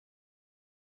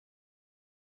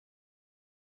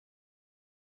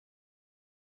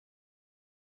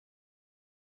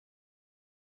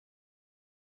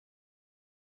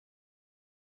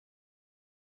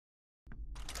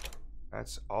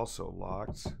That's also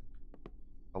locked.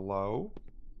 Hello?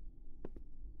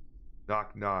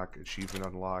 Knock knock. Achievement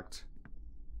unlocked.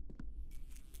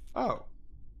 Oh.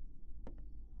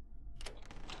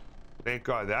 Thank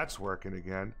God that's working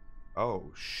again.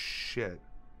 Oh, shit.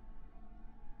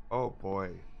 Oh,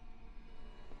 boy.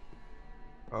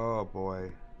 Oh,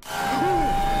 boy.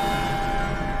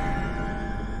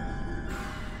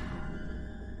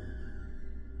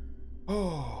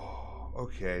 Oh,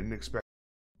 okay. Didn't expect.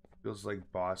 Feels like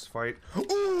boss fight.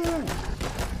 Ooh!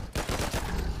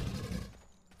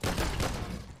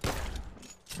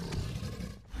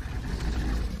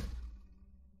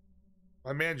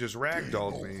 My man just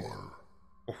ragdolled me.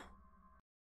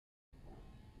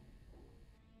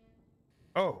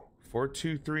 Oh,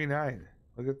 4239.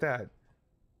 Look at that.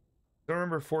 Don't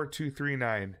remember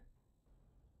 4239.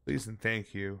 Please and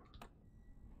thank you.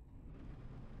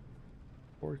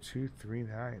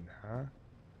 4239, huh?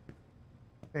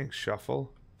 Thanks,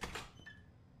 Shuffle.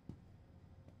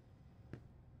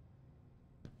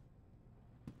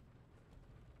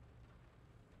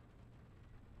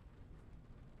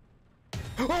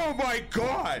 Oh my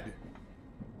God!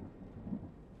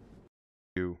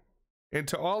 You. And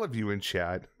to all of you in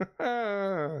chat.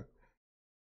 Oh.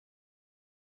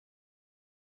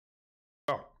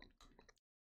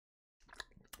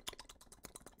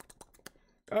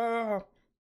 Oh.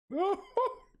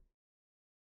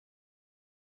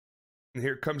 And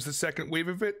here comes the second wave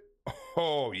of it.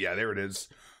 Oh, yeah, there it is.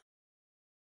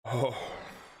 Oh.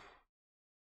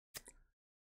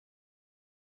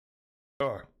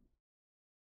 Oh.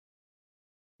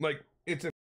 Like, it's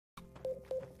a...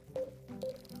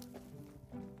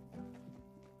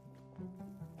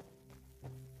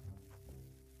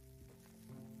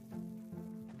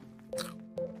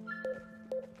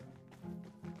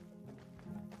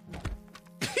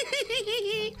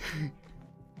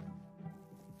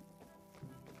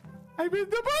 I'm in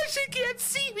the bush, you can't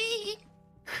see me!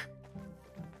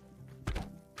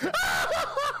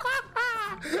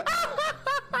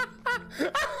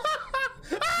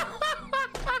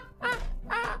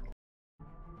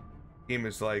 Game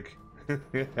is like,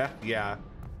 yeah.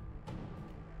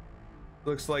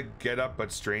 Looks like Get Up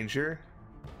but stranger.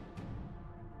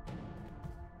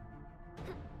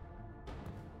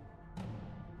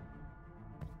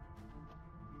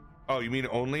 Oh, you mean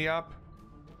only up?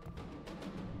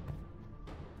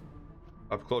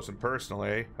 Up close and personal,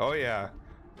 eh? Oh yeah.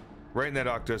 Right in that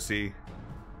Octosea.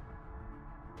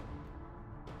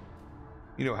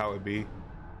 You know how it be.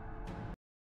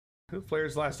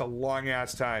 Flares last a long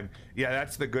ass time. Yeah,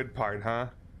 that's the good part, huh?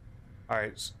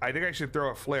 Alright, so I think I should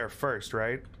throw a flare first,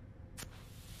 right?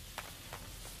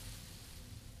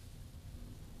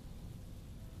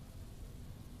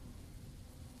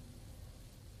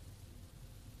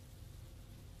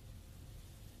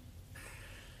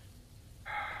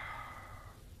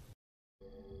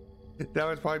 That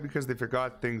was probably because they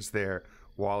forgot things there.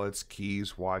 Wallets,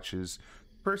 keys, watches.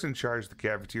 The person in charge of the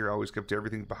cafeteria always kept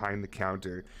everything behind the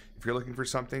counter. If you're looking for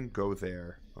something, go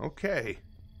there. Okay.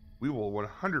 We will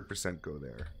 100% go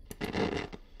there.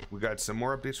 We got some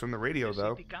more updates from the radio,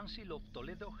 though. The City Council of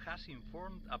Toledo has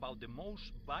informed about the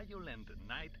most violent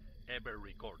night ever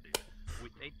recorded,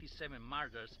 with 87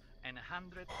 murders and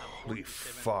 147 Holy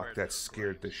fuck, that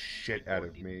scared the shit out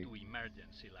of me. To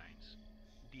emergency lines.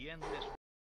 The endless...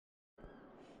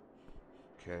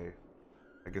 Okay.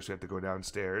 I guess we have to go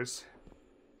downstairs.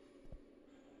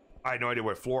 I had no idea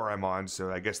what floor I'm on,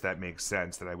 so I guess that makes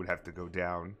sense that I would have to go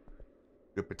down.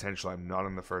 Good potential I'm not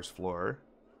on the first floor.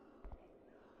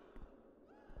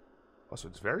 Also,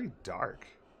 it's very dark.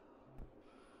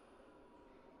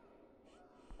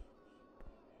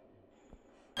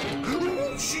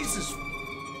 Oh, Jesus!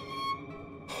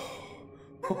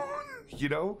 You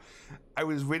know, I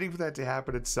was waiting for that to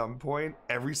happen at some point.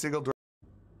 Every single door.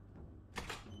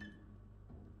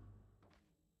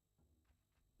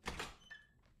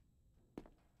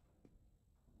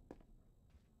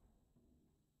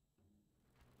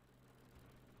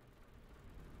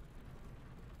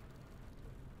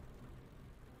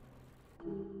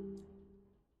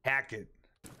 Hack it.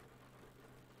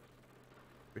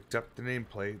 Picked up the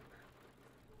nameplate.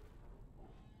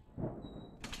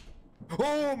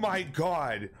 Oh my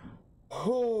God!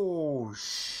 Oh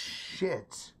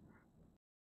shit!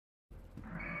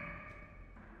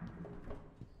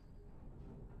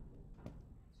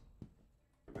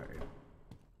 All right.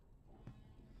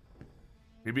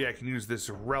 Maybe I can use this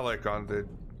relic on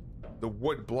the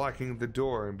wood blocking the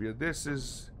door and be like, this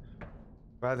is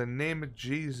by the name of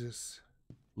Jesus.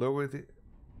 Lower the...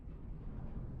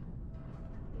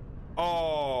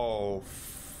 Oh,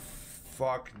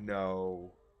 fuck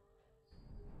no.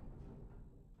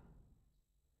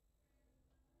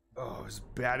 Oh, it's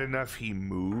bad enough he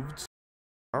moved?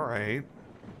 Alright.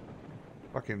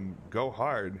 Fucking go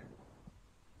hard.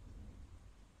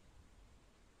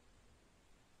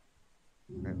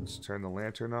 Alright, let's turn the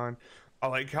lantern on. I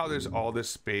like how there's all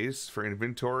this space for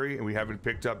inventory and we haven't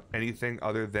picked up anything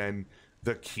other than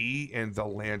the key and the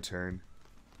lantern.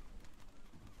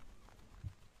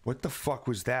 What the fuck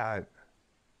was that?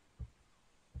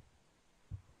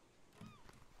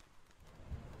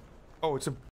 Oh, it's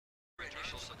a...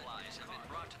 Initial supplies have been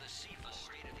brought to the seafloor.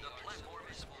 The platform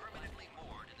is permanently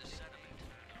moored in the sediment.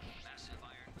 Massive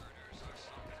iron girders are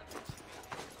sunk to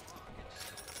the rock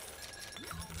and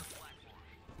below the platform.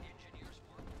 Engineers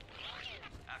work.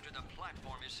 After the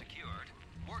platform is secured,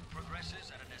 work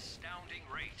progresses at an astounding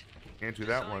rate. Can't do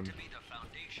that one. To be the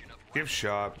foundation of Gift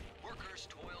shop. workers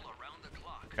toil around the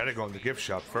clock. Gotta go in the gift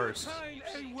shop first. Kind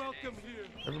and welcome here.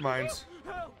 Never mind.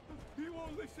 Help! He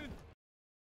won't listen.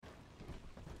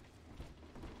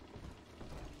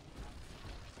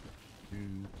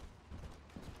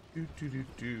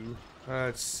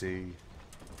 Let's see.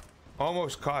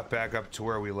 Almost caught back up to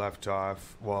where we left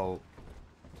off. Well,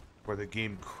 where the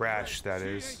game crashed, that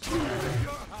is.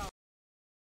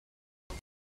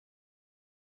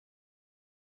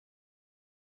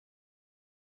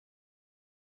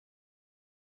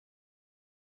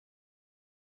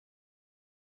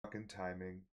 Fucking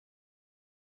timing.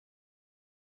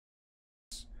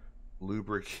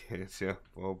 Lubricant. Yeah.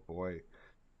 Oh boy.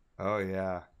 Oh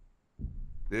yeah.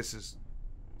 This is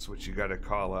what you gotta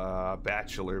call a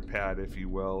bachelor pad, if you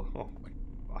will. Oh my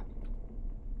god.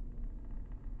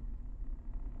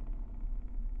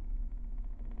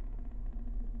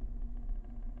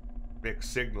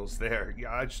 Mixed signals there.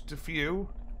 Yeah, just a few.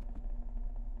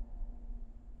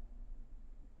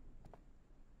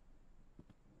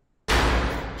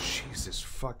 Jesus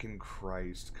fucking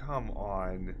Christ. Come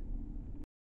on.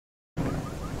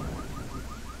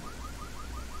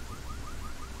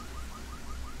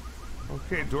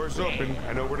 Okay, door's open.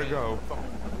 I know where to go.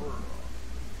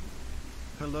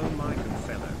 Hello, my good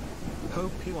fellow.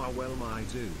 Hope you are well, my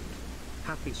dude.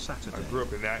 Happy Saturday. I grew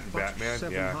up in that in Batman.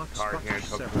 Seven Yeah, hearts, car but hand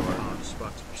hook seven door. hearts,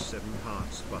 but 7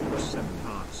 hearts, but 7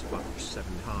 hearts, but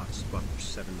 7 hearts, but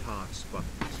 7 hearts, but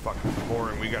It's fucking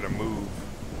boring. We gotta move.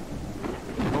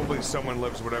 Hopefully someone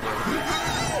lives whatever.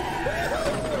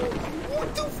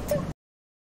 What the fuck?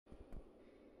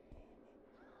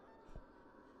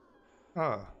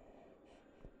 Huh.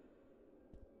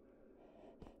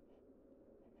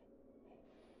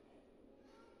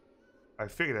 I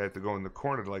figured I had to go in the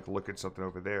corner to like look at something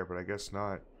over there, but I guess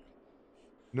not.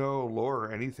 No lore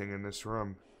or anything in this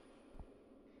room.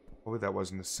 Oh, that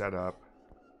wasn't a setup.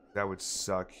 That would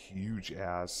suck huge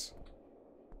ass.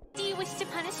 Do you wish to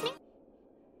punish me?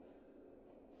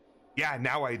 Yeah,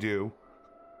 now I do.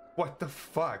 What the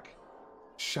fuck?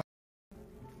 Shut.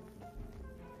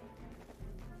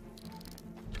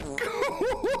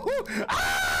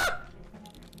 Ah!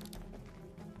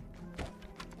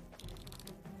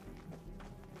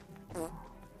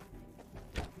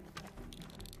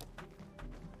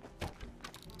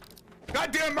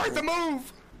 Goddamn Martha,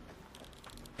 move!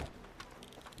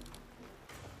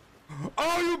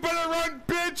 Oh, you better run,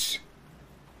 bitch!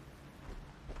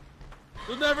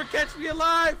 You'll never catch me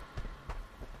alive.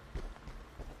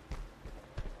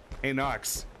 Hey,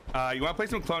 Nox. You want to play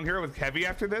some Clone Hero with Heavy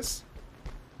after this?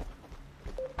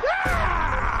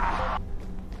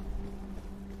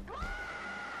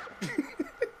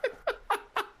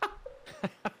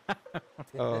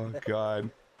 Oh,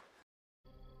 God.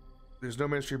 There's no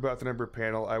mystery about the number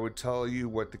panel. I would tell you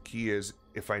what the key is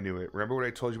if I knew it. Remember what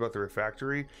I told you about the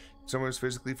refactory? If someone has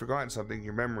physically forgotten something,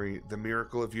 your memory, the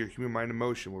miracle of your human mind and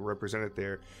emotion will represent it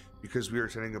there, because we are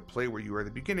attending a play where you are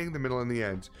the beginning, the middle, and the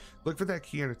end. Look for that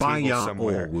key on a table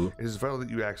somewhere. It is vital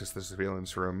that you access the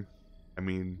surveillance room. I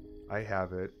mean, I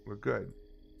have it. We're good.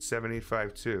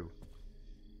 7852.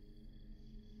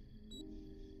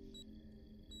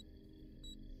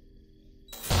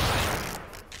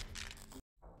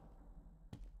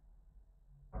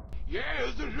 Yeah,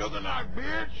 it's a juggernaut,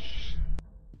 bitch.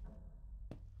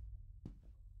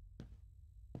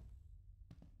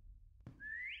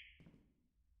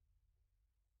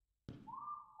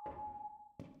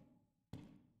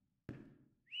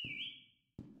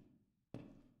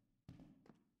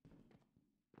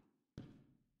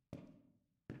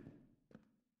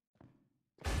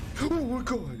 Oh my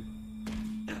god!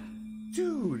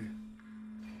 Dude!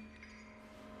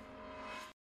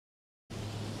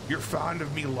 You're fond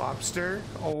of me, lobster?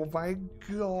 Oh my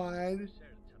god.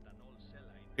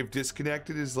 If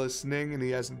Disconnected is listening and he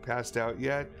hasn't passed out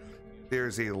yet,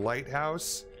 there's a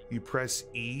lighthouse. You press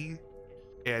E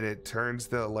and it turns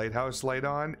the lighthouse light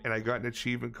on, and I got an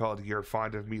achievement called "You're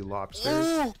Fond of Me,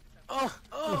 Lobster." Oh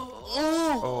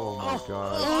my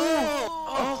god!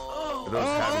 For those who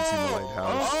haven't seen the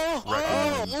lighthouse,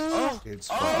 recommend. It's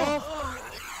fun.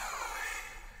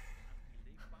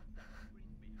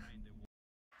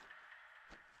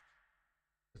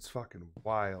 It's fucking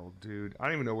wild, dude. I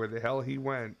don't even know where the hell he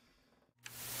went.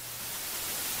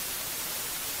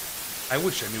 I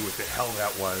wish I knew what the hell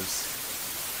that was.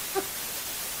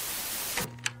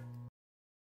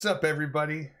 What's up,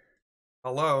 everybody?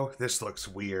 Hello. This looks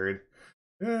weird.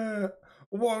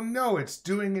 Well, no, it's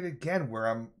doing it again where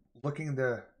I'm looking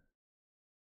the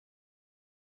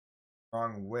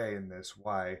wrong way in this.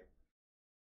 Why?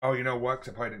 Oh, you know what? 'Cause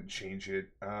I probably didn't change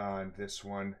it on this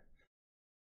one.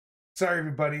 Sorry,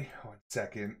 everybody. 1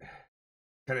 second.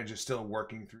 Kind of just still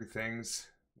working through things.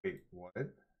 Wait,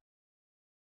 what?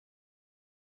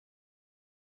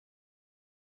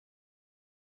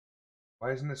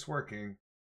 Why isn't this working?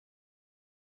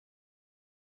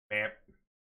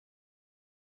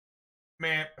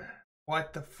 Map.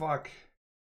 What the fuck?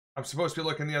 I'm supposed to be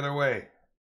looking the other way.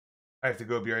 I have to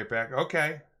go be right back.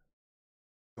 Okay.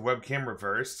 The webcam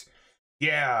reversed.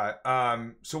 Yeah,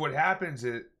 so what happens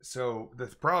is, so the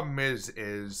problem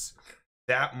is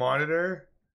that monitor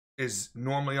is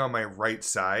normally on my right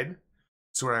side.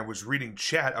 So when I was reading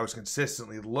chat, I was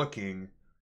consistently looking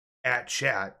at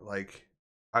chat, like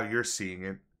how you're seeing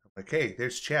it. Like, hey,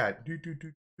 there's chat.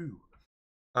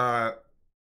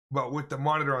 But with the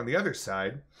monitor on the other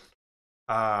side,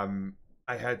 I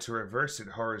had to reverse it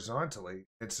horizontally.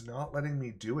 It's not letting me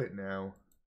do it now.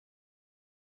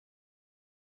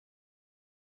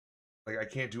 Like, I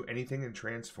can't do anything in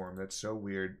transform. That's so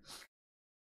weird.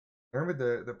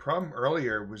 Remember the problem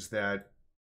earlier was that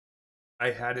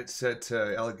I had it set to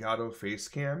Elgato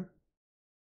Facecam.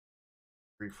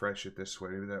 Refresh it this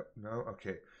way. Maybe that, no?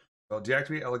 Okay. I'll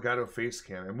deactivate Elgato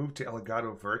Facecam. I moved to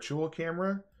Elgato Virtual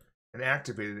Camera and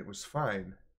activated it. It was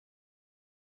fine.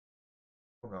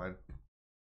 Hold on.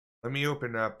 Let me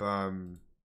open up my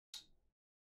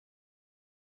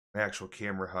actual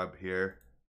camera hub here.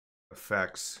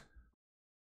 Effects.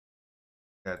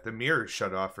 Yeah, the mirror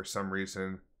shut off for some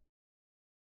reason.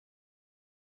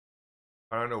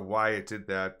 I don't know why it did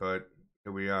that, but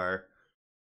here we are.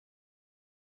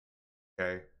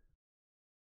 Okay.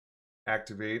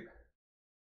 Activate.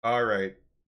 All right.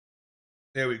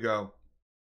 There we go.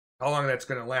 How long that's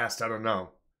going to last, I don't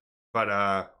know.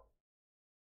 But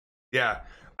yeah,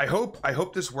 I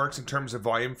hope this works in terms of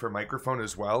volume for microphone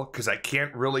as well, cuz I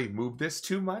can't really move this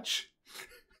too much.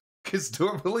 Cuz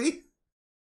normally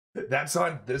that's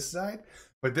on this side,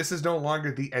 but this is no longer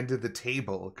the end of the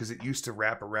table because it used to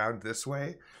wrap around this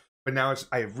way. But now it's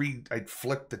I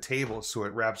flipped the table so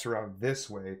it wraps around this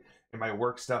way, and my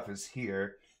work stuff is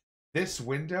here. This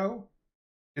window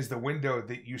is the window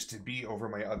that used to be over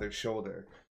my other shoulder.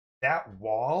 That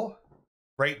wall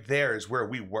right there is where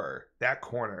we were. That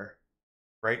corner,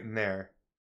 right in there.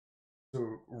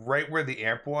 So right where the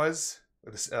amp was,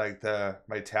 like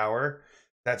my tower,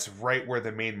 that's right where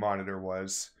the main monitor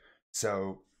was.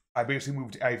 So I basically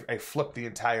moved. I flipped the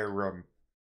entire room.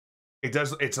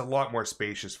 It's a lot more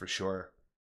spacious for sure.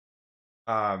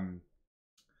 And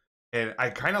I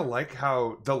kind of like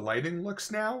how the lighting looks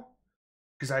now,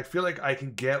 because I feel like I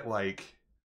can get like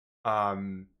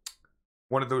one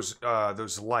of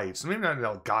those lights, maybe not an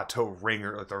Elgato ring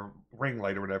or like the ring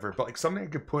light or whatever, but like something I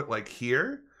could put like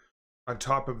here on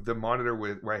top of the monitor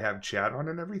where I have chat on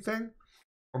and everything.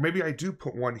 Or maybe I do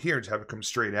put one here to have it come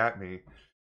straight at me.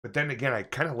 But then again, I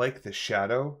kind of like the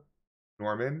shadow,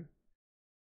 Norman.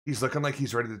 He's looking like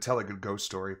he's ready to tell a good ghost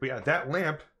story. But yeah, that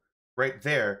lamp right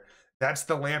there, that's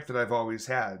the lamp that I've always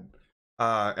had.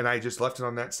 And I just left it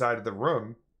on that side of the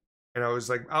room. And I was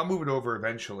like, I'll move it over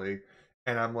eventually.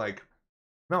 And I'm like,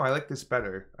 no, I like this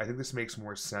better. I think this makes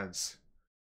more sense.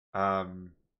 I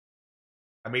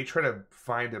may try to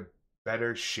find a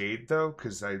better shade though,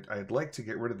 because I'd like to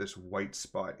get rid of this white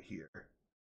spot here.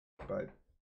 But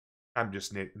I'm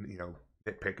just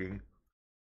nitpicking.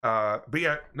 But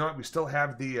yeah, no, we still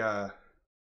have the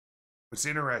what's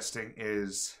interesting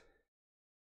is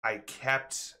I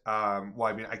kept well,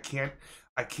 I mean, I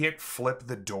can't flip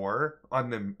the door on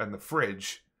the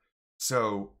fridge.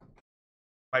 So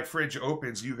my fridge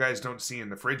opens, you guys don't see in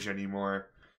the fridge anymore.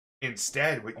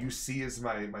 Instead, what you see is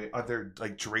my other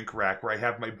like drink rack where I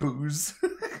have my booze.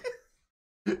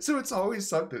 So it's always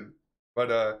something.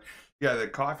 But yeah, the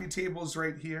coffee table's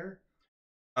right here.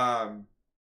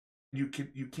 You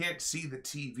can't see the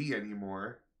TV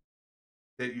anymore.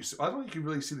 I don't think you could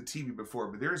really see the TV before,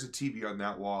 but there is a TV on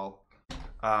that wall.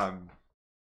 But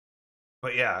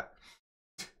yeah,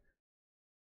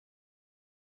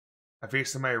 I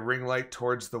face my ring light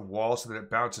towards the wall so that it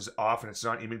bounces off and it's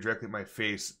not aiming directly at my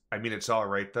face. I mean, it's all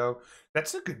right though.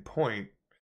 That's a good point.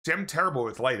 See, I'm terrible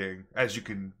with lighting, as you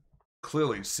can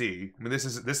clearly see. I mean, this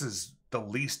is the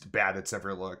least bad it's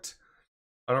ever looked.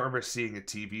 I don't remember seeing a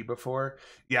TV before.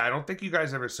 Yeah, I don't think you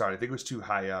guys ever saw it. I think it was too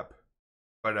high up.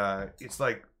 But it's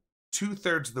like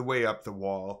 2/3 of the way up the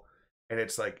wall, and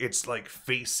it's like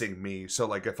facing me. So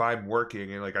like if I'm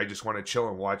working and like I just want to chill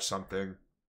and watch something,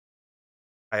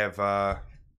 I have got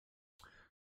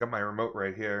my remote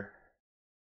right here.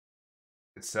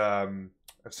 It's a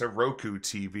Roku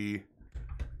TV.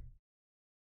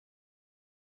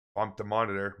 Bumped the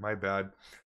monitor, my bad.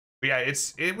 But yeah,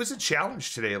 it was a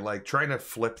challenge today, like trying to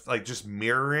flip, like just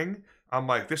mirroring. I'm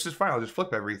like, this is fine, I'll just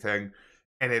flip everything.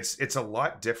 And it's a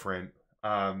lot different.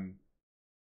 That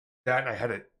and I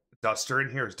had a duster in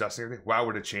here, it's dusting everything. Wow,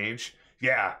 would it change?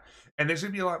 Yeah. And there's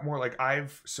gonna be a lot more like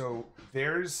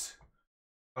there's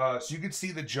so you can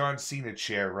see the John Cena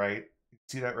chair, right? You can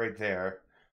see that right there.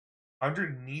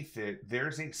 Underneath it,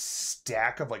 there's a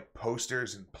stack of like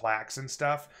posters and plaques and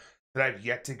stuff that I've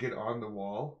yet to get on the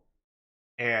wall.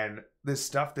 And this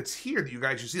stuff that's here that you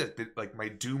guys should see, like my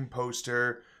Doom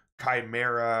poster,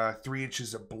 Chimera, 3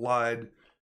 Inches of Blood,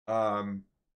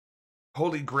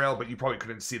 Holy Grail, but you probably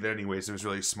couldn't see that anyways. It was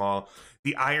really small.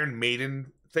 The Iron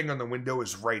Maiden thing on the window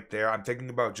is right there. I'm thinking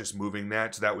about just moving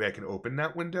that so that way I can open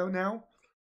that window now.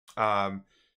 And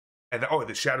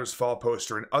the Shadows Fall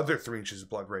poster and other 3 Inches of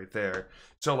Blood right there.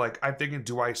 So like I'm thinking,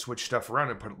 do I switch stuff around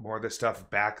and put more of this stuff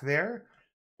back there?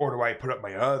 Or do I put up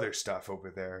my other stuff over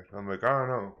there? I'm like, I don't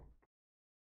know.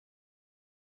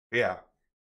 Yeah.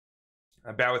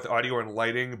 I'm bad with audio and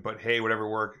lighting, but hey, whatever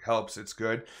work helps, it's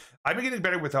good. I've been getting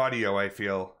better with audio, I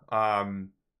feel.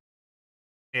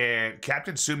 And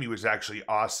Captain Sumi was actually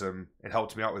awesome and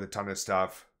helped me out with a ton of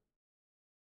stuff.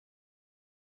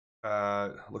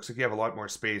 Looks like you have a lot more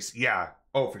space. Yeah.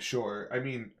 Oh, for sure. I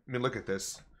mean, look at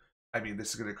this. I mean, this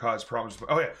is going to cause problems.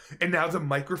 Oh, yeah. And now the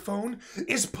microphone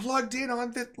is plugged in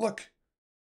on the... Look.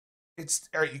 It's...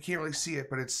 All right, you can't really see it,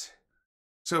 but it's...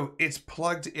 So, it's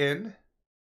plugged in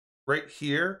right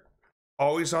here,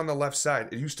 always on the left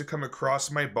side. It used to come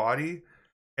across my body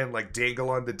and, like, dangle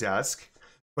on the desk.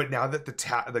 But now that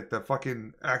the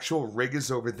fucking actual rig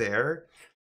is over there,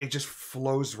 it just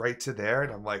flows right to there.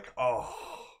 And I'm like,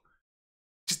 oh...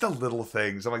 Just the little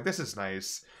things. I'm like, this is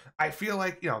nice. I feel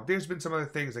like, there's been some other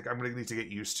things like I'm going to need to get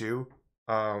used to.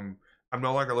 I'm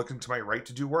no longer looking to my right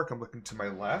to do work. I'm looking to my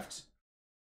left.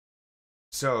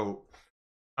 So,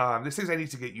 there's things I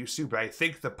need to get used to, but I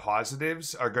think the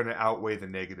positives are going to outweigh the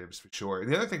negatives for sure.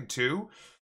 And the other thing too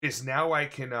is now I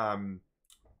can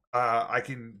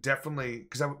definitely,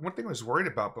 because one thing I was worried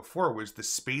about before was the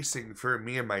spacing for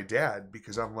me and my dad,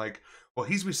 because I'm like, well,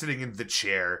 he's been sitting in the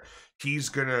chair. He's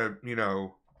gonna,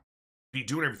 be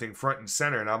doing everything front and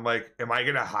center. And I'm like, am I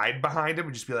gonna hide behind him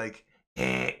and just be like,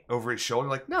 over his shoulder?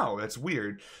 Like, no, that's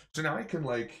weird. So now I can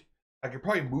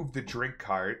probably move the drink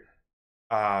cart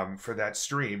for that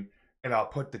stream, and I'll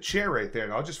put the chair right there,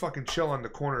 and I'll just fucking chill on the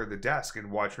corner of the desk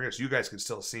and watch me, so you guys can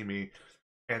still see me.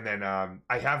 And then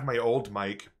I have my old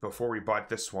mic before we bought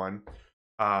this one.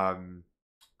 I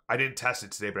didn't test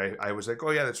it today, but I was like,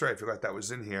 oh yeah, that's right, I forgot that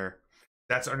was in here.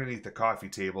 That's underneath the coffee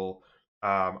table.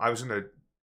 I was gonna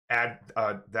add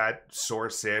that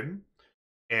source in,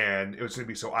 and it was gonna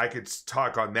be so I could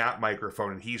talk on that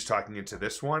microphone and he's talking into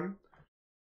this one.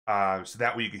 So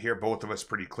that way you could hear both of us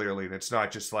pretty clearly, and it's not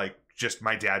just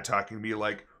my dad talking to me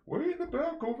like, way in the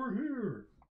back over here.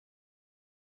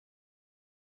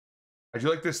 I do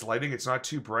like this lighting. It's not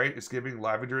too bright. It's giving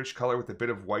lavenderish color with a bit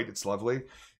of white. It's lovely.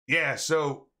 Yeah,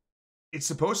 so it's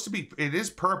supposed to be, it is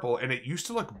purple, and it used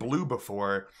to look blue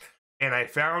before, and I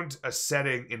found a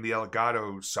setting in the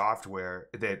Elgato software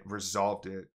that resolved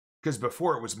it, because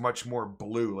before it was much more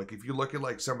blue. Like if you look at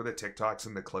like some of the TikToks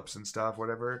and the clips and stuff,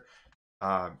 whatever,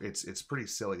 it's pretty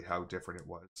silly how different it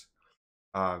was.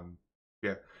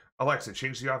 Yeah. Alexa,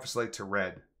 change the office light to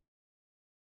red.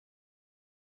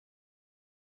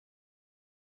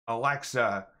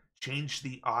 Alexa, change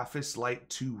the office light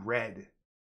to red.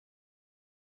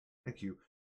 Thank you.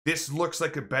 This looks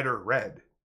like a better red,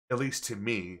 at least to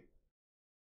me.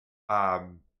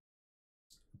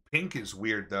 Pink is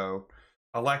weird though.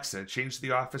 Alexa, change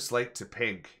the office light to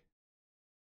pink.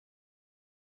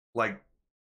 Like,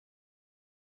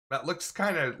 that looks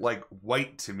kind of like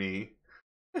white to me.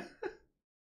 It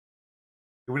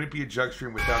wouldn't be a Jugg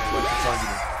stream without Alexa telling you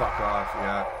to fuck off,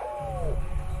 yeah.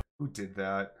 Who did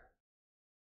that?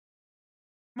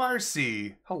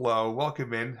 Marcy, hello,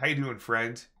 welcome in. How you doing,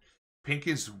 friend? Pink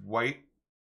is white.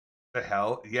 The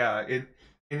hell? Yeah,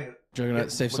 And it,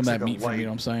 Juggernaut, save some looks of that like a meat for me, you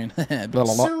know light. what I'm saying? Blah,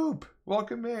 blah, blah. Soup,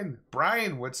 welcome in.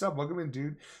 Brian, what's up? Welcome in,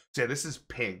 dude. So yeah, this is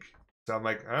pink. So I'm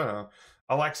like, I don't know.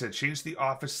 Alexa, change the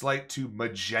office light to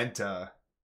magenta.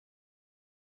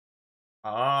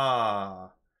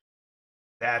 Ah,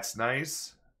 that's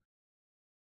nice.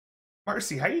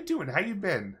 Marcy, how you doing? How you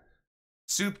been?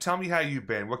 Soup, tell me how you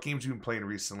been. What games you been playing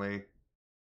recently?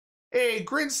 Hey,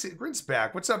 Grin's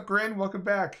back. What's up, Grin? Welcome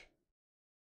back.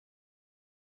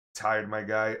 Tired, my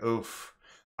guy. Oof.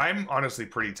 I'm honestly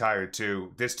pretty tired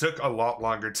too. This took a lot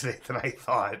longer today than I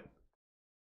thought.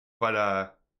 But I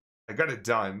got it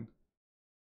done.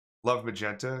 Love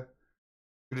magenta.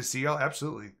 Good to see y'all.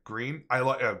 Absolutely. Green. I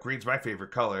like green's my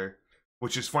favorite color,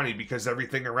 which is funny because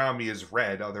everything around me is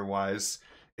red. Otherwise,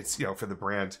 it's, you know, for the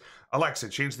brand. Alexa,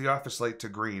 change the office light to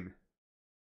green.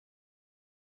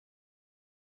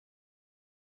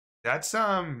 That's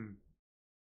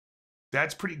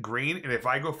pretty green, and if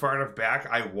I go far enough back,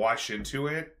 I wash into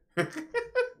it.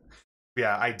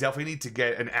 Yeah, I definitely need to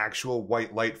get an actual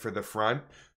white light for the front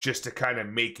just to kind of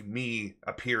make me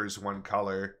appear as one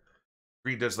color.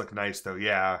 Green does look nice though,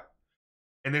 yeah.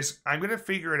 And this, I'm gonna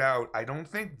figure it out. I don't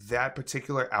think that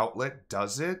particular outlet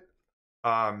does it.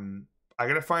 I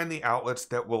gotta find the outlets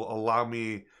that will allow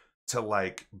me to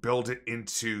like build it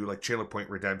into like Channel Point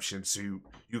Redemption, so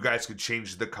you guys could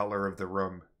change the color of the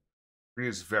room. Green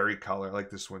is very color. I like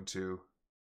this one too.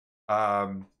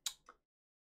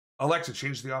 Alexa,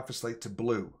 change the office light to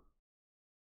blue.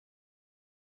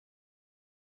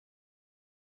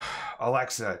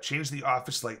 Alexa, change the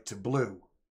office light to blue.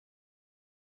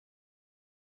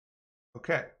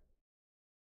 Okay.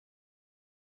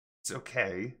 It's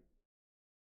okay.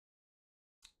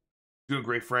 Doing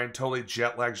great, friend. Totally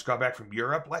jet lagged. Just got back from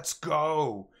Europe. Let's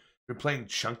go. Been playing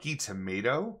Chunky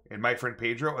Tomato and my friend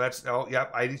Pedro. That's, oh,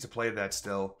 yep. I need to play that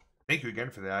still. Thank you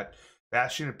again for that.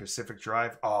 Bastion and Pacific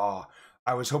Drive. Oh,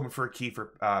 I was hoping for a key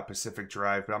for Pacific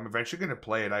Drive, but I'm eventually going to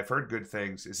play it. I've heard good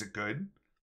things. Is it good?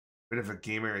 Bit of a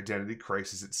gamer identity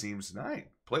crisis, it seems. Nice.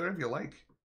 Play whatever you like.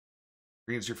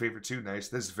 Green's your favorite too. Nice.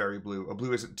 This is very blue. A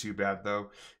blue isn't too bad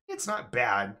though. It's not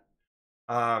bad.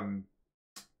 I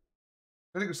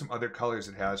think there's some other colors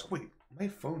it has. Wait, my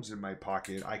phone's in my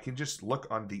pocket. I can just look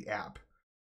on the app.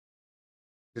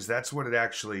 Because that's what it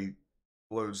actually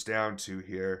blows down to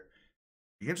here.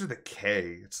 It begins with a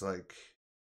K. It's like,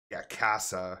 yeah,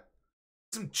 Casa.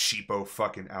 Some cheapo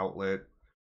fucking outlet.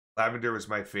 Lavender was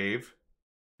my fave.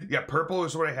 Yeah, purple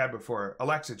is what I had before.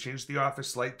 Alexa, change the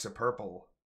office light to purple.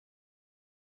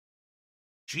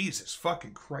 Jesus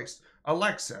fucking Christ.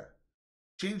 Alexa,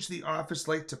 change the office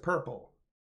light to purple.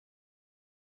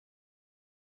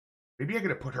 Maybe I'm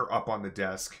gonna put her up on the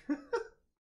desk. Yeah,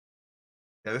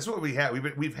 this is what we had.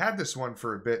 We've had this one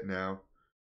for a bit now.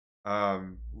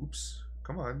 Oops.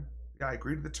 Come on. Yeah, I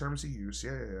agree to the terms of use.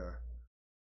 Yeah.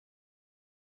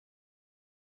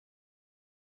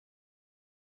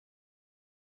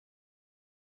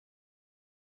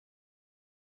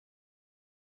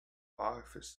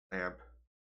 Office lamp.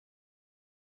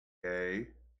 Okay.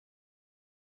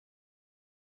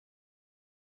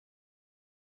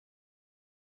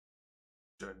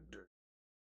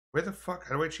 Where the fuck?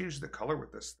 How do I change the color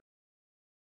with this?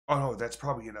 Oh no, that's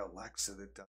probably an Alexa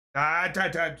that does.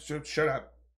 Shut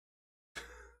up.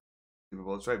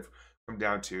 That's what I've come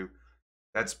down to.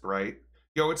 That's bright.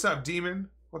 Yo, what's up, Demon?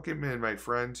 Welcome in, my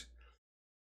friend.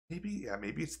 Maybe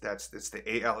it's the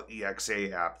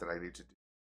ALEXA app that I need to do.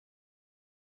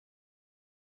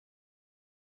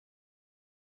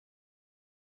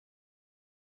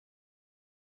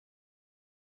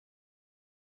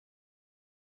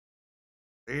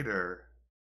 Later.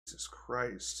 Jesus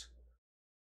Christ.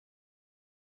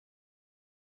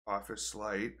 Office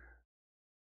light.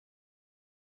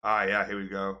 Ah, yeah, here we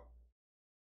go.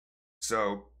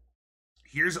 So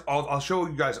here's all, I'll show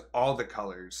you guys all the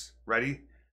colors. Ready?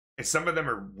 And some of them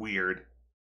are weird.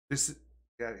 This,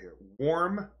 get out of here.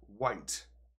 Warm white.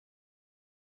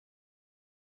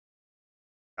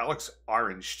 That looks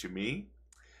orange to me.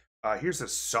 Here's a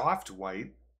soft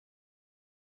white.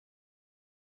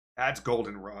 That's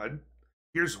goldenrod.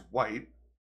 Here's white.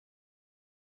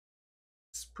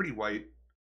 It's pretty white.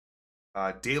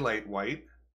 Daylight white.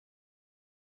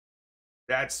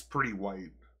 That's pretty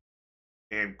white.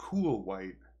 And cool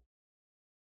white.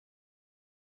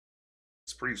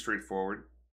 It's pretty straightforward.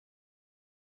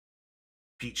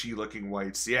 Peachy looking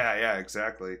whites. Yeah,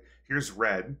 exactly. Here's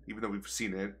red, even though we've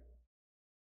seen it.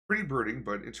 Pretty brooding,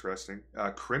 but interesting.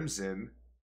 Crimson.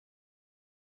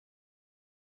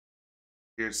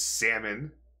 Here's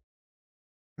salmon.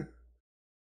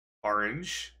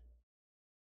 Orange.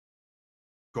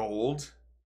 Gold.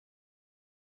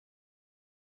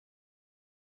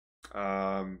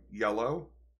 Yellow.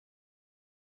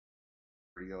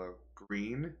 Pretty yellow.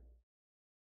 Green.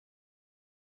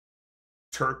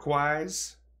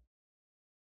 Turquoise.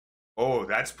 Oh,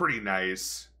 that's pretty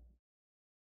nice.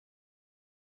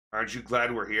 Aren't you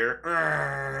glad we're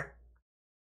here?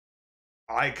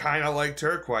 I kind of like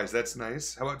turquoise. That's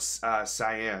nice. How about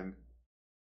cyan?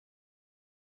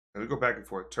 Let me go back and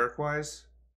forth. Turquoise.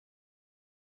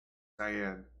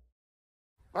 Cyan.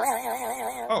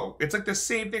 Oh, it's like the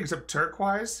same thing except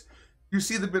turquoise. You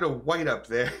see the bit of white up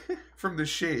there from the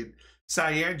shade.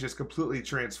 Cyan just completely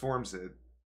transforms it.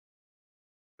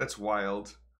 That's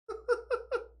wild.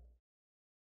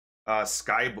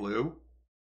 Sky blue.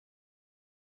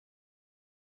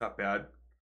 Not bad.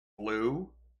 Blue.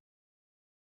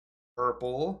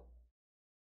 Purple.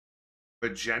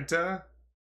 Magenta.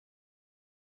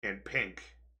 And pink.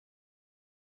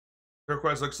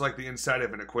 Turquoise looks like the inside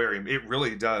of an aquarium. It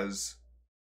really does.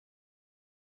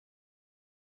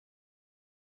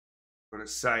 Go to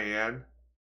cyan.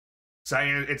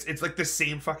 Cyan, it's like the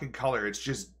same fucking color. It's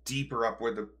just deeper up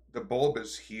where the bulb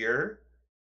is here.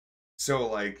 So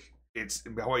like it's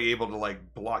how are you able to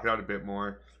like block it out a bit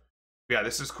more? Yeah,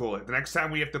 this is cool. The next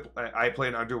time we have to I play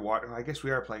an underwater, I guess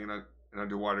we are playing an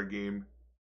underwater game.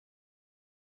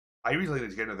 I really need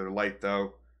to get another light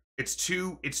though. It's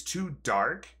too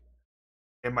dark,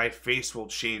 and my face will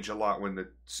change a lot when the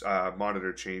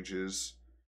monitor changes.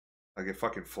 I get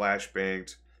fucking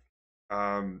flashbanged.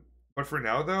 But for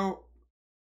now though,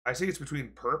 I say it's between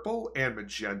purple and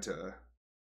magenta.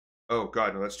 Oh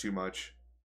god, no, that's too much.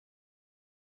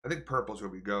 I think purple's where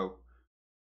we go.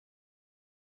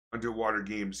 Underwater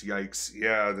games, yikes.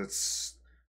 Yeah, that's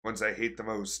ones I hate the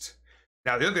most.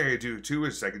 Now, the other thing I do, too,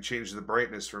 is I can change the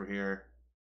brightness from here.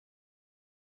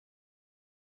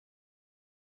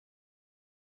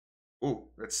 Ooh,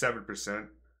 that's 7%.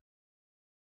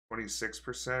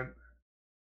 26%.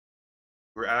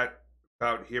 We're at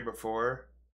about here before.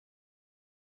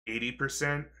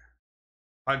 80%.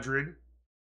 100.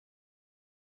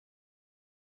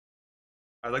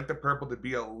 I like the purple to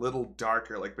be a little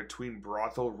darker, like between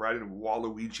Brothel Red and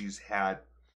Waluigi's Hat.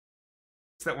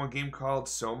 What's that one game called?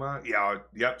 Soma? Yeah,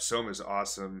 yep, Soma's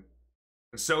awesome.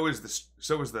 And so is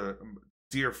the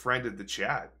dear friend of the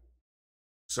chat.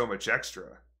 So much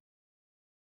extra.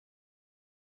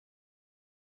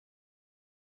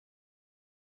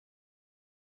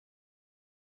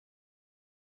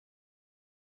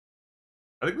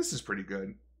 I think this is pretty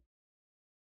good.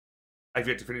 I've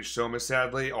yet to finish Soma,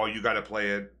 sadly. Oh, you gotta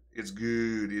play it. It's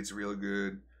good. It's real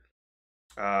good.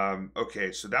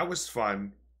 Okay, so that was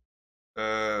fun.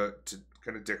 To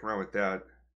kind of dick around with that.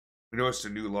 We noticed a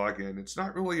new login. It's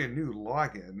not really a new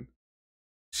login.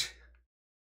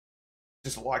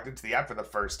 Just logged into the app for the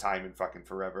first time in fucking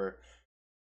forever.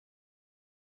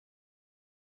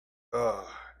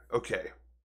 Okay.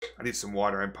 I need some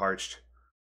water. I'm parched.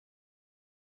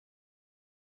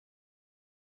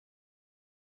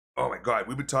 Oh my god,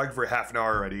 we've been talking for half an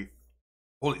hour already.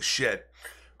 Holy shit.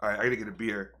 Alright, I gotta get a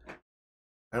beer.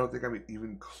 I don't think I'm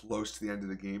even close to the end of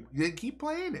the game. You didn't keep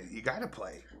playing it. You gotta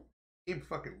play. Game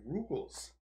fucking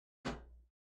rules.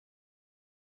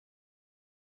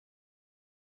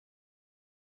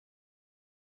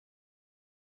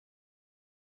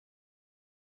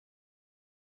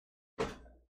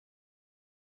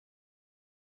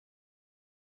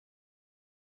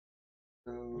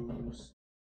 Those.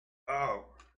 Oh,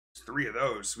 there's 3 of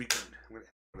those. I'm gonna have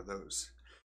one of those.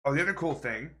 Oh, the other cool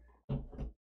thing.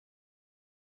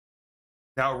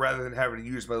 Now, rather than having to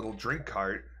use my little drink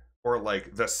cart or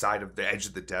like the side of the edge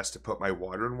of the desk to put my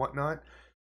water and whatnot,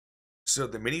 so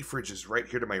the mini fridge is right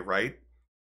here to my right.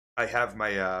 I have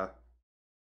my I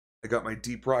got my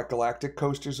Deep Rock Galactic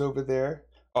coasters over there.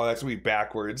 Oh, that's gonna be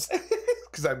backwards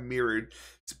because I'm mirrored.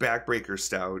 It's Backbreaker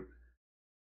Stout.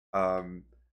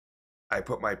 I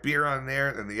put my beer on there,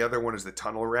 and the other one is the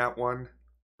Tunnel Rat one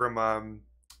from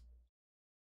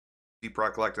Deep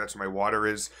Rock Galactic. That's where my water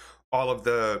is. All of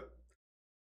the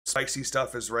spicy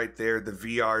stuff is right there. The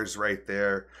VR is right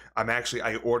there.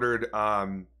 I ordered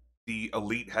the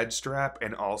Elite head strap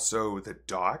and also the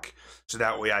dock, so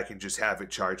that way I can just have it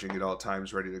charging at all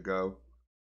times, ready to go.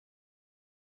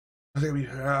 There we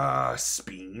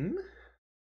spleen,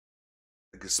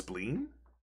 like a spleen.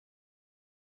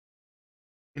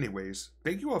 Anyways,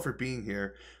 thank you all for being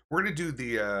here. We're gonna do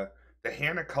the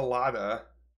Hannah Colada.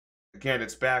 Again,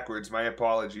 it's backwards. My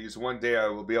apologies. One day I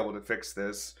will be able to fix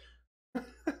this.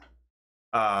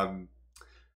 I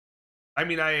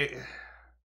mean,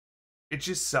 it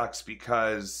just sucks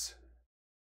because,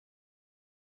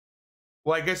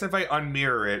 well, I guess if I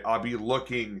unmirror it, I'll be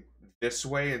looking this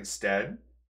way instead.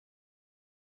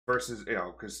 versus, you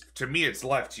know, because to me it's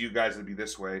left, to you guys it'd be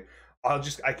this way.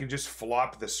 I can just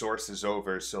flop the sources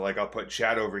over. So like I'll put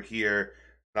chat over here,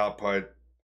 and I'll put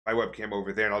my webcam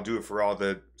over there, and I'll do it for all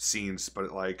the scenes,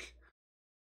 but like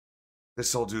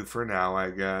this'll do for now, I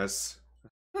guess.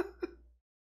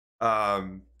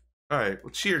 All right,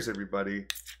 well, cheers, everybody.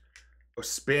 Oh,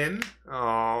 spin.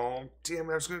 Oh, damn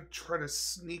it! I was gonna try to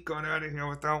sneak on out of here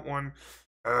without one.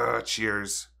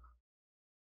 Cheers.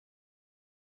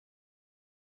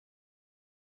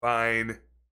 Fine.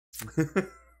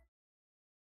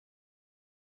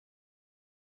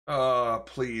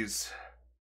 Please.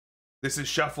 This is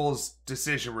Shuffle's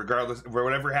decision, regardless,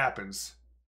 whatever happens.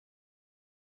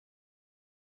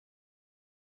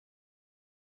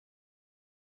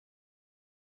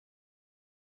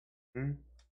 Hmm?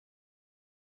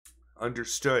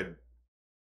 Understood.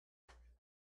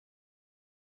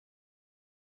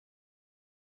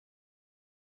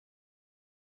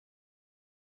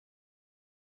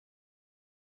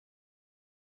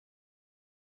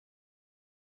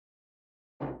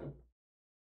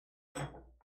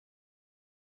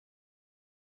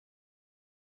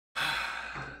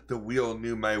 The wheel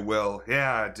knew my will.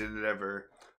 Yeah, did it ever.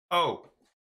 Oh,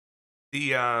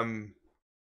 the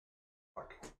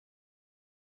fuck.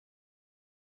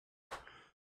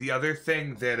 The other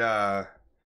thing that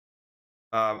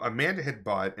Amanda had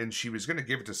bought, and she was gonna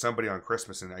give it to somebody on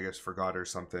Christmas, and I guess forgot or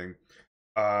something.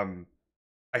 I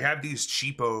have these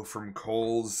cheapo from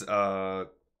Kohl's, the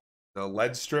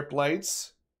LED strip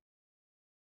lights,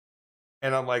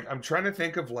 and I'm trying to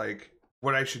think of like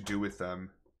what I should do with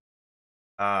them.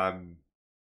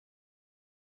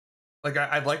 Like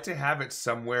I'd like to have it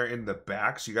somewhere in the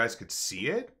back so you guys could see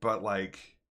it, but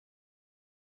like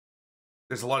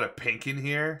there's a lot of pink in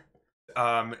here.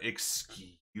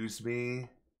 Excuse me.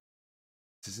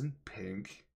 This isn't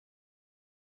pink.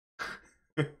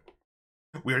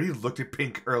 We already looked at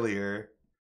pink earlier.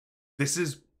 This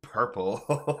is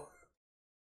purple.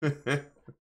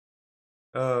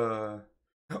 Oh,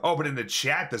 but in the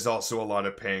chat there's also a lot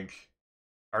of pink.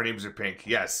 Our names are pink.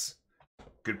 Yes.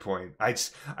 Good point. I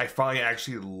finally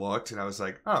actually looked and I was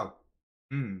like, oh,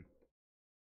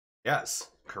 yes,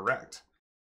 correct.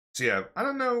 So yeah, I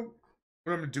don't know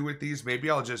what I'm gonna do with these. Maybe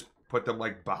I'll just put them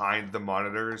like behind the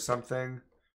monitor or something.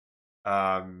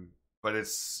 But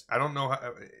I don't know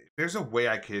how, there's a way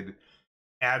I could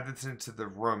add this into the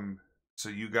room so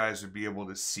you guys would be able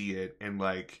to see it and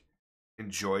like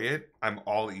enjoy it. I'm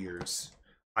all ears.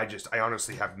 I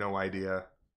honestly have no idea.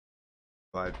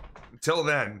 But until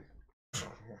then,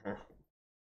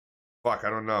 fuck, I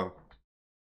don't know.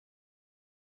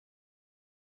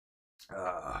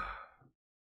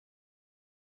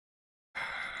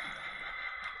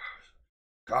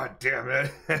 God damn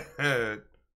it.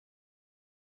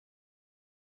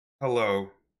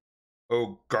 Hello.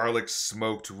 Oh, garlic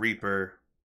smoked reaper.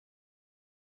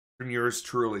 From yours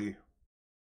truly,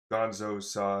 Gonzo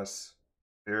sauce.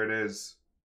 There it is.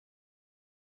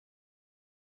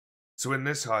 So in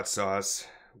this hot sauce,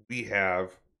 we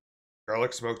have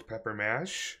garlic smoked pepper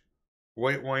mash,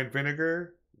 white wine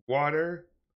vinegar, water,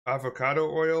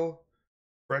 avocado oil,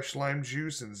 fresh lime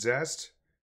juice and zest,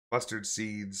 mustard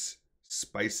seeds,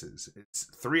 spices. It's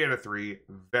 3 out of 3,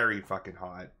 very fucking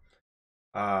hot.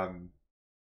 I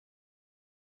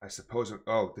suppose,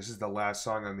 oh, this is the last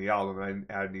song on the album. I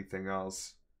didn't add anything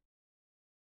else.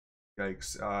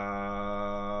 Yikes.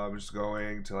 I'm just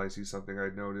going till I see something I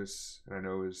notice and I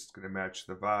know is going to match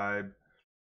the vibe.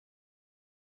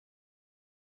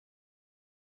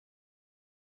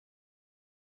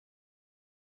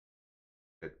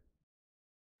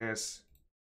 Miss.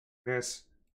 Miss.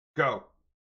 Go.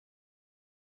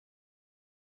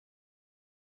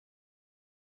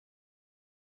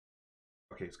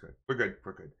 Okay, it's good. We're good.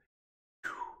 We're good.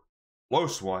 Whew.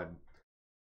 Close one.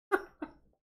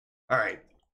 All right.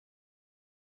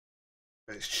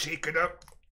 Let's shake it up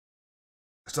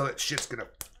so that shit's gonna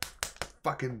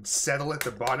fucking settle at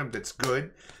the bottom. That's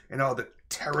good, and all the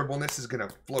terribleness is gonna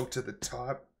float to the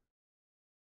top.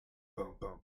 Boom,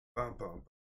 boom, boom, boom.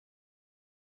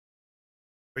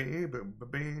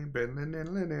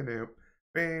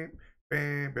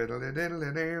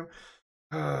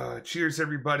 Cheers,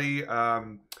 everybody.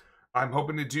 I'm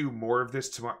hoping to do more of this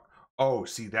tomorrow. Oh,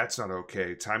 see, that's not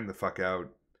okay. Time the fuck out.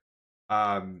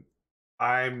 I'm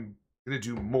gonna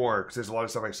do more because there's a lot of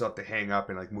stuff I still have to hang up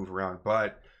and like move around.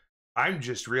 But I'm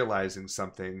just realizing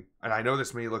something, and I know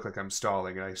this may look like I'm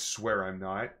stalling, and I swear I'm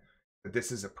not. But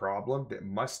this is a problem that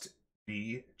must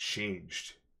be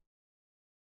changed.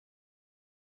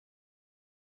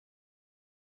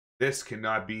 This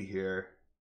cannot be here.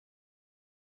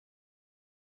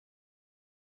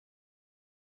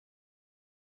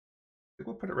 think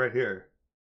we'll put it right here.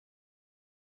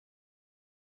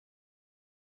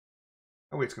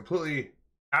 Oh wait, it's completely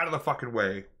out of the fucking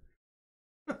way.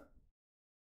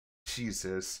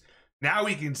 Jesus. Now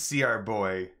we can see our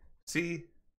boy. See?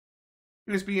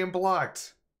 He was being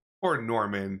blocked. Poor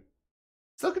Norman.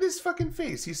 Look at his fucking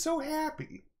face. He's so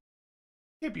happy.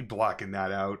 Can't be blocking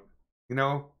that out. You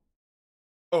know?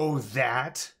 Oh,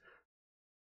 that?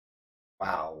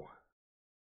 Wow.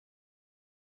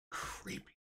 Creepy.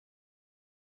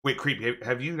 Wait, creepy.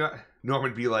 Have you not...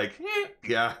 Norman be like,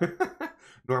 yeah.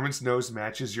 Norman's nose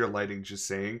matches your lighting, just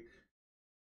saying.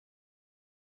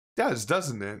 Does,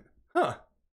 doesn't it? Huh.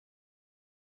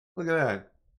 Look at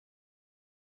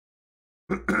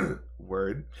that.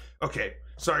 Word. Okay,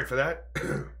 sorry for that.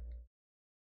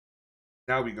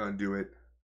 Now we gonna do it.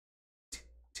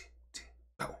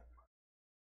 Oh.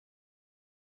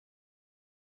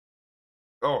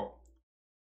 Oh.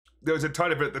 There was a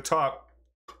ton of it at the top.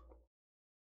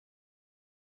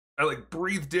 I like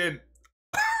breathed in.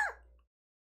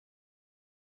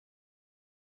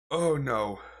 Oh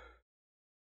no.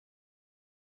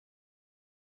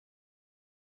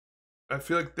 I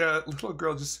feel like that little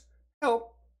girl just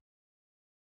help.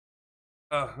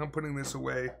 I'm putting this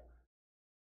away.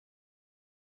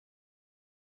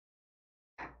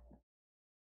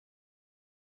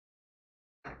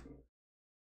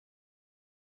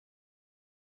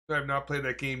 I've not played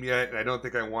that game yet, and I don't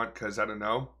think I want because I don't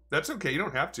know. That's okay, you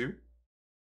don't have to.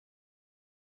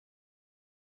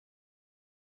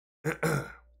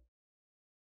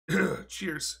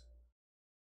 Cheers.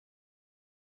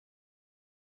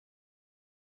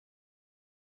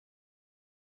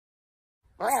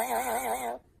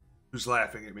 Who's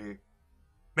laughing at me?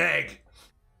 Meg!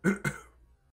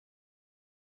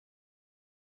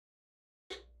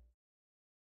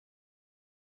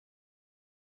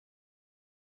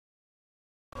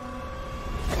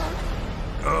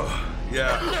 Oh,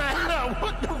 yeah.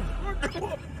 What the?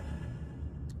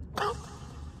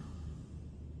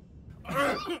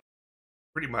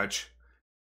 Pretty much.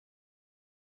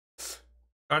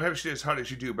 I don't have shit as hot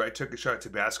as you do, but I took a shot of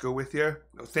Tabasco with you.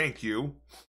 Oh, thank you.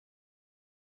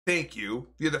 Thank you.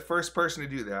 You're the first person to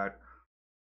do that.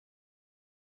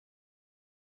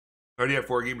 I already have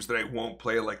 4 games that I won't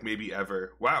play, like maybe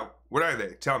ever. Wow. What are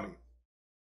they? Tell me.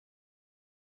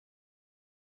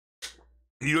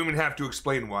 You don't even have to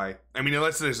explain why. I mean,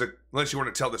 unless you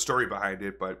want to tell the story behind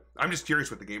it, but I'm just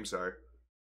curious what the games are.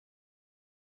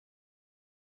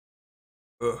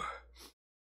 Ugh.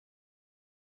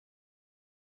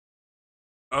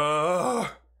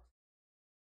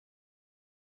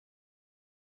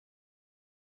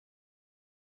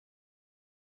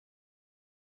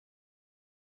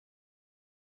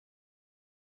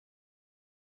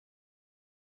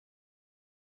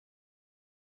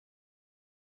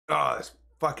 Oh, this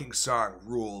fucking song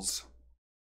rules.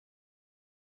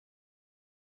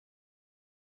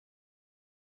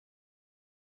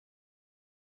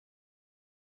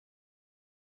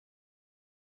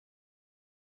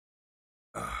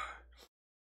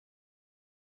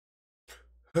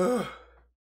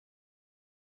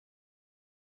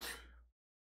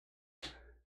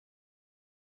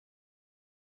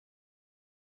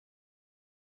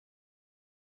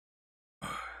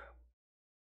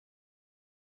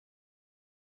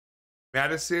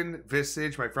 Madison,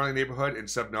 Visage, My Friendly Neighborhood, and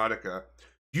Subnautica.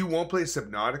 You won't play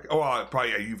Subnautica? Oh,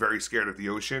 probably. Are you very scared of the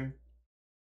ocean?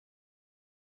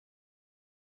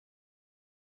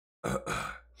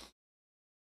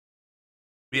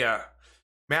 Yeah,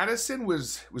 Madison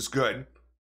was good.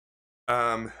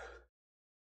 It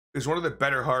was one of the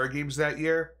better horror games that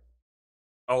year.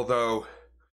 Although,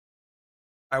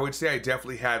 I would say I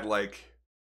definitely had like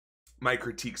my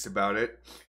critiques about it.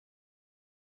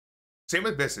 Same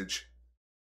with Visage.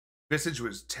 Visage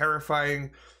was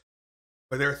terrifying,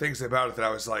 but there are things about it that I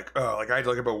was like, oh, like I had to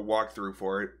look up a walkthrough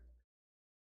for it.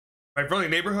 My Friendly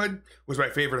Neighborhood was my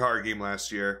favorite horror game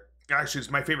last year. Actually,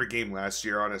 it's my favorite game last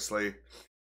year, honestly.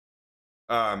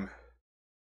 Ugh.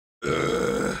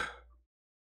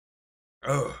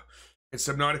 Oh, and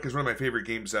Subnautica is one of my favorite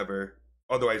games ever.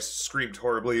 Although I screamed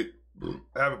horribly,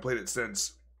 I haven't played it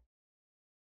since.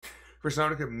 For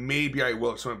Subnautica, maybe I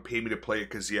will if someone paid me to play it.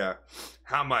 Cause yeah,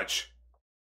 how much?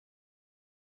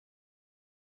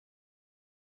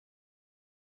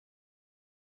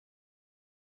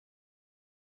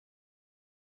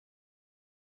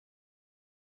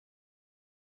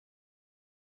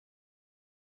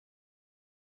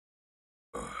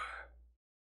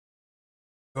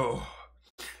 Oh.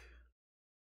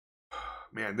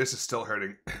 Man, this is still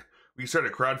hurting. We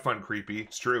started crowdfund creepy.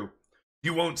 It's true.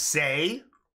 You won't say?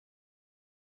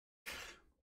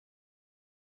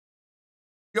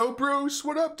 Yo, Bruce,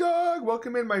 what up, dog?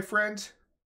 Welcome in, my friend.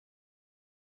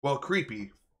 Well,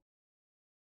 creepy.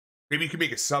 Maybe you could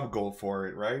make a sub goal for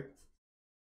it, right?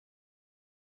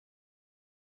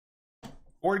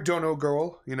 Or dono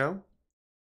girl, you know?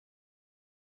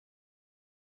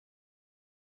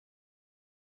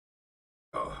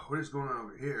 Oh, what is going on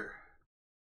over here?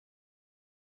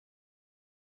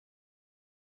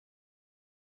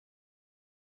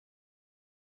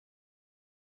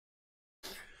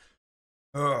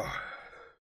 Oh.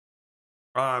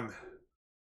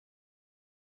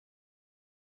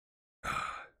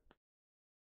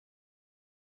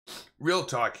 Real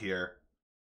talk here.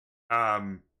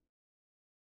 Hold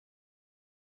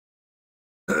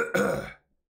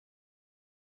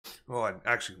on,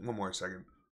 actually, one more second.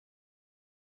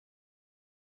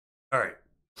 All right.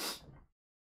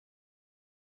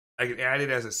 I can add it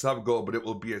as a sub goal, but it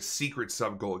will be a secret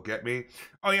sub goal. Get me?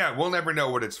 Oh yeah, we'll never know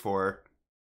what it's for.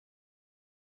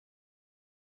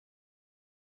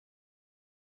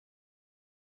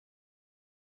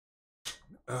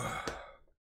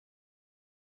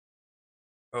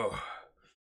 Oh,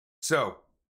 so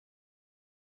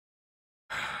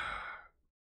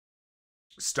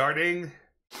starting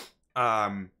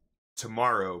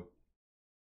tomorrow,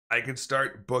 I can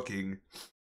start booking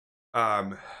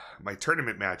my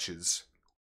tournament matches.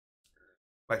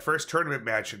 My first tournament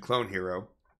match in Clone Hero,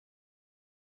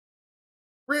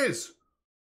 Riz,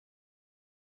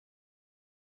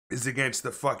 is against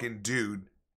the fucking dude.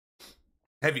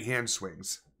 Heavy hand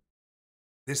swings.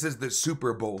 This is the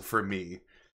Super Bowl for me.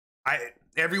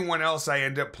 Everyone else I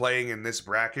end up playing in this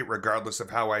bracket, regardless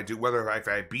of how I do, whether if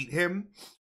I beat him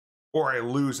or I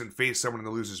lose and face someone in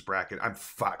the losers bracket, I'm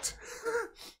fucked.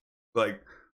 Like,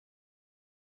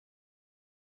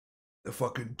 the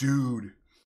fucking dude.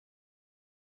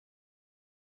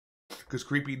 Because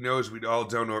Creepy knows we'd all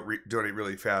donate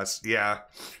really fast. Yeah.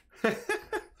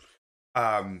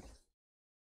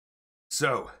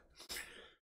 So.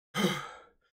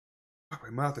 My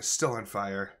mouth is still on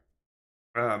fire.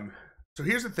 So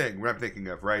here's the thing, what I'm thinking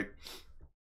of, right?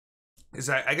 Is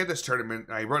I get this tournament,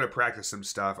 I run to practice some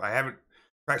stuff. I haven't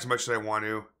practiced much as I want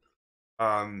to.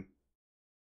 I've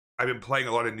been playing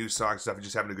a lot of new songs stuff and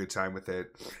just having a good time with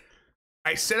it.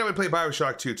 I said I would play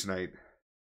Bioshock 2 tonight.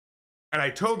 And I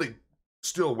totally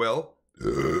still will.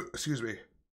 Excuse me.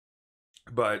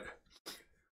 But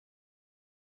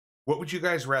what would you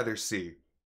guys rather see?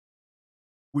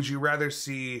 Would you rather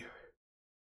see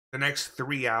the next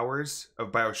 3 hours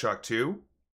of Bioshock 2?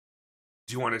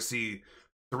 Do you want to see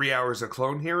 3 hours of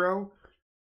Clone Hero?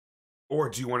 Or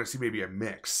do you want to see maybe a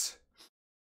mix?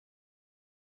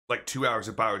 Like 2 hours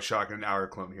of Bioshock and an hour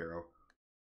of Clone Hero?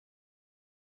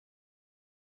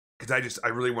 Because I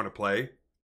really want to play.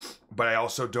 But I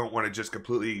also don't want to just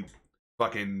completely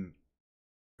fucking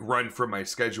run from my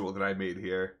schedule that I made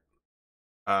here.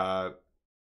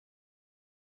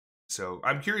 So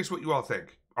I'm curious what you all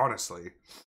think, honestly.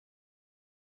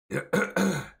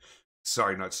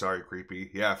 Sorry, not sorry, Creepy.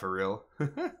 Yeah, for real. I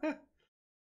feel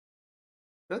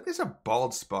like there's a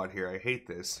bald spot here. I hate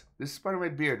this. This spot on my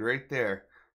beard right there.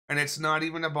 And it's not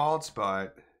even a bald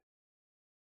spot.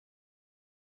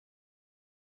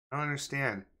 I don't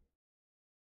understand.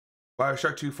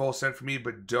 Bioshock 2 full send for me,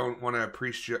 but don't want to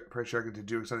pressure into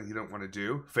doing something you don't want to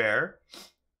do. Fair.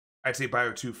 I'd say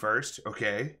Bio 2 first.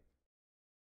 Okay.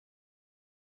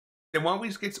 Then why don't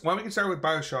we start with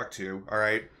Bioshock 2,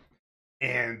 alright?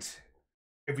 And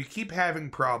if we keep having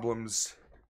problems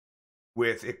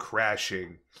with it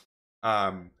crashing,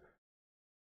 maybe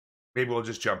we'll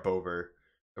just jump over.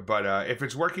 But if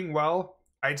it's working well,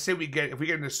 I'd say if we get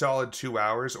into a solid 2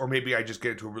 hours, or maybe I just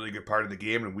get into a really good part of the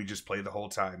game and we just play the whole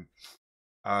time.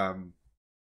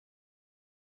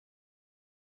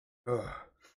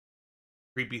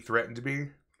 Creepy threatened me.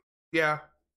 Yeah,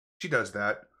 she does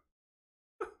that.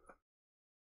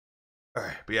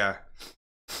 Alright, but yeah.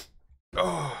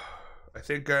 Oh, I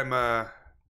think I'm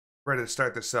ready to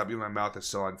start this up. Even my mouth is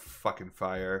still on fucking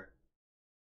fire.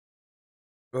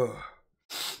 Ugh.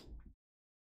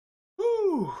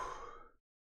 Woo.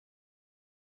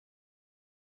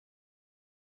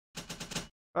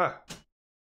 Ah.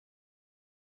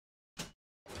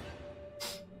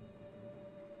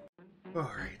 All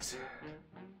right.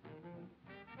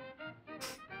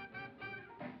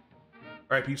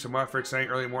 All right, peeps. I'm off for it tonight,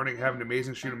 early morning. Have an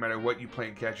amazing shoot no matter what you play,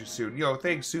 and catch you soon. Yo,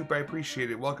 thanks, Soup. I appreciate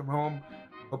it. Welcome home.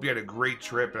 Hope you had a great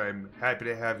trip, and I'm happy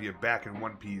to have you back in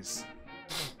one piece.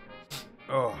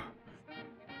 Oh.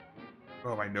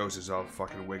 Oh, my nose is all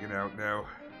fucking wigging out now.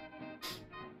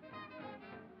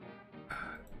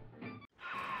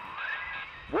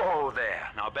 Whoa there.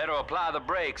 Now better apply the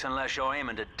brakes unless you're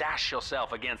aiming to dash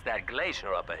yourself against that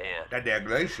glacier up ahead. That damn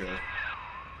glacier.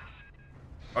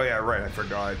 Oh yeah, right, I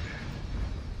forgot.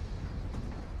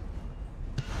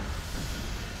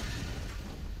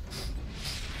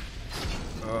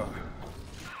 Ugh.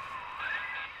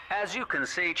 As you can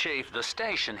see, Chief, the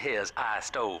station here's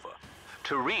iced over.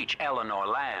 To reach Eleanor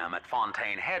Lamb at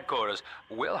Fontaine headquarters,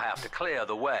 we'll have to clear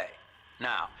the way.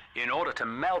 Now, in order to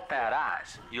melt that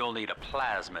ice, you'll need a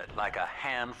plasmid, like a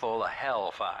handful of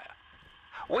hellfire.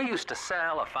 We used to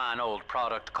sell a fine old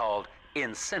product called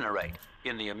Incinerate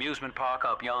in the amusement park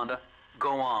up yonder.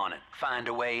 Go on and find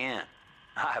a way in.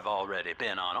 I've already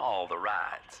been on all the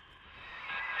rides.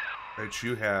 That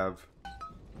you have.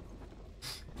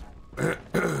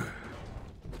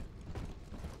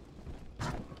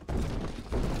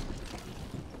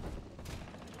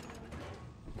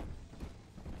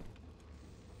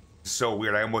 So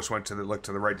weird. I almost went to the look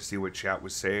to the right to see what chat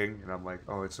was saying, and I'm like,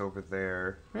 oh, it's over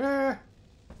there. Eh.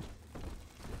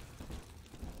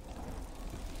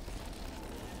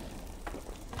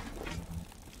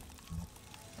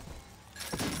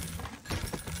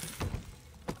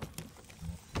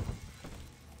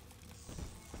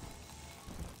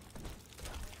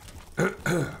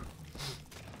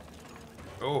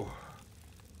 Oh.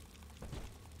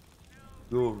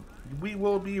 We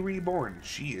will be reborn.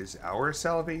 She is our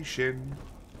salvation.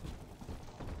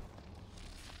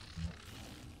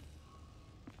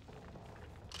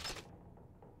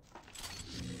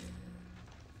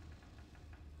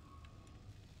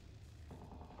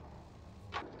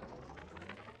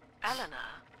 Eleanor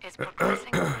is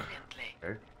progressing brilliantly.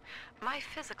 Okay. My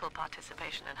physical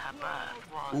participation in her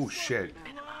birth was Oh shit.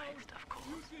 minimized, of course.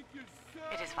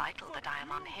 It is vital that I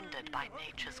am unhindered by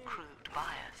nature's crude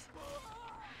bias.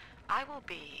 I will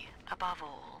be, above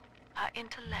all, her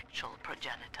intellectual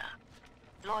progenitor,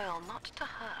 loyal not to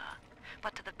her,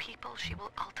 but to the people she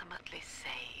will ultimately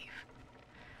save.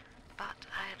 But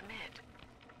I admit,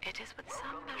 it is with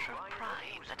some measure of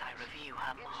pride that I review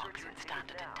her marks in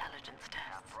standard intelligence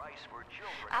tests.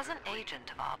 As an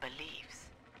agent of our beliefs,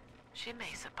 she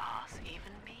may surpass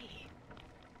even me.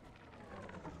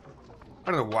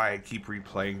 I don't know why I keep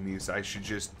replaying these. I should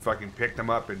just fucking pick them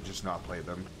up and just not play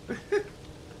them.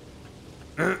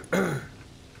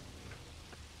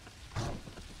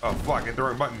 Oh fuck, hit the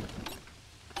wrong button.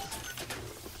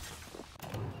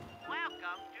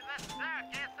 Welcome to the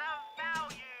Circus of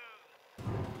Value.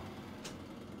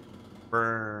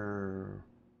 Brr.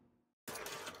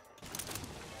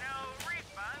 No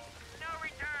refunds, no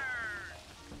returns.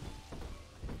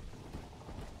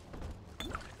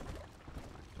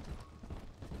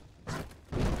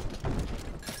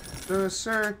 The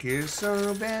Circus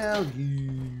of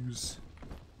Values.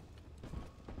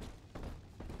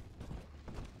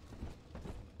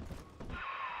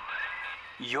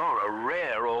 You're a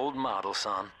rare old model,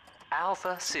 son.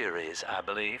 Alpha series, I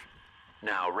believe.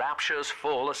 Now, Rapture's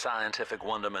full of scientific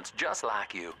wonderments just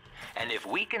like you. And if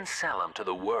we can sell them to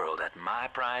the world at my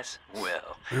price,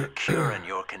 well, curing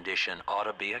your condition ought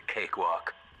to be a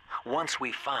cakewalk. Once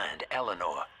we find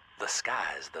Eleanor, the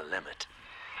sky's the limit.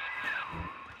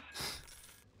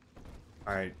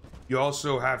 Alright. You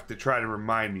also have to try to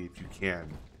remind me if you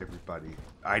can, everybody.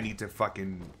 I need to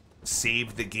fucking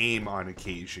save the game on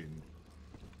occasion.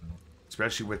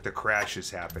 Especially with the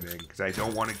crashes happening, because I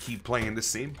don't want to keep playing the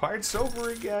same parts over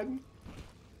again.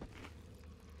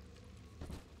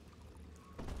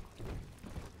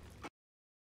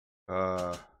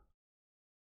 The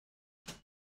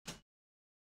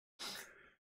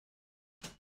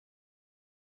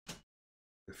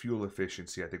fuel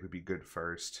efficiency, I think, would be good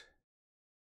first.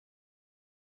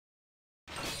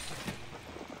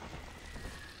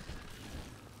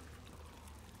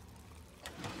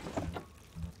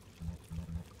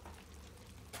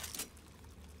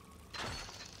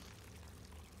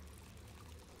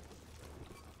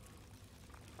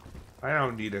 I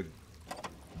don't need a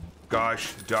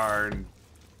gosh darn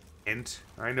hint.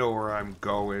 I know where I'm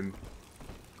going.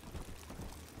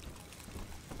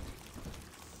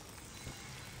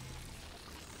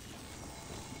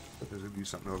 There's gonna be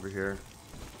something over here.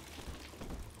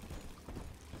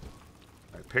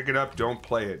 Alright, pick it up, don't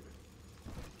play it.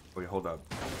 Wait, hold up.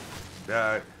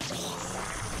 That.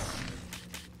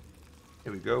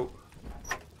 Here we go.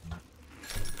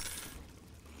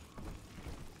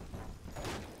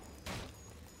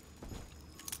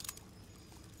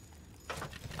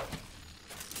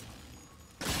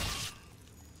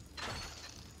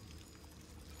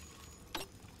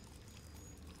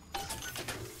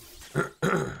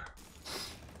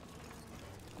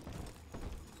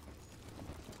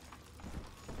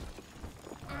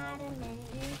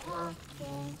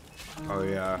 Oh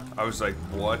yeah, I was like,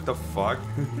 what the fuck?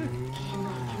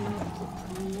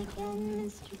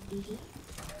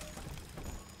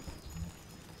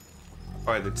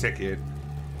 Alright, the ticket.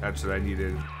 That's what I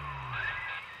needed.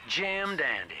 Jam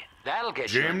dandy. That'll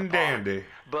get you in the Jim park. Dandy.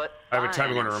 But I have a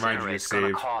time buying going to remind you to Incinerate's gonna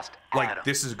save. cost Like, atoms.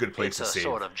 this is a good place It's to a save.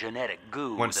 sort of genetic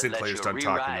goo Once that lets Sinclair's you done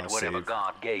talking, rewrite I'll whatever save.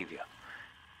 God gave you.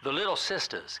 The Little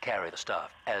Sisters carry the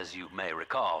stuff, as you may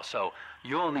recall, so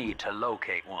you'll need to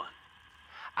locate one.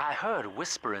 I heard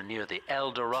whispering near the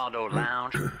El Dorado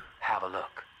Lounge. Have a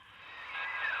look.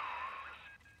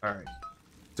 Alright.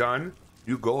 Done.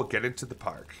 New goal, get into the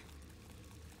park.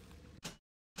 I'm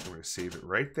going to save it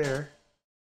right there.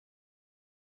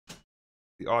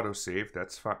 The autosave,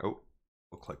 that's fine. Oh,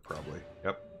 we'll click probably.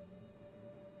 Yep.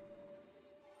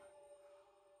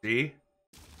 See?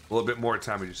 A little bit more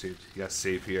time I just saved. Yes,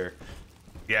 save here.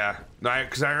 Yeah,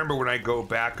 because I remember when I go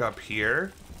back up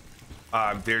here,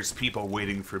 there's people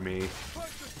waiting for me.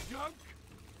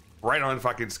 Right on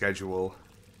fucking schedule.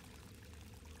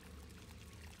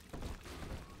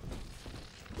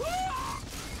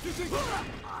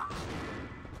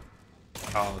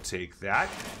 I'll take that.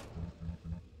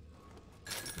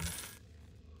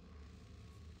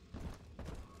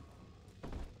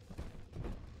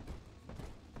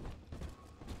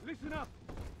 Listen up!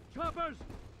 Choppers!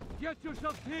 Get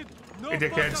yourselves hid! No Hey, dickheads.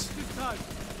 fuck-ups this time!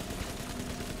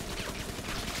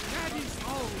 Daddy's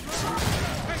home!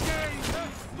 Again!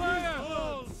 Fire!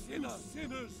 Oh,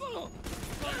 sinners!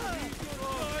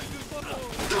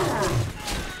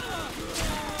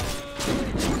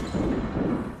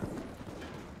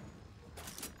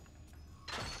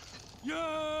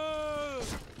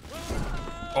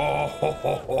 Oh, ho,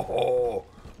 ho, ho, ho.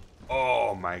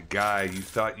 Oh my god, you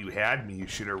thought you had me. You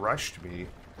should have rushed me.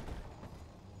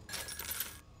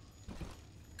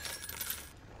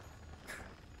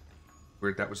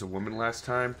 Weird, that was a woman last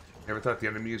time. Never thought the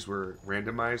enemies were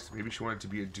randomized. Maybe she wanted to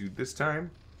be a dude this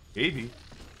time? Maybe.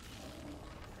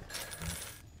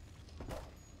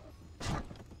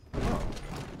 Oh.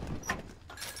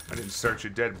 I didn't search a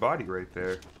dead body right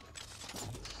there.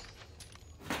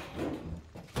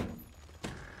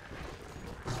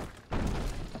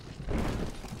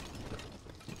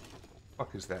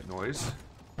 Fuck is that noise?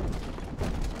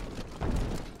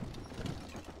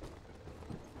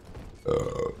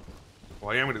 Well,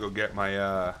 I am gonna go get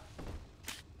my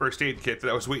first aid kit that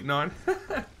I was waiting on.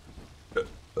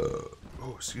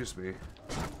 Oh, excuse me.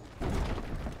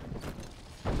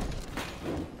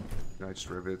 Nice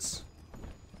rivets.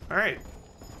 All right.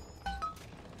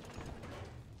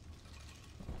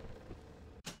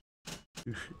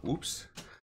 Oops.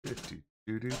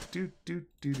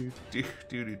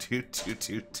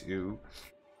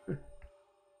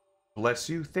 Bless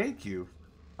you, thank you.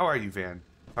 How are you, Van?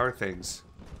 How are things?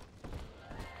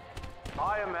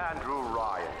 I am Andrew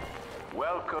Ryan.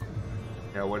 Welcome.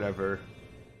 Yeah, whatever.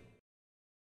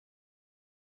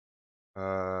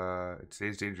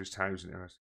 Today's dangerous times now.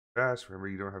 Fast. Remember,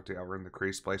 you don't have to outrun the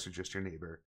crazy splice or just your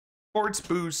neighbor. Sports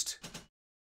boost.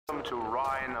 Welcome to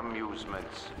Ryan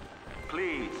Amusements.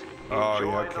 Please Oh,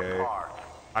 enjoy yeah, okay. the park.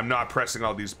 I'm not pressing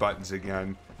all these buttons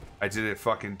again. I did it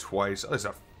fucking twice. Oh, there's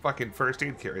a fucking first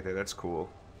aid kit right there. That's cool.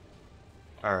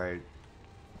 Alright.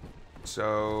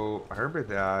 So, I remember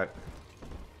that.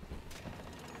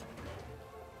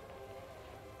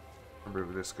 Remember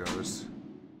where this goes.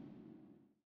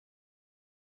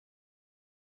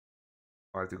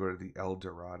 Oh, I have to go to the El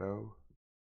Dorado.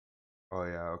 Oh,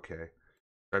 yeah, okay.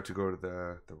 I have to go to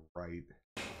the right.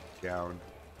 Down.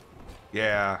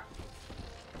 Yeah.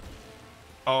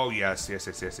 Oh, yes.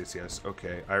 Yes.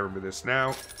 Okay, I remember this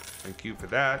now. Thank you for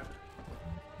that.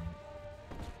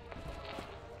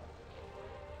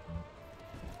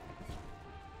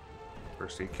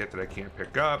 First aid kit that I can't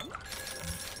pick up.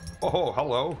 Oh,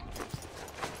 hello.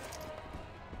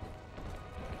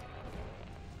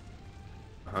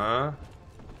 Huh?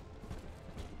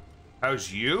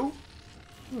 How's you?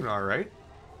 Doing all right.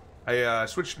 I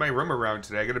switched my room around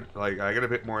today. I got a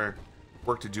bit more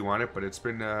work to do on it, but it's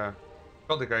been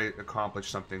felt like I accomplished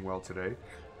something well today.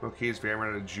 Okay, it's been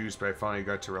running out of juice, but I finally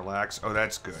got to relax. Oh,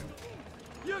 that's good.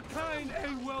 Your kind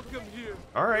ain't welcome here.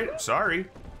 All right, sorry.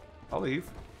 I'll leave.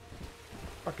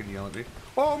 Fucking yell at me.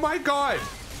 Oh my god!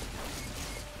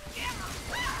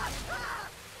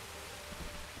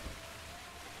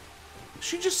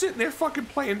 She just sitting there fucking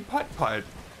playing putt-putt.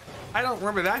 I don't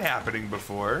remember that happening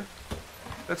before.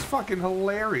 That's fucking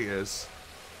hilarious.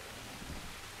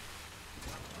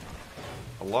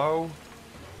 Hello?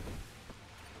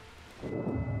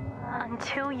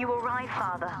 Until you arrive,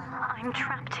 Father, I'm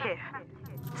trapped here.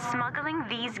 Smuggling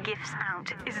these gifts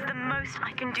out is the most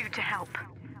I can do to help.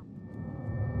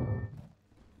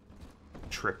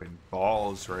 tripping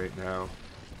balls right now.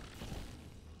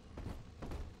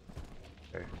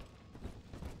 Okay.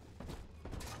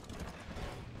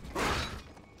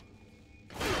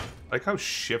 Like how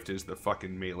shift is the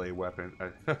fucking melee weapon.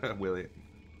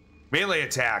 Melee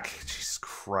attack! Jesus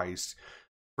Christ.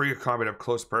 For your combat up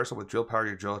close personal with drill power,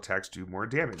 your drill attacks do more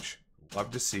damage. Love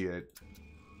to see it.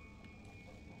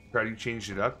 Proud you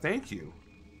changed it up. Thank you.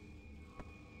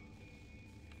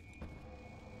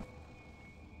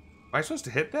 Am I supposed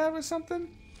to hit that with something?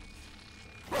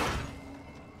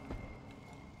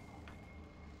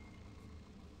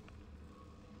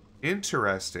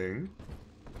 Interesting.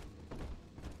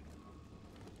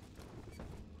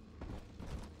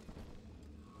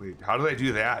 Wait, how do I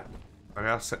do that?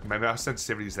 My mouse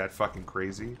sensitivity is that fucking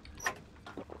crazy.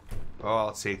 Oh,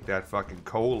 I'll take that fucking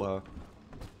cola.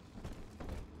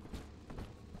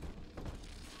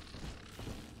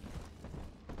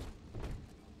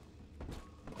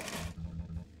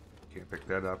 Can't pick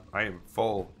that up. I am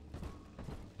full.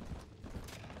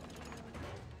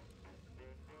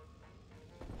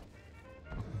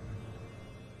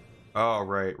 Oh,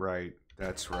 right, right.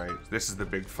 That's right. This is the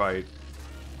big fight.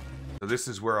 So this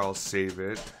is where I'll save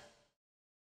it.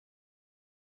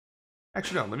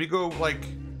 Actually, no. Let me go, like...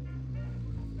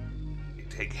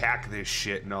 hack this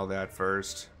shit and all that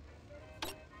first.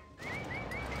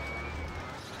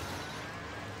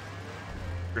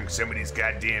 Drink some of these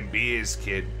goddamn beers,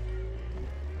 kid.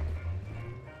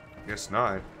 Guess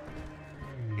not.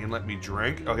 You can let me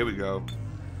drink? Oh, here we go.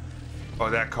 Oh,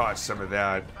 that caught some of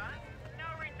that.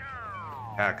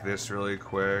 Hack this really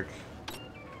quick.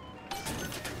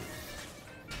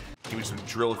 Give me some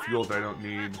drill fuel that I don't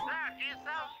need.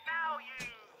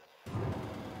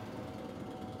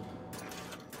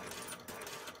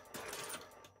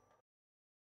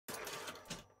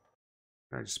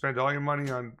 I just spend all your money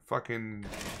on fucking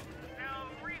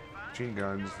machine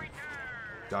guns,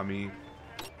 dummy.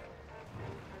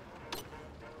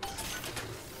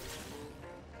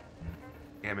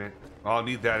 Damn it. Well, I'll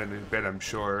need that in a bit, I'm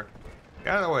sure.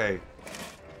 Get out of the way.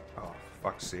 Oh,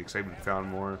 fuck's sakes, I even found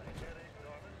more.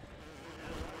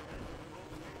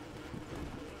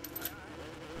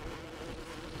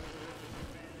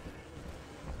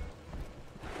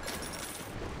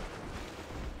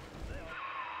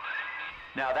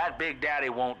 Now that Big Daddy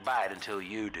won't bite until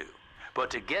you do. But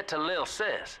to get to Lil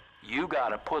Sis, you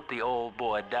gotta put the old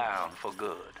boy down for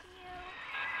good.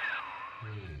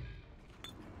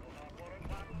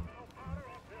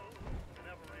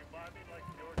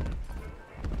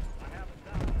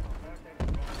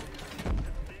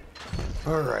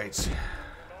 Alright.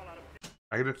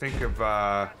 I gotta think of,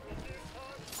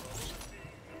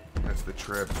 that's the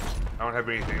trip. I don't have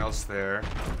anything else there.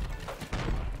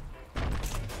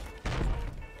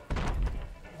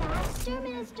 Faster,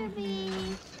 Mr. B.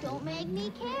 Don't make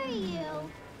me carry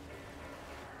you.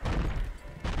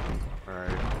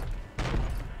 Alright.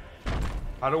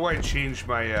 How do I change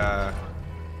my,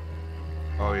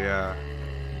 oh yeah.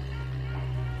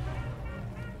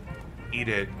 Eat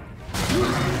it.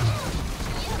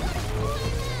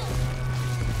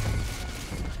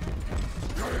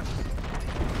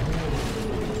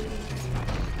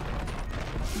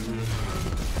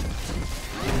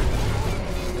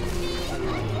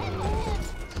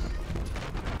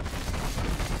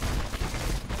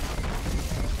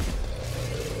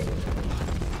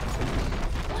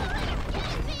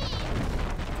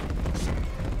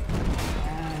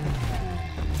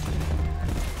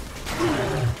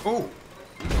 Oh!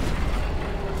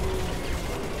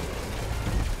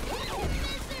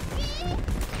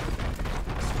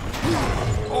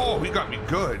 Oh, he got me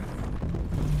good.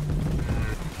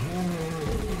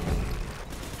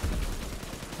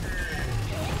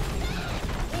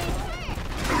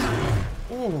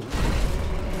 Oh.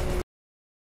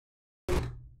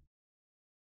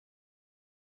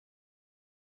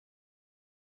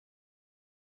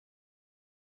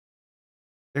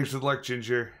 Thanks for the luck,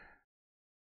 Ginger.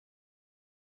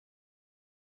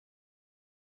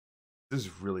 This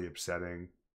is really upsetting.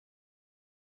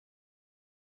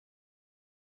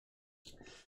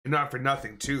 And not for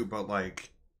nothing, too, but, like,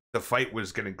 the fight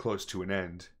was getting close to an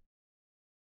end.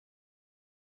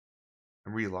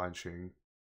 I'm relaunching.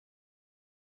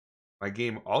 My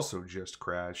game also just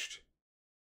crashed.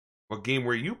 What game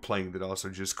were you playing that also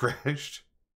just crashed?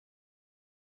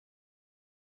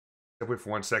 Wait for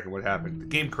 1 second, what happened? The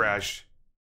game crashed.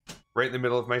 Right in the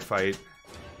middle of my fight.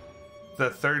 The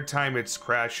third time it's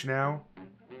crashed now.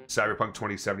 Cyberpunk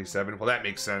 2077. Well, that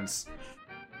makes sense.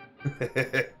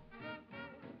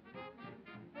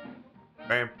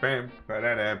 Bam, bam,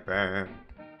 ba-da-da, bam.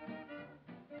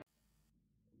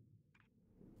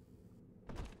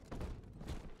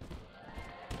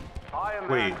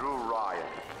 Wait. Andrew Ryan.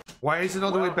 Why is it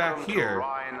all the way back Welcome to here?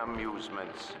 Ryan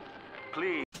Amusements.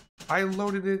 Please. I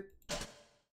loaded it.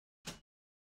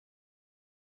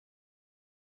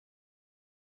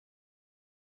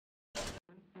 I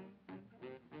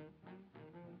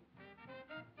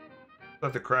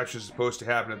thought the crash was supposed to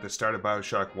happen at the start of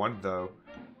Bioshock 1, though.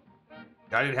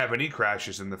 I didn't have any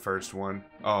crashes in the first one.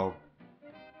 Oh.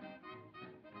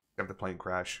 Except the plane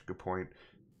crash. Good point.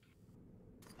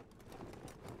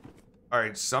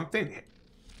 Alright, something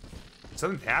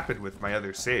happened with my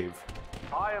other save.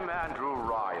 I am Andrew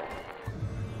Ryan.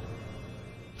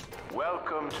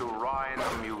 Welcome to Ryan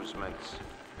Amusements.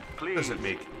 Please Doesn't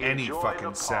make any enjoy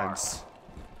fucking the park. sense.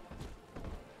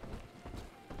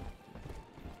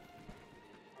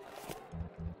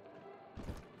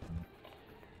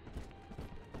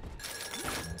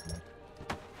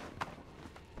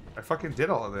 I fucking did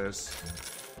all of this.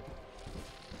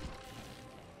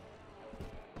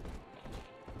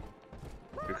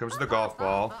 Here comes the golf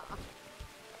ball.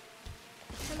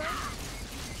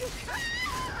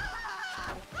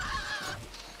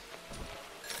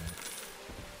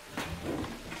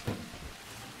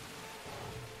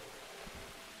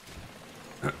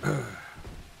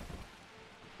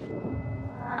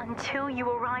 Until you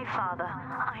arrive, Father,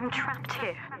 I'm trapped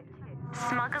here.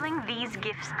 Smuggling these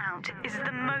gifts out is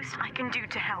the most I can do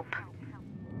to help.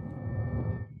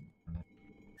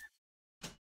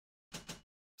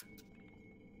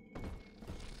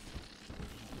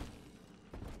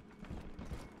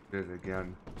 Did it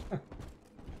again.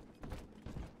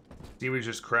 Demon's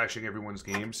just crashing everyone's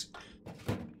games.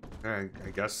 I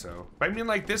guess so. But I mean,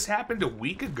 like, this happened a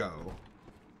week ago.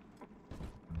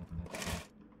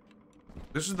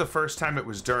 This was the first time it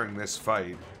was during this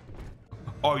fight.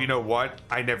 Oh, you know what?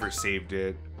 I never saved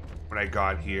it when I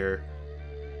got here.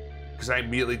 Because I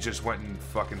immediately just went and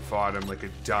fucking fought him like a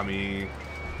dummy.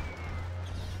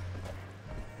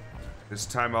 This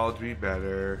time I'll be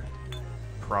better.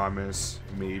 Promise.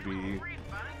 Maybe.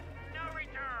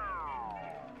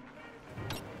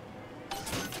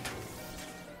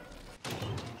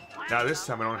 Now this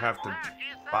time I don't have to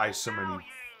buy so many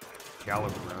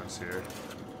caliber rounds here.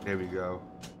 There we go.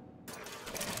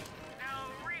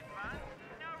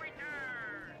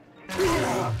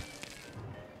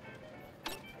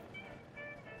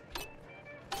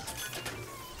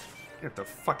 You have to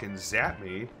fucking zap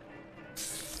me.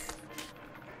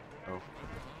 Oh.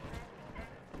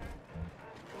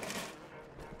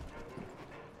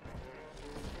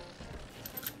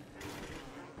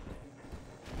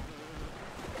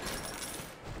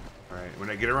 Alright, when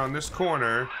I get around this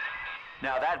corner...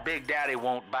 Now that Big Daddy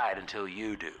won't bite until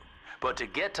you do. But to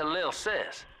get to Lil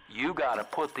Sis, you gotta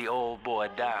put the old boy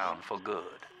down for good.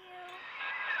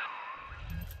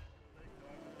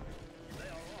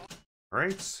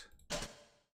 Alright.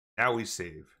 Now we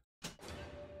save.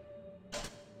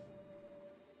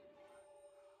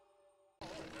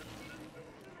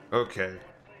 Okay.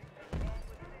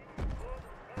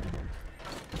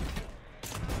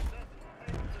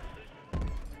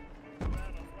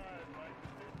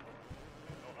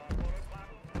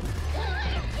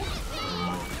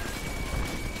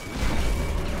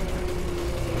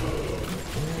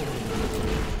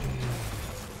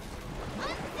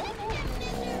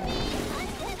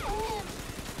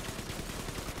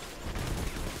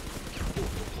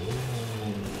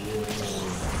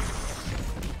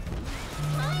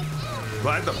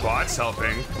 Glad the bot's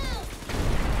helping.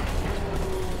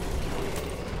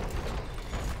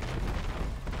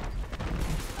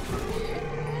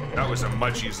 That was a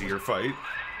much easier fight.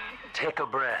 Take a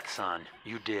breath, son.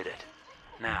 You did it.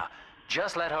 Now,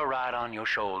 just let her ride on your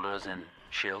shoulders and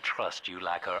she'll trust you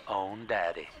like her own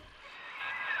daddy.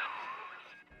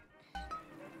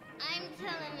 I'm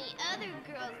telling the other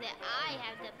girls that I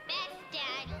have the best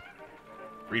dad.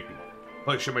 Creepy.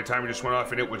 Holy shit, my timer just went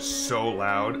off and it was so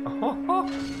loud.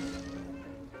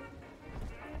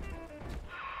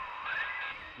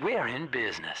 We're in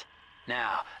business.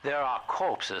 Now, there are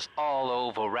corpses all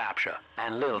over Rapture,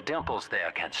 and little Dimples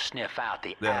there can sniff out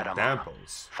the atom.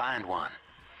 Dimples. Find one.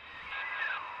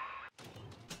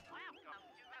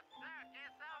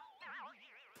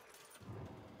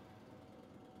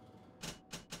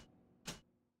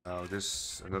 Oh,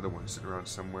 this another one sitting around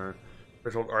somewhere. I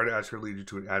told Arda ask her to lead you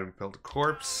to an atom-filled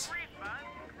corpse.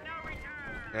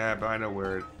 Yeah, but I know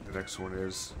where the next one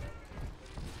is.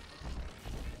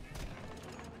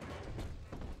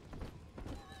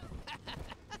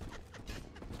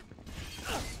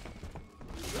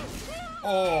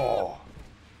 Oh!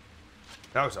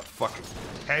 That was a fucking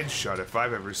headshot if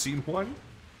I've ever seen one.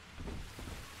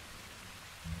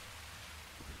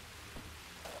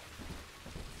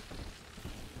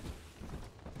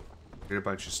 Get a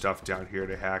bunch of stuff down here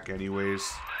to hack anyways.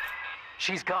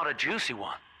 She's got a juicy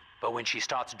one, but when she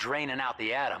starts draining out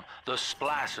the atom, the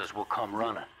splicers will come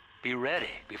running. Be ready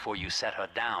before you set her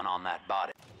down on that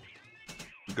body.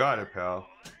 You got it, pal.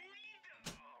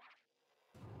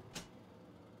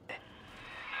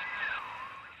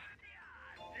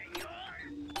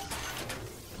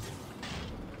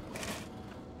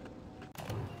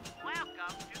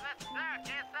 Welcome to the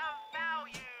circus of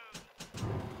value.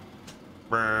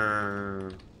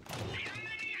 Brrr.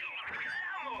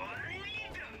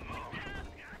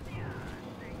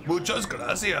 Muchas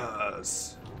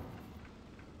gracias.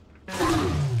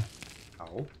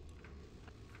 Ow.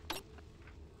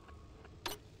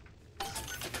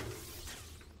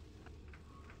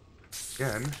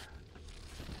 Again.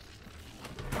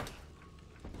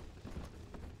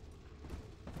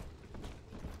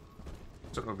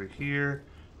 So over here.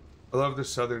 I love the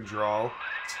southern drawl.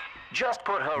 Just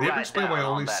put her They ever right explain down why on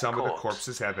only that some of the corpse.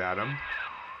 corpses have Adam?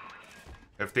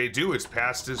 If they do, it's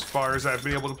past as far as I've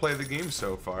been able to play the game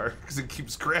so far, because it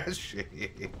keeps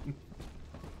crashing.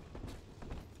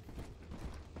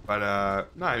 But,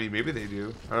 no, I mean, maybe they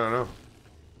do. I don't know.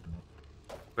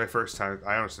 My first time,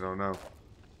 I honestly don't know.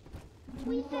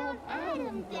 We found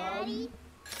Adam, Daddy.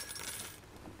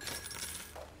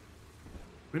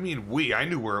 What do you mean, we? I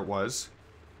knew where it was.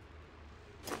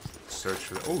 Search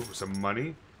for, oh, some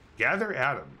money. Gather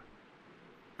Adam.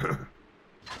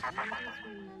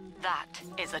 That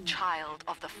is a child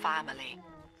of the family,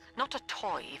 not a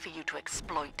toy for you to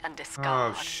exploit and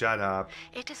discard. Oh, shut up.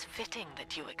 It is fitting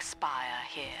that you expire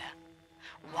here.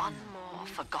 One more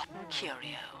forgotten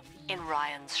curio in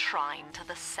Ryan's shrine to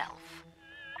the self.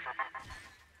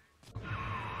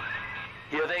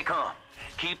 Here they come.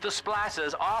 Keep the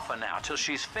splicers off her now till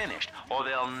she's finished, or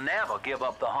they'll never give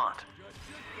up the hunt.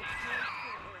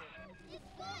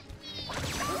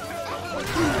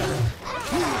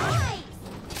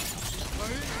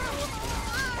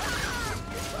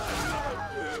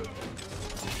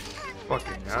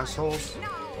 Fucking assholes.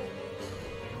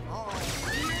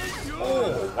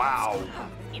 Oh, wow.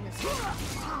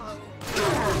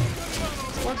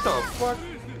 What the fuck?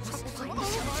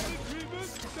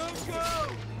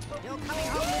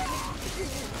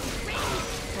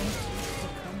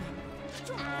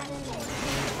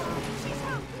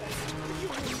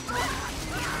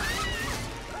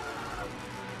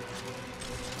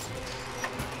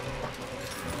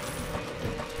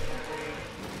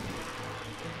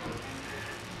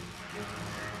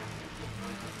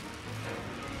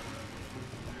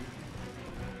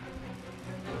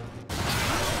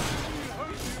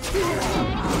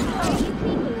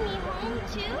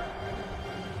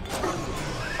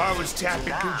 I was tapping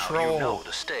Now control. you know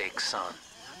the stakes, son.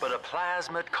 But a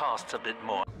plasmid costs a bit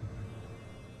more.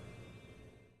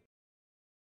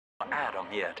 Adam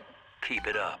yet. Keep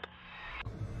it up.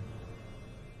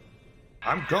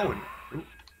 I'm going. Ooh,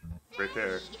 right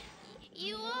there.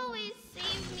 You always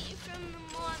save me from the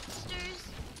monsters.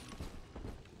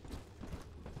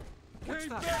 Came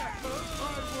back! I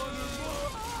wanted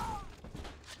more!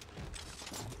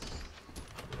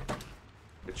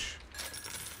 Bitch.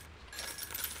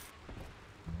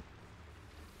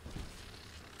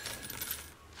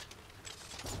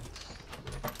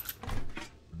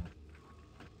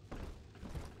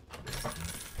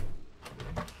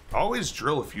 Always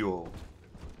drill fuel.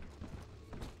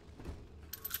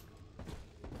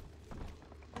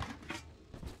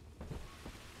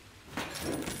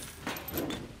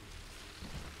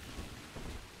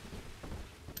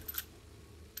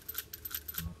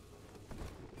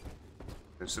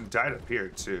 There's some died up here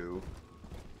too.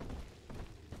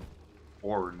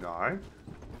 Or not.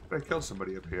 But I killed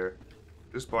somebody up here.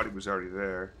 This body was already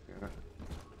there. Yeah.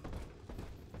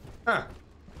 Huh.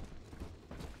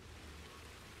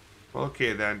 Well,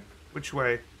 okay then. Which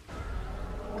way?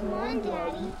 Come on,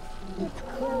 Daddy. It's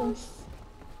close.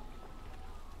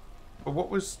 But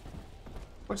what's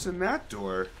in that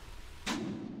door?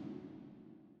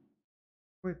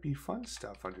 Might be fun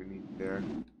stuff underneath there.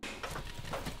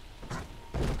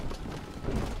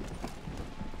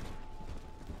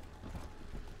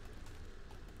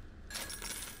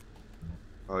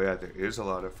 Oh yeah, there is a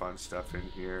lot of fun stuff in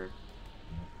here.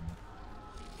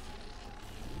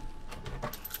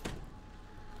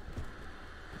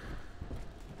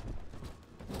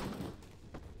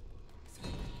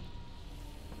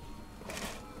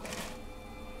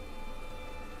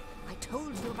 I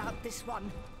told you about this one.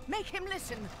 Make him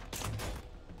listen.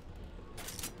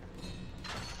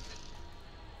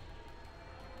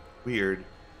 Weird.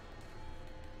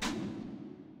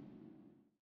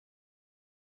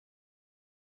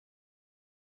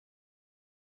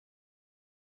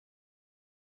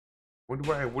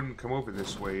 wonder why I wouldn't come over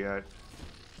this way yet.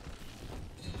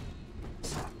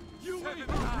 You ain't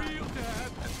the real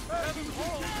dad. Heaven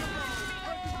hold.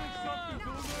 I can make something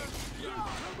go there. Come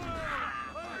on.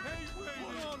 I hate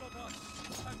waiting. All of us.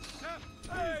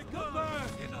 Hey, come back.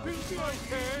 He'll be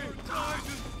okay. Time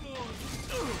is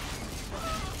gone.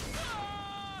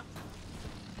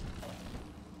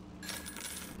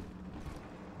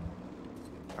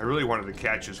 I really wanted to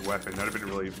catch his weapon. That'd have been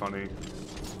really funny.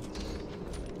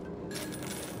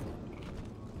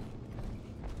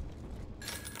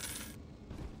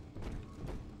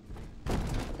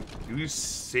 Do you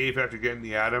save after getting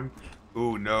the atom?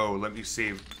 Ooh, no. Let me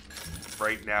save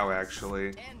right now,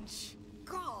 actually. Bench.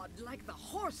 God, like the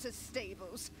horses'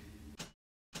 stables.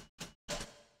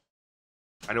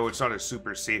 I know it's not a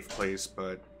super safe place,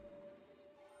 but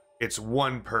it's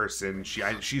one person.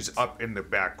 She's up in the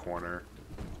back corner.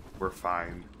 We're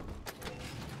fine.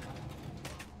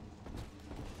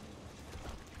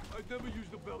 I never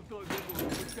used the belt on him or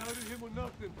doubted him or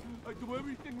nothing. I do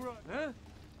everything right, huh?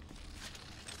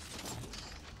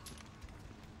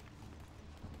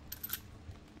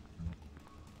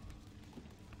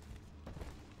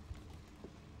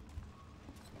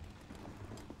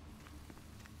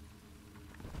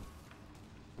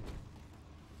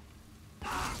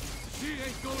 She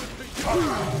ain't going to get The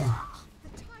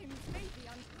times may be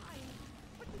unkind,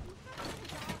 but did you have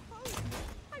our home?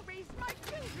 I raised my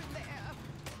children there.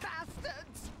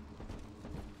 Bastards!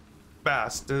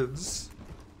 Bastards.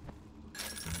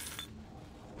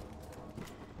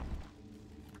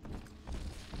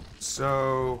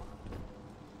 So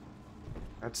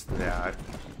that's that.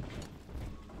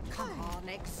 Come on,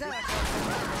 exert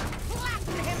yourself.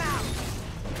 Flatten him out!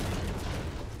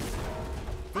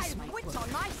 This My might wit's work.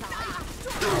 on my side.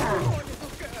 Poor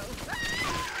little girl.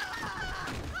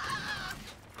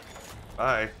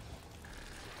 Bye.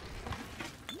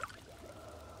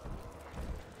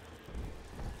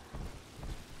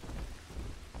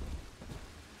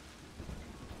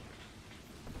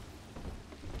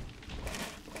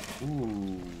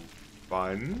 Ooh,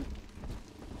 fun.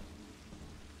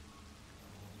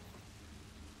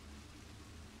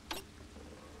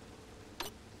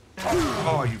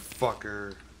 Oh, you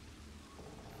fucker.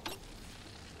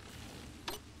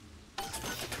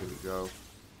 Here we go.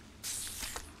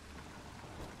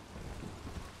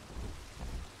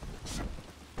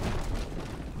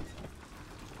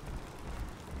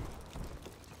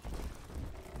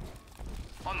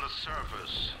 On the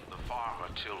surface, the farmer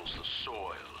tills the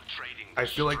soil, trading I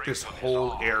feel like this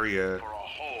whole area for a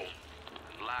home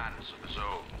and lands of his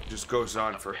own. just goes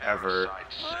on forever.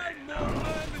 I'm more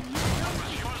man than you.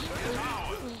 Is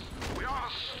ours. We are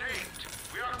the state.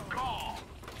 We are God.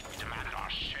 We demand our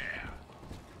share.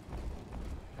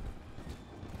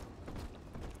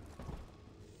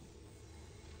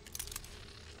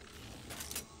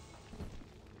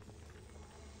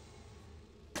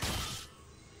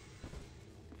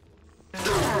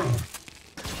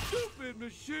 Stupid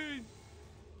machine.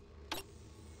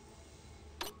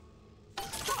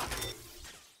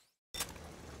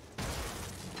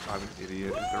 I'm an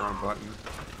idiot. Hit the wrong button.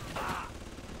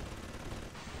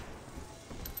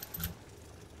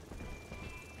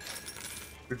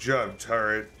 Good job,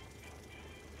 turret.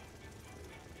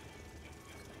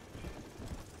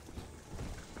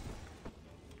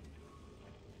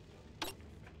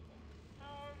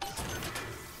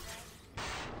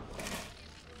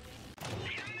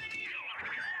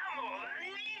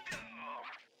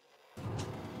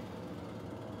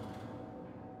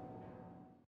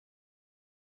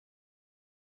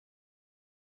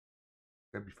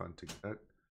 That'd be fun to get.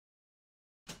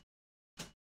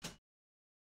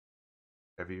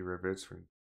 Heavy rivets for...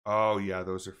 Oh, yeah,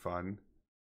 those are fun.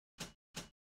 I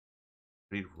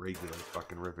need regular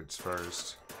fucking rivets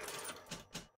first.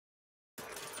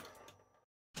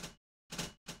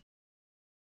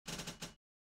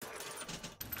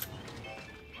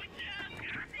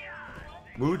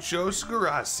 Muchos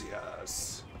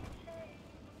gracias.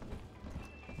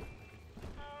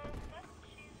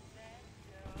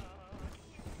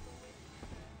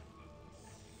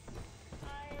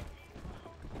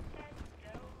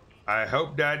 I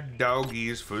hope that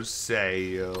doggy's for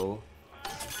sale.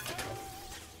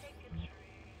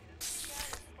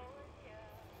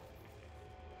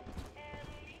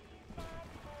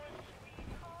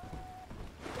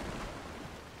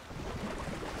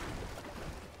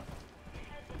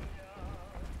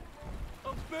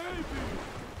 A baby.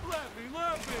 Lappy,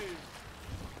 lappy.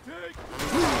 Take.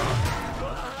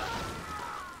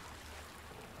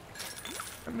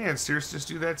 That man seriously just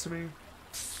do that to me?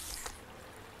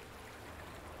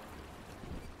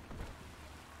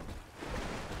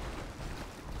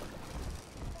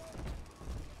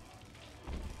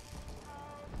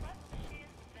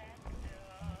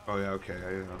 Oh yeah, okay.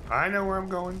 I know where I'm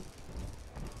going.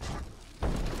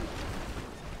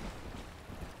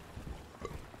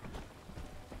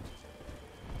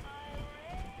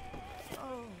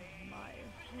 Oh, my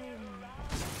home.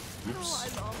 Oops.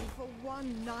 How I long for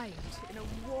one night in a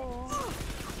warm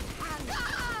and...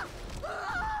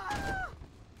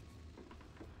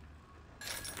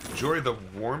 Enjoy the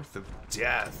warmth of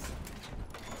death.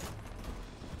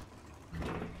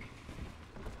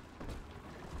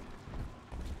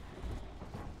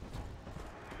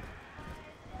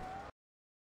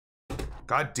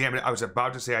 God damn it, I was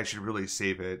about to say I should really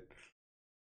save it.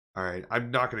 Alright,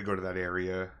 I'm not going to go to that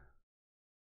area.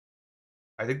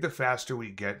 I think the faster we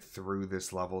get through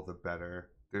this level, the better.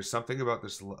 There's something about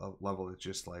this level that's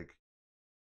just, like,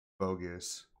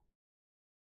 bogus.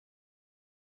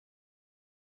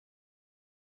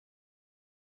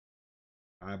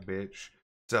 Hi, bitch.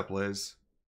 What's up, Liz?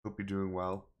 Hope you're doing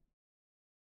well.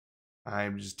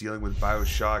 I'm just dealing with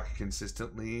Bioshock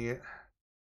consistently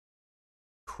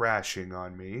crashing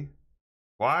on me.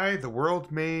 Why? The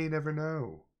world may never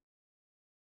know.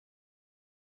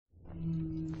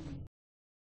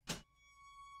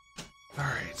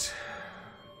 Alright.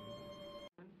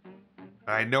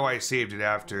 I know I saved it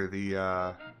after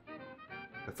the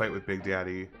fight with Big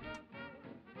Daddy.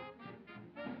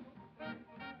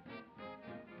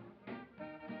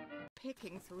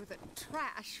 Picking through the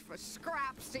trash for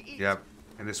scraps to eat. Yep,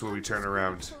 and this is where we turn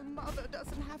around. So Mother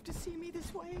doesn't have to see me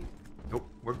this way. Nope,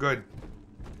 we're good.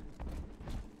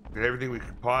 Got everything we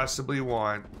could possibly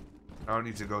want. I don't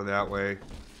need to go that way.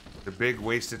 It's a big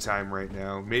waste of time right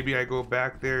now. Maybe I go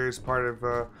back there as part of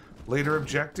a later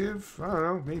objective? I don't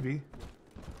know, maybe.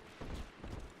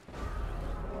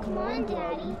 Come on,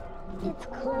 Daddy. It's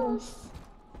close.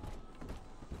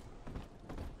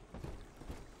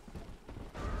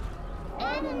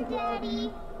 Adam,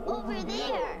 Daddy, over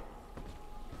there.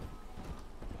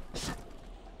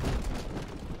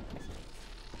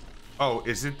 Oh,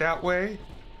 is it that way?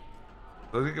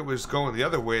 I think it was going the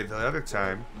other way the other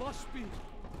time. Must be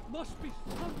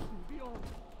something beyond.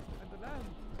 And the land.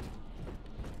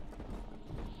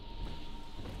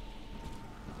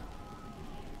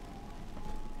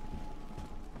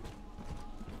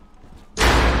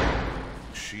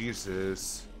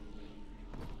 Jesus.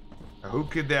 Now, who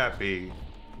could that be?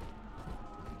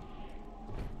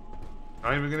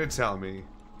 Not even gonna tell me.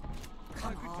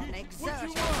 Come on, exert.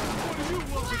 What do you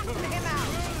want? Him out.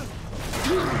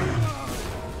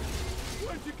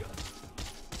 Where'd you go?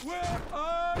 Where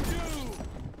are you?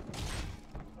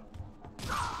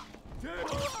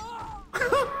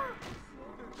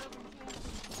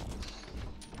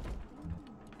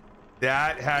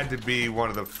 That had to be one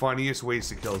of the funniest ways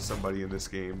to kill somebody in this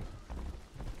game.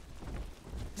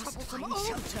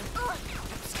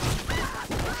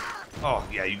 Oh,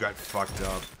 yeah, you got fucked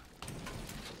up.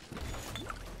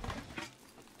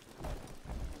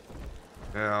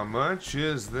 How much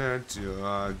is that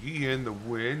doggy in the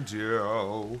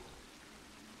window?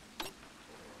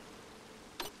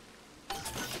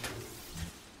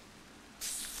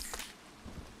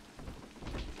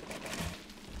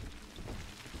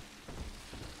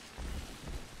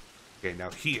 Okay, now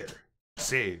here.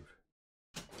 Save.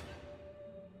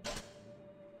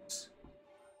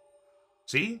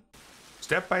 See?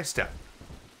 Step by step.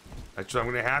 That's what I'm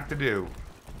gonna have to do.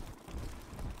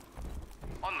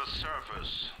 On the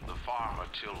surface, the farmer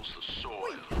tills the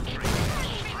soil, drinking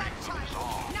strengthens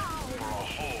on for a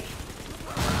home.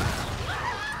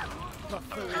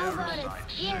 How about a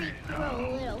scary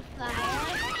crow, little fire?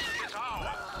 It's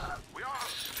ours. We are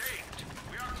staked.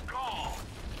 We are gone.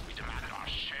 We demand our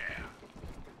share.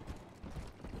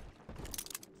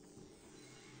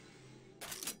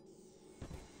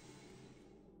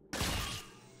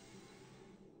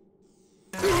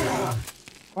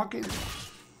 Fucking.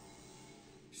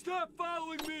 Stop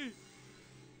following me!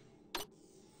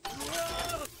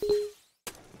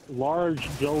 Large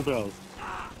dildo.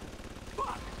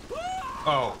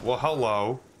 Oh, well,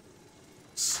 hello.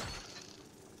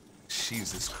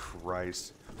 Jesus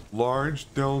Christ.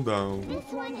 Large dildo.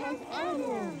 This one has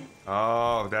Adam.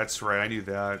 Oh, that's right. I knew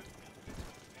that.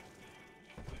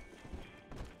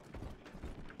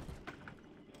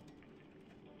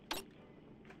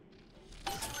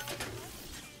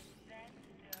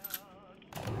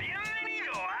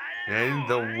 In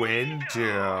the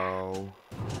window.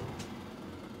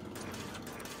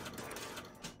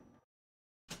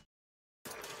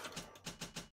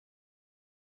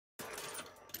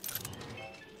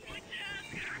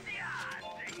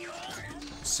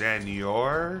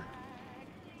 Senor?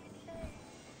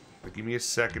 Give me a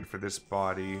second for this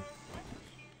body.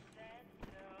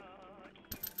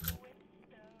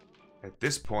 At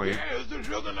this point... Yeah, it's the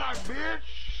Juggernaut, bitch!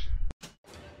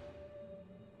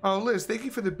 Oh, Liz, thank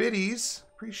you for the biddies.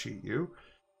 Appreciate you.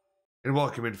 And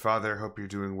welcome in, Father. Hope you're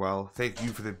doing well. Thank you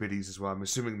for the biddies as well. I'm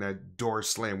assuming that door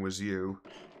slam was you.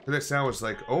 And that sound was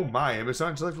like, oh my,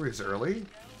 Amazon delivery is early?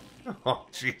 Oh,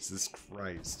 Jesus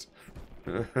Christ.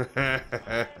 To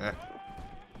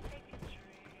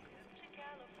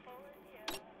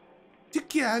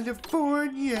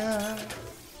California.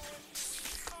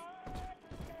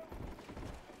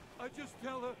 I just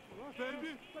tell her, baby,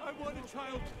 I want a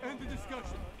child. End the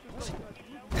discussion.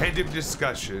 End of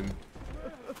discussion.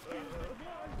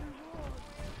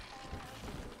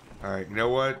 Alright, you know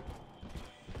what?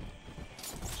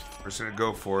 We're just gonna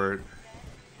go for it.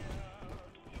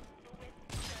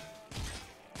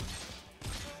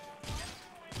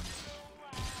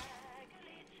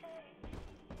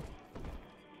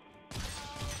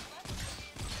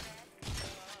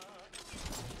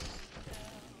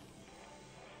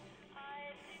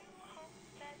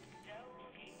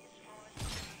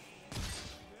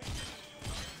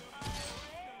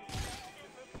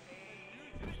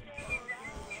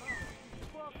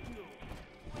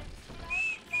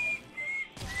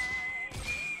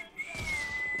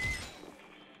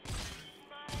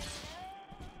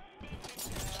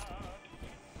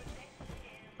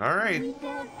 Alright.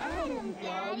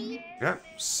 Yep.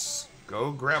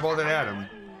 Go grab all that Adam.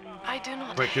 I do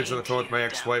not My kids on the phone with my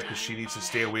ex-wife because she needs to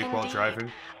stay awake while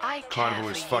driving. Convo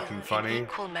is fucking funny. In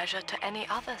equal measure to any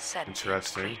other sentient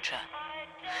creature.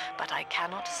 But I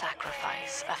cannot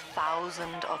sacrifice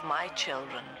 1,000 of my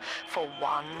children for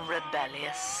one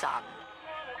rebellious son.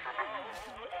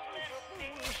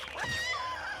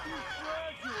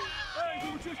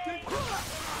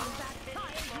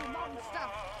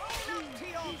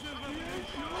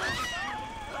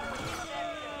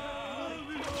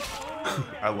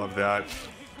 I love that.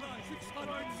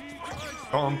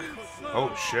 Honk.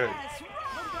 Oh shit.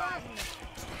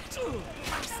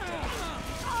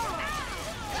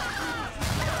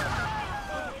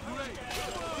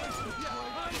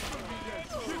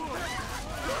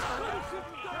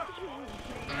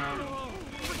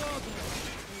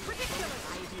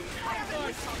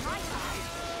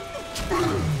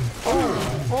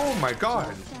 Oh my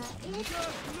god.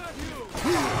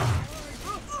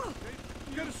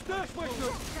 Get a stash like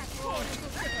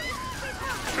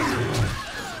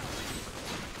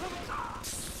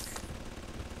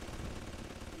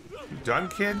You done,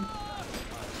 kid?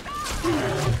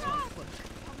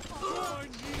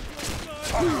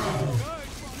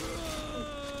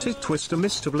 Tit Twister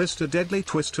Mr. Blister Deadly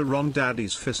Twister Ron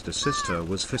Daddy's Fister Sister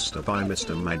was Fister by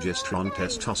Mr. Magistron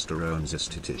Testosterone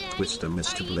Zisted Tit Twister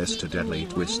Mr. Blister Deadly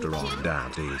Twister Ron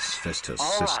Daddy's Fister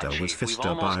Sister was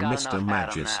Fister by Mr.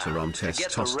 Magistron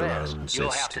Testosterone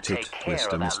Zisted Tit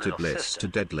Twister Mr. Blister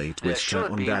Deadly Twister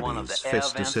on Daddy's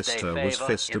Fister Sister was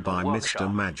Fister by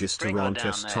Mr. Magistron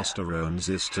Testosterone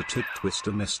Zisted Tit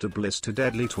Twister Mr. Blister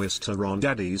Deadly Twister on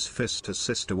Daddy's Fister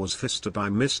Sister was Fister by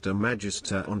Mr.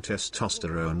 Magister on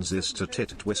Testosterone Zister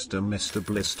Tit Twister Mr.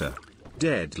 Blister.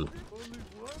 Dead.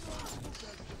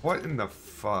 What in the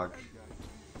fuck?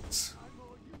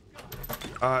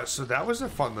 So that was a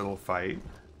fun little fight.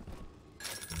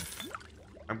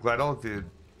 I'm glad all of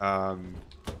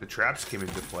the traps came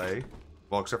into play.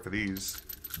 Well, except for these.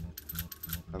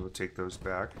 I will take those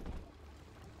back.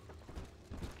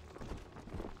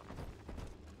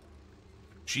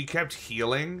 She kept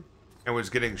healing and was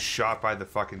getting shot by the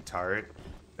fucking turret.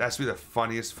 That has to be the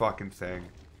funniest fucking thing.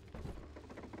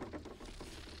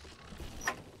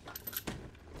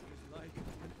 like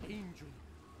an angel,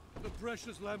 the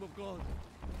precious Lamb of God.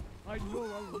 I know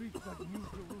I'll reach that new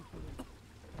Jerusalem.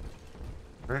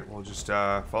 Alright, we'll just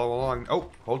follow along. Oh,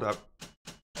 hold up.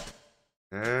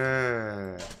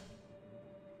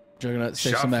 Juggernaut,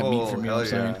 save some of that meat for me. Hell I'm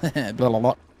yeah. saying. Blah, blah,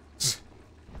 blah.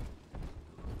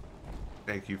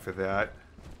 Thank you for that.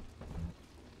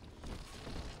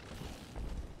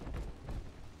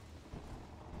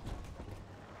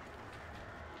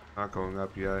 Not going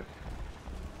up yet.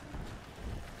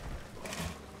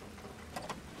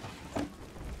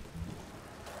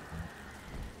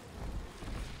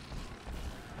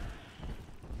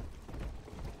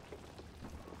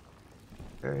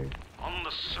 Okay. On the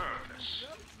surface,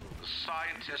 the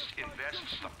scientist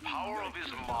invests the power of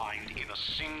his mind in a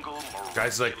single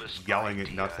Guy's like miraculous yelling at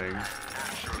idea nothing. and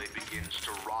naturally begins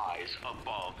to rise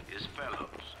above his fellows.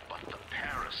 But the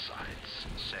parasites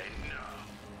say no.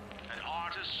 An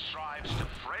artist strives to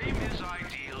frame his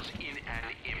ideals in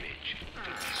an image,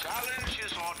 to challenge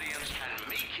his audience and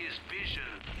make his vision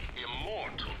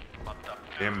immortal. But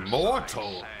the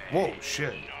Immortal? say, Whoa,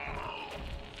 shit. no.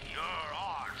 Your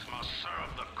art must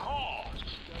serve the cause.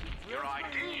 your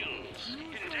ideals,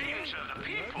 endanger the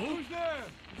people. Who's there?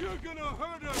 You're gonna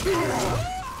hurt us!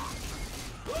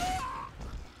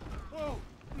 Oh,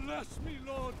 bless me,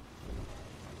 Lord.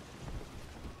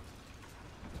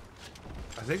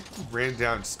 I think he ran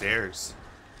downstairs.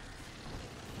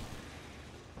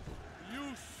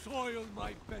 You soiled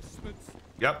my vestments.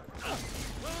 Yep.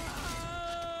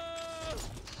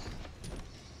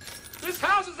 This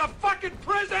house is a fucking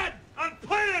prison! On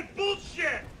planet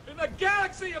bullshit! In the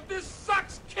galaxy of this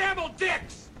sucks camel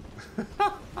dicks!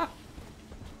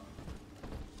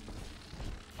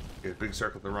 Okay, big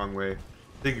circle the wrong way.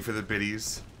 Thank you for the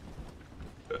biddies.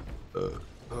 Oh.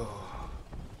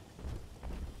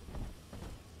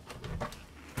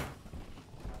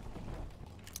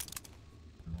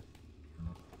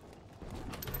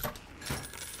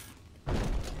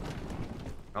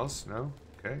 Else? No?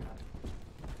 Okay.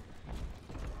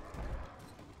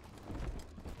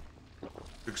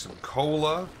 Took some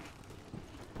cola.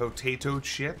 Potato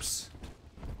chips.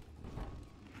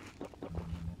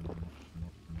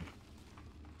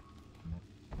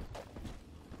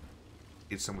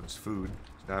 Eat someone's food.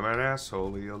 I'm an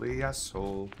asshole,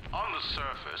 asshole. On the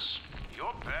surface,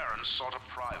 your parents sought a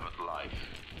private life,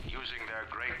 using their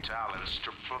great talents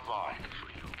to provide for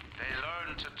you. They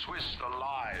learned to twist the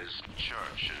lies of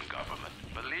church and government,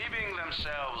 believing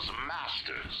themselves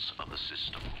masters of the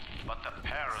system. But the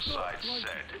parasites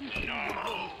said,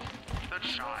 no, the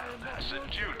child has a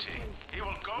duty. He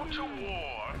will go to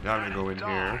war Now I'm gonna go in and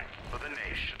here. die for the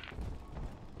nation.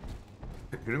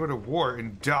 You're gonna go to war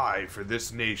and die for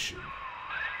this nation.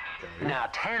 Okay. Now,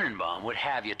 Tannenbaum would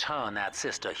have you turn that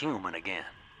sister human again.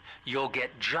 You'll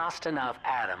get just enough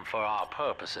Adam for our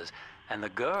purposes, and the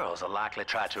girls will likely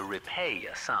try to repay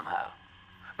you somehow.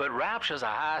 But Rapture's a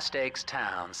high-stakes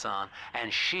town, son,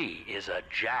 and she is a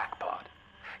jackpot.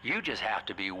 You just have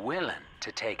to be willing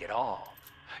to take it all.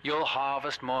 You'll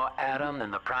harvest more Adam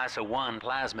than the price of one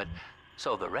plasmid,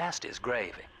 so the rest is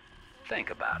gravy. Think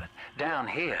about it. Down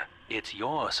here, it's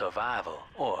your survival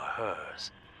or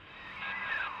hers.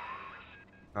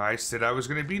 I said I was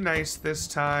gonna be nice this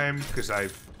time, because I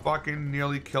fucking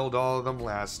nearly killed all of them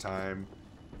last time.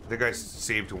 I think I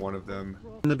saved one of them.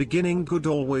 In the beginning, good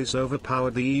always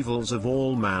overpowered the evils of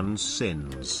all man's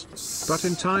sins. But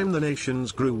in time the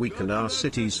nations grew weak and our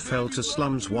cities fell to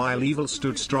slums while evil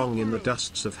stood strong. In the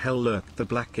dusts of hell lurked the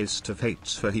blackest of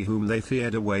hates, for he whom they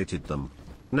feared awaited them.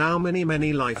 Now many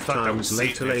lifetimes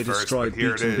later lay destroyed,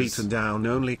 beaten down,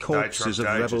 only corpses of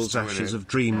rebels, ashes of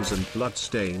dreams and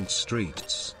blood-stained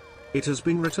streets. It has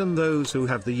been written, those who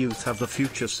have the youth have the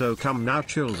future, so come now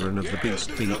children of the beast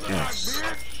PS.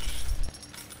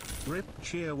 Rip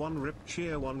cheer one, rip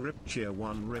cheer one, rip cheer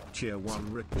one, rip cheer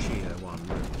one, rip cheer one,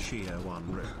 rip cheer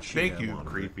one, rip cheer one. Thank you,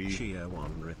 creepy. Cheer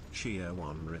one, rip cheer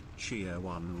one, rip cheer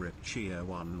one, rip cheer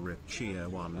one, rip cheer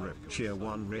one, rip cheer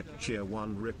one, rip cheer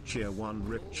one, rip cheer one,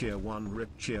 rip cheer one,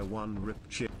 rip cheer one, rip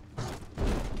cheer.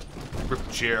 Rip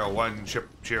cheer one, chip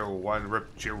cheer one,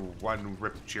 rip cheer one,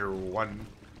 rip cheer one.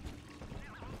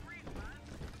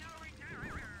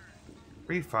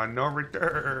 Refund, no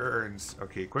returns.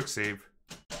 Okay, quick save.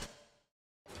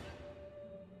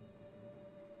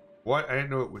 What? I didn't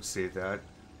know it would say that.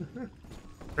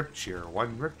 Rip cheer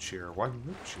one, rip cheer one,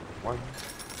 rip cheer one.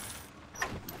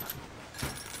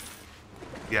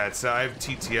 Yeah, it's I have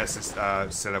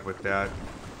TTS set up with that.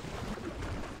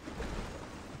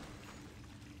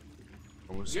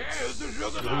 Yeah, the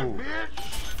sugar bitch.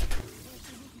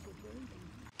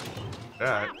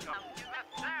 That.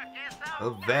 The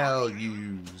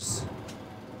values.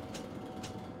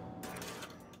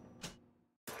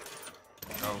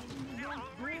 Oh.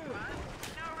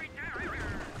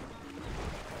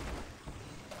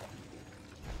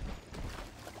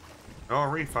 No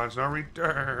refunds, no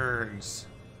returns.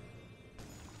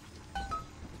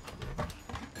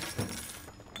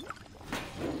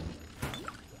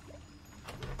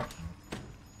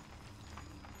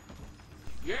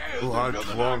 Yeah, Blood the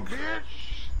drunk. bitch.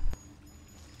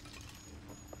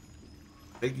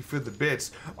 Thank you for the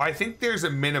bits. I think there's a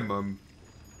minimum.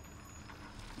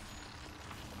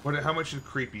 What? How much did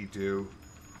creepy do?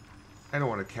 I don't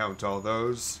want to count all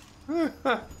those.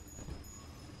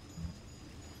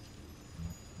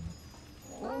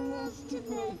 Almost to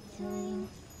bedtime.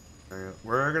 Alright,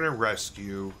 we're gonna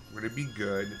rescue. We're gonna be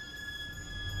good.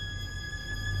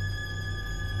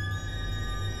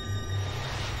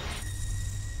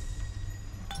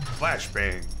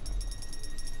 Flashbang.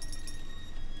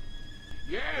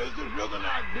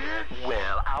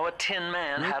 Well, our Tin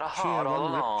Man had a heart all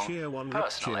along.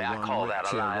 Personally, I call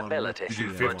that a liability. You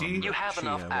do 50? You have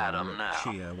enough Adam now.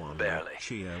 Barely.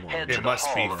 Head to It the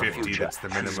must be Hall of the 50, Future that's the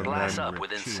and minimum splice then. up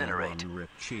with Incinerate.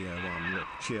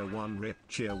 Cheer one, rip,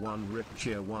 cheer one, rip,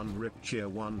 cheer one, rip, cheer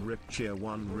one, rip, cheer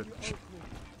one, rip, cheer one,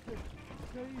 rip.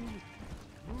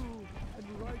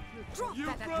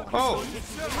 Oh!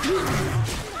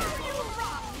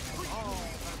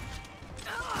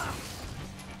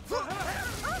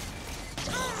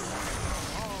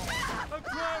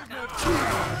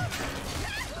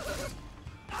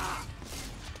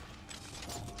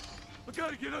 I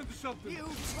gotta get under something. You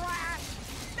trash!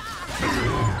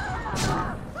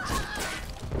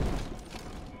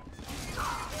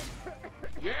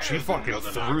 She fucking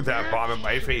threw that bomb in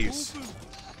my face.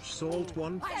 Salt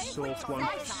one, salt one,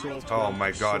 salt one. Oh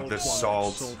my god, the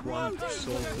salt. Salt one,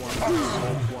 salt one,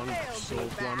 salt one,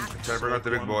 salt one. Trying to bring out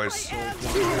the big boys. Salt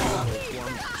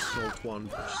one, salt one,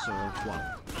 salt one.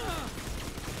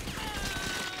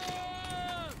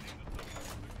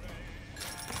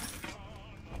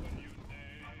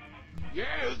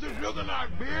 Yeah, is this really not,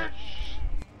 bitch?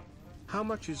 How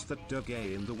much is that Jugg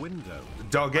in the window?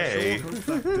 Jugg? I sure hope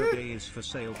that Jugg is for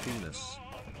sale penis.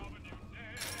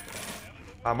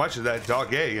 How much is that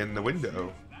Jugg in the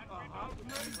window?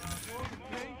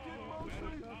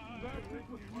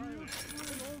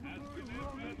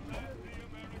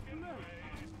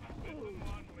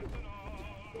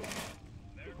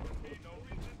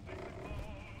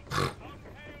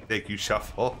 Thank you,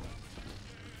 Shuffle.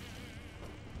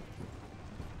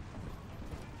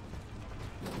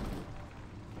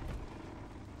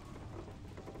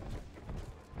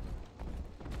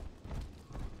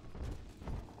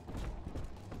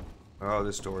 Oh,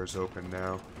 this door is open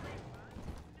now.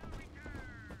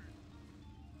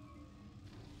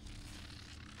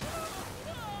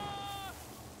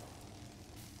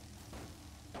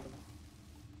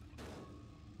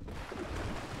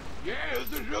 Yeah, is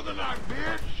this really not,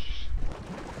 bitch?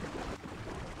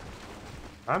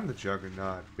 I'm the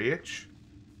Juggernaut, bitch.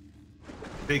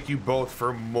 Thank you both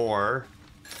for more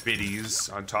biddies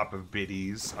on top of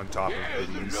biddies on top of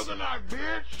biddies.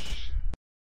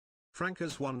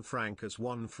 Frankers one frankers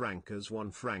one frankers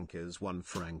one frankers one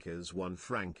frankers one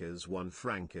frankers one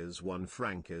frankers one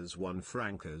frankers one frankers one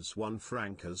frankers one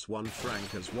frankers one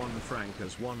frankers one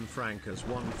frankers one frankers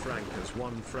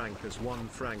one frankers one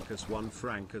frankers one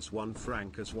frankers one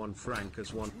frankers one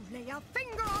frankers one. Lay a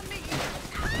finger on me!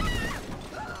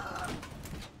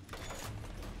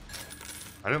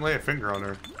 I didn't lay a finger on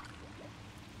her.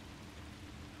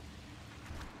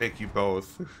 Thank you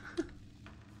both.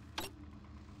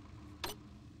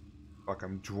 Fuck,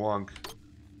 I'm drunk.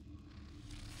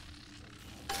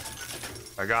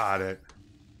 I got it.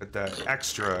 Get that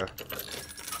extra.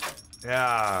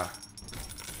 Yeah.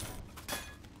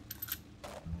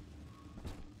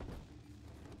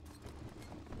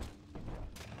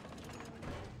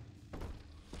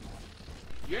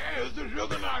 Yeah, is this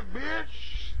really not, bitch?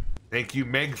 Thank you,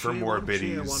 Meg, for more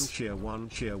biddies. Cheer one,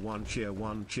 cheer one, cheer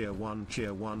one, cheer one,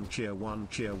 cheer one, cheer one,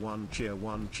 cheer one, cheer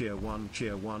one, cheer one,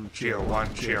 cheer one, cheer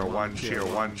one, cheer one, cheer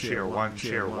one, cheer one, cheer one,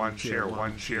 cheer one, cheer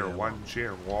one, cheer one,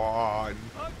 cheer one.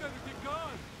 I better get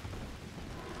gone.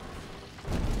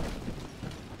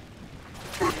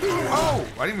 Oh,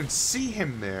 I didn't even see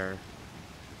him there.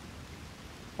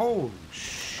 Holy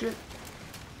shit.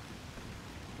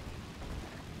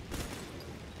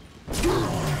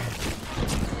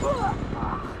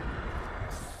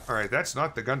 Alright, that's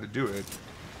not the gun to do it.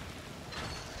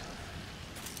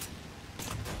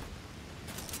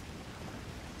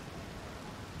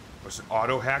 Was it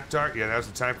auto hack dart? Yeah, now's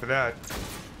the time for that.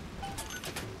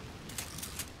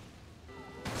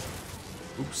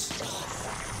 Oops.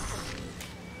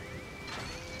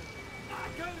 I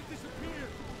gotta disappear.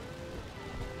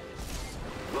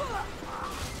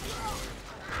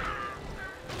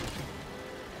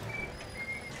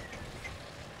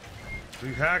 Let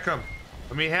me hack him.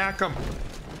 Let me hack him.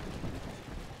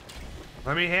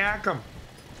 Let me hack him.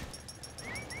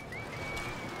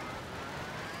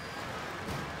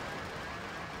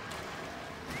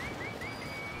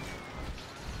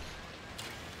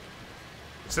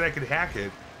 Said I could hack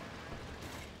it.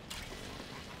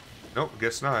 Nope,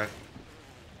 guess not.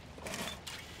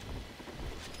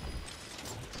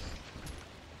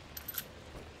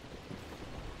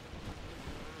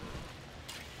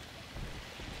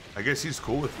 I guess he's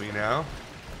cool with me now.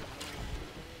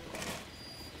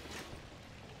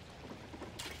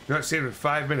 Not saving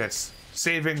 5 minutes.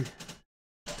 Saving.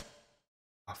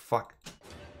 Oh, fuck.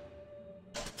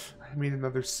 I made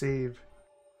another save.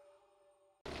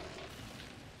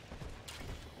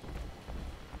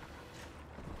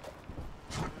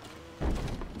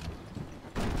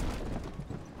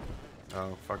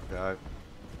 Oh, fuck that.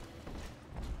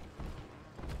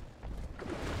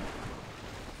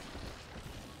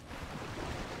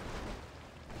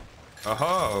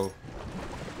 Oh.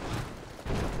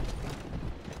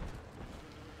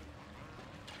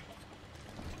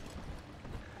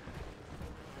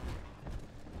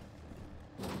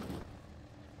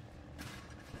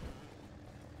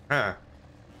 Huh.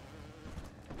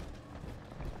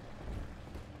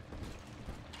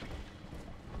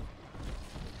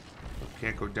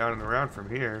 Can't go down and around from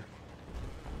here.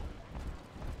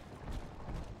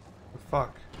 The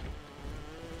fuck?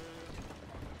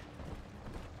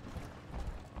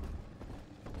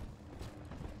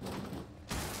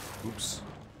 Oops.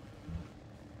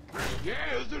 Yeah,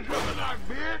 it's the Juggernaut,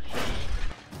 bitch!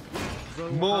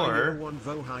 More. One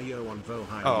vo higher, one vo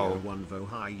higher, Oh. one vo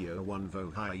higher, one vo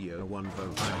higher, one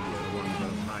vo higher, one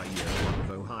vo higher, one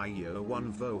vo higher,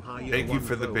 one vo higher. Thank you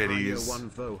for the biddies. One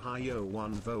vo higher,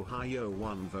 one vo higher,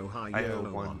 one vo higher. I owe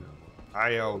one.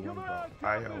 I owe one.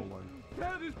 I owe one.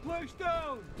 Tear this place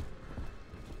down!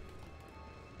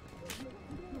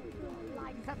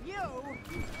 Likes of you.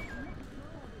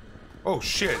 Oh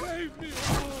shit. Save me!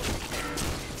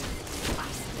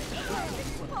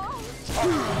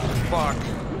 Fuck.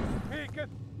 Take it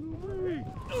to me!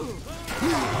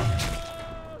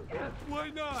 Why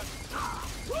not?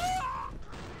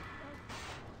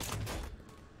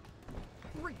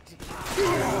 Ridiculous.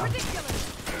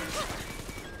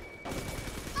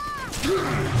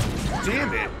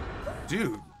 Damn it.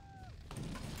 Dude.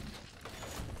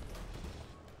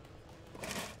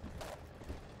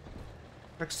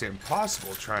 Next to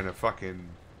impossible trying to fucking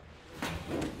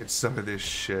get some of this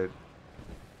shit.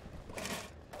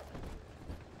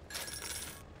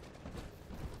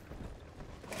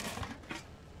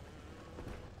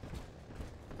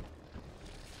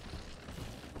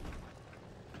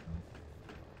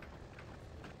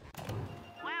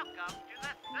 Welcome to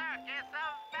the Circus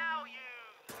of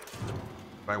Value.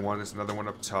 Buy one, there's another one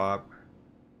up top.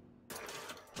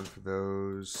 One for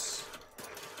those.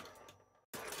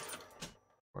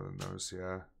 More than those,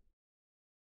 yeah.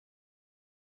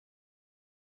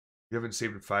 You haven't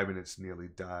saved in 5 minutes, nearly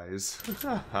dies.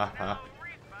 No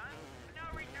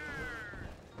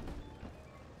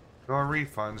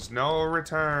refunds, no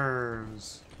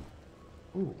returns.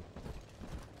 Ooh.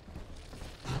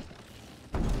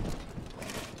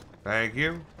 Thank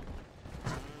you.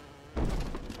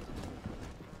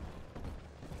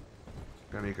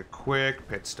 Gonna make a quick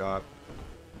pit stop.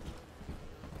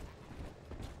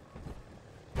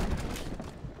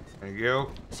 Thank you.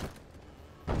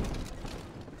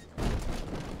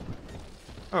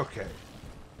 Okay.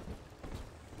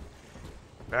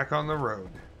 Back on the road.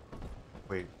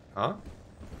 Wait, huh?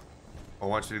 I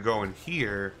want you to go in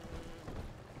here.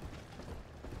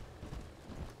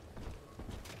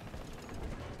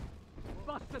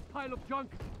 Busted pile of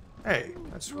junk! Hey,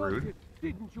 that's You like rude. it,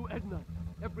 didn't you, Edna?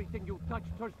 Everything you touch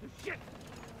turns to shit!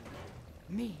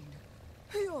 Mean.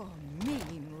 You're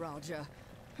mean, Roger.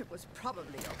 It was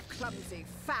probably your clumsy,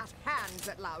 fat hands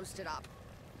that loused it up.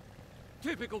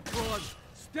 Typical fraud!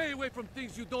 Stay away from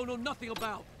things you don't know nothing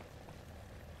about!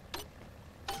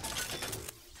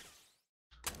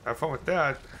 Have fun with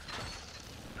that.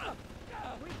 Go away!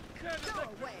 Can't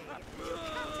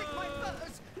take my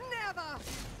furs! Never!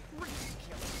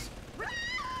 Ridiculous!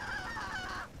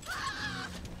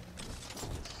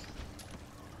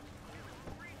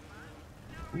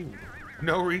 Ooh,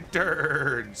 no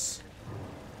returns.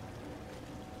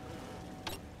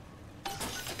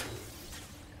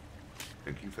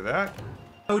 Thank you for that.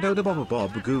 Dodo da bob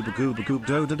bob goob goob goob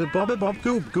dodo da bob bob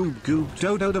goob goob goob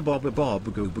dodo da bob bob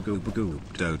goob goob goob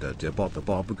dodo da bob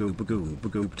bob goob goob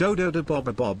goob dodo da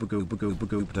bob bob goob goob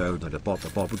goob dodo da bob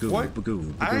bob goob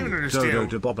goob I don't understand. dodo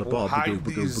da bob bob Hide goob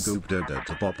goob these goob dodo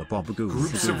da bob bob goob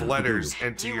groups of letters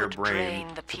into You your would brain drain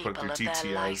the to put people through of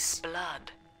their life's TTS.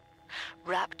 blood.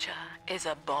 Rapture is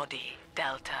a body,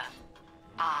 Delta.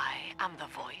 I am the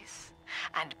voice,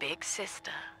 and Big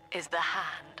Sister is the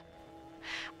hand.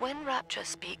 When Rapture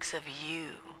speaks of you,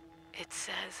 it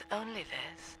says only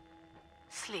this.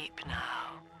 Sleep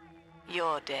now.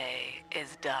 Your day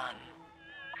is done.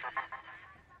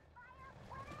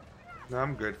 No,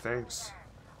 I'm good, thanks.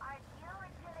 Are you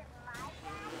exhibit my family?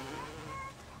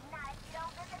 Not if you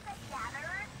don't visit the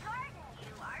Gatherer's Garden,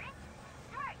 you aren't.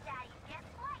 Your daddy gets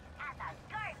light at the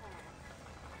garden.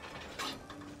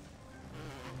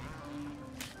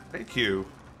 Thank you.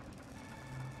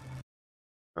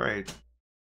 Alright.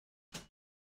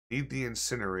 Need the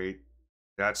incinerate.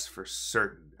 That's for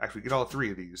certain. Actually, get all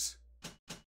 3 of these.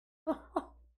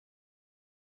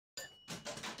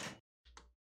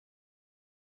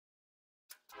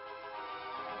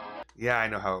 Yeah, I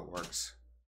know how it works.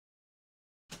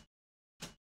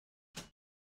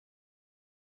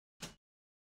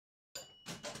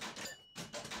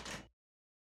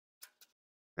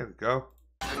 There we go.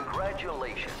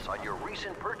 Congratulations on your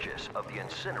recent purchase of the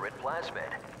incinerate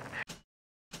plasmid.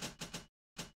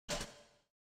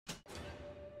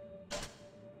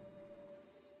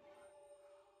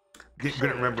 Get good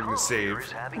at remembering to save.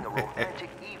 Is having a romantic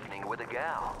evening with a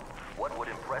gal. What would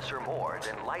impress her more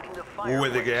than lighting the fire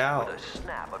with a gal? With a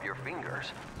snap of your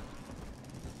fingers?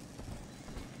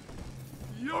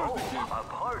 You're the kid. A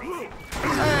party.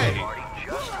 Hey! The party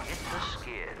just hit the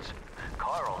skids.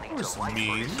 Carl needs a light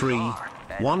mean. for his 3 car,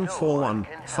 and 1 no 4 one 1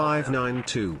 can help 5 him. 9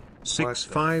 2 6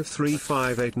 5 3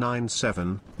 5 8 9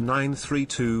 7 9 3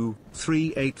 2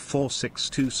 3 8 4 6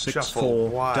 2 6 Shuffle. 4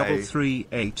 Why? 3 3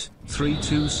 8 3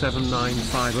 2 7 9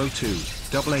 5 0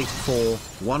 2 8 8 4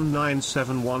 1 9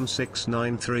 7 1 6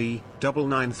 9 3 9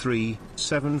 9 3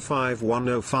 7 5 1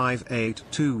 0 5 8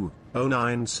 2 0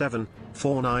 9 7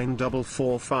 4 9 4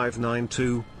 4 5 9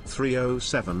 2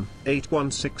 307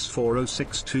 816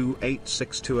 4062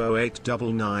 86208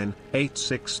 99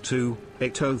 862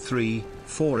 803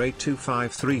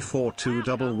 4825 342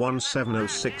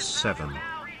 117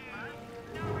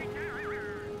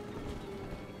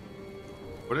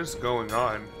 What is going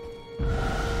on?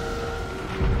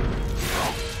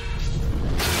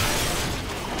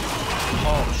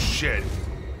 Oh shit.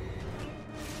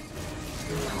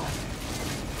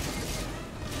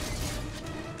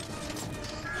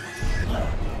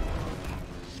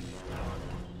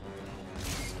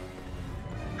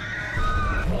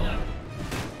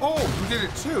 Oh, you did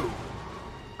it too.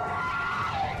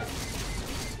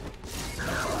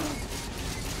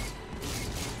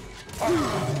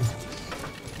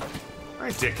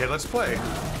 Alright, dickhead, let's play.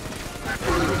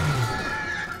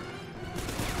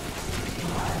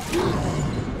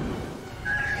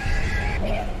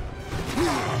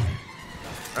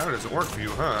 That doesn't work for you,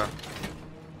 huh?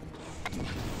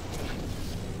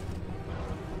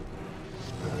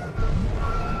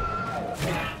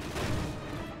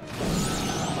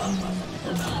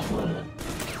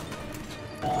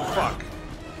 Fuck.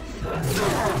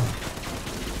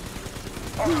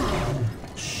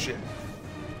 Shit.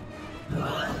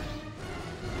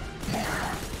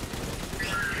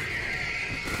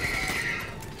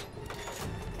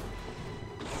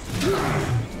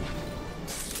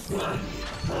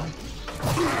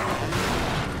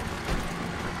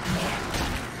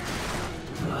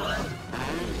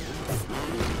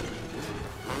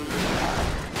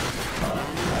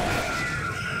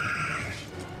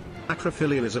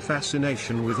 Acrophilia is a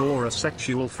fascination with or a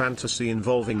sexual fantasy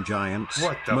involving giants,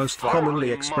 What the most fuck? commonly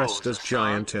Holy expressed as Moses,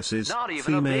 son. giantesses, Not even a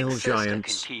female big sister can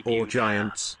giants, keep or you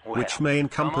giants, down. which Well, may come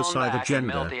encompass on either back and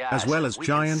melt gender, the as ice. well as We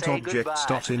can giant say objects.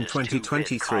 goodbye In to this 2023,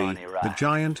 two-bit colony the ride.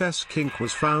 giantess kink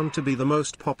was found to be the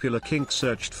most popular kink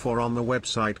searched for on the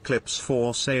website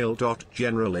clipsforsale.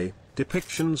 Generally,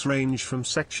 depictions range from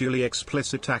sexually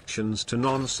explicit actions to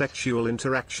non-sexual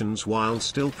interactions while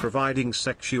still providing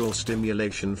sexual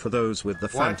stimulation for those with the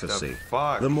What the fantasy.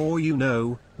 fuck? The more you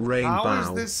know, Rain How Bow.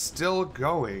 is this still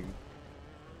going?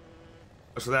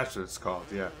 Oh, so that's what it's called,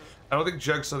 yeah. I don't think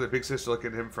Jugg saw the big sister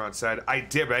looking at him from outside. I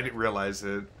did, but I didn't realize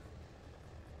it.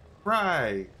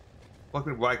 Right.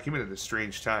 Welcome. Well, I came in at a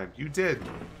strange time. You did.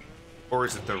 Or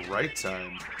is it the right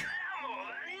time?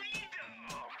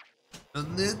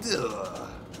 Anita.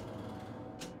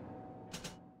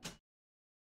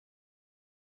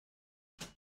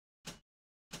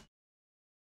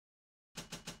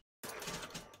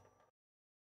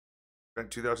 Spent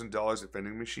 $2,000 at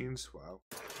vending machines? Wow.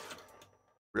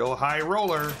 Real high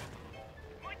roller.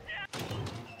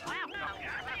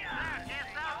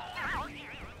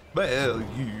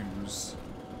 Values.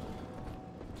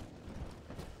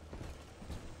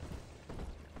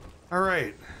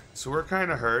 Alright, so we're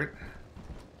kind of hurt.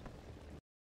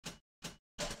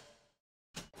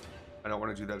 I don't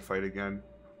want to do that fight again.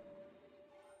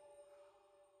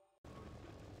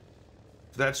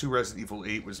 That's who Resident Evil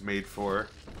 8 was made for.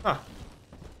 Huh.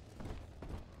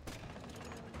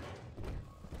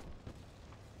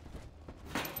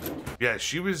 Yeah,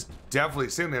 she was definitely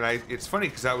sitting there. And it's funny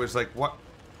because I was like, what?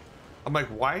 I'm like,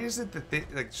 why is it that they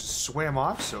like just swam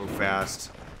off so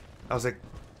fast? I was like,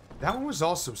 that one was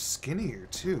also skinnier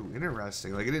too.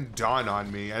 Interesting. Like, it didn't dawn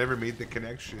on me. I never made the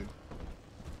connection.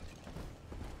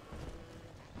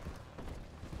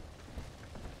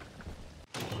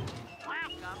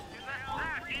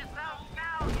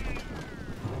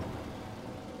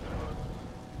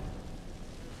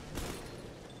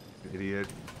 Idiot.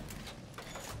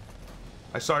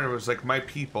 I saw it and it was like, my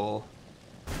people.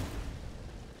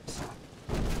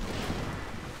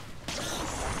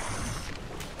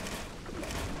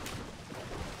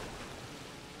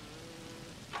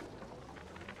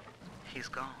 He's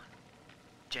gone.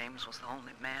 James was the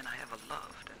only man I ever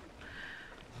loved,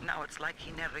 and now it's like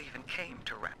he never even came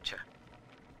to Rapture.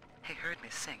 He heard me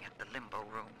sing at the Limbo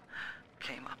Room,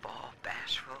 came up all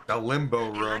bashful. The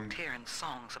Limbo He Room. liked hearing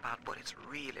songs about what it's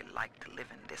really like to live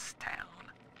in this town.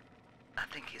 I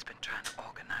think he's been trying to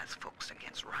organize folks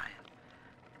against Ryan.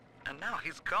 And now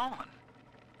he's gone.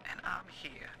 And I'm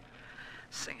here,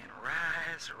 singing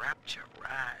Rise, Rapture,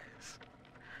 Rise.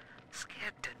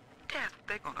 Scared to death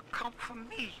they're gonna come for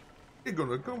me. They're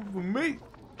gonna come for me,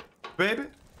 baby.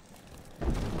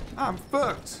 I'm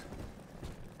fucked.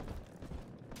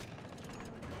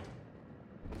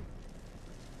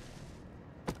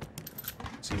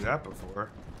 Seen that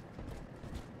before.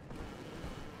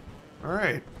 All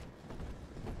right.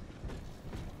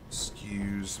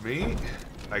 Excuse me.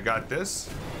 I got this.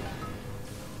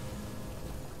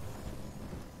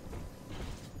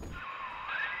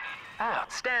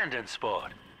 Outstanding,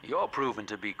 sport. You're proving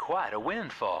to be quite a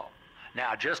windfall.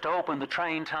 Now just open the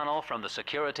train tunnel from the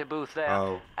security booth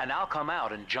there, and I'll come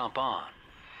out and jump on.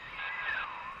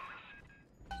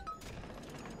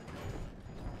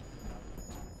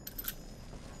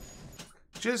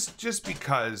 Just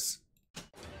because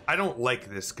I don't like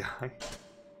this guy.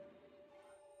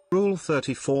 Rule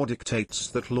 34 dictates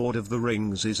that Lord of the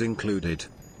Rings is included.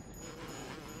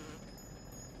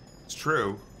 It's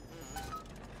true.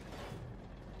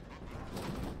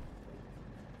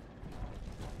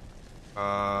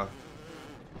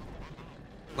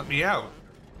 Let me out.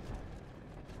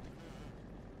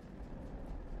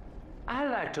 I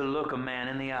like to look a man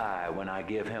in the eye when I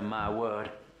give him my word.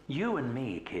 You and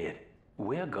me, kid,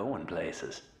 we're going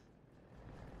places.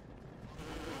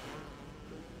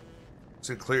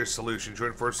 Sinclair Solution.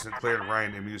 Joint forces Sinclair and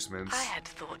Ryan Amusements. I had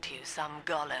thought you some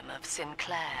golem of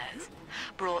Sinclair's,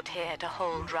 brought here to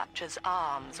hold Rapture's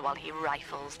arms while he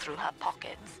rifles through her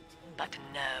pockets. But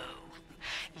no,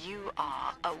 you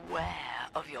are aware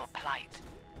of your plight.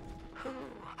 Who,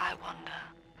 I wonder,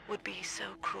 would be so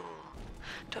cruel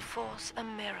to force a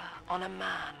mirror on a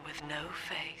man with no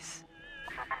face?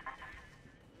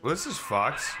 Well, this is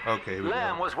Fox. Okay, here we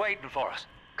Lamb go. was waiting for us.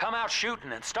 Come out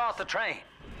shooting and start the train.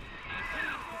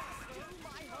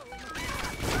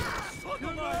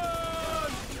 Come on!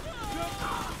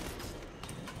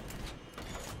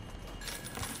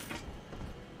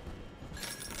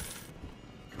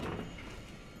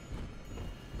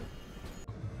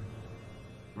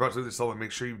 We're about to do this level.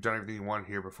 Make sure you've done everything you want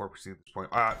here before proceeding to this point.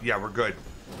 Yeah, we're good.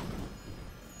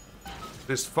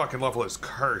 This fucking level is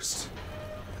cursed.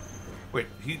 Wait,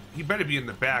 he better be in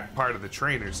the back part of the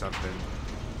train or something.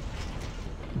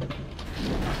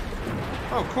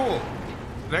 Oh, cool.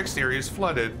 The next area is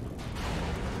flooded.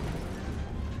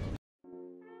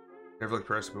 Never looked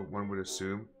pressed, but one would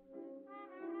assume.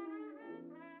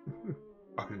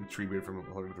 Oh, the tree made from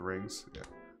Lord of the Rings. Yeah.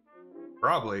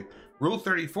 Probably. Rule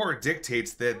 34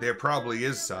 dictates that there probably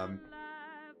is some.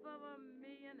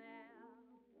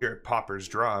 Here at Popper's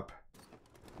Drop.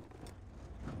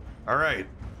 Alright.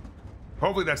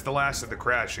 Hopefully that's the last of the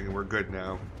crashing and we're good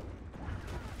now.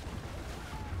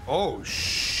 Oh,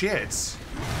 shit.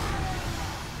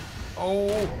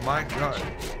 Oh my god.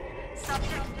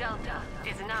 Subject Delta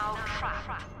is now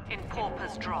trapped in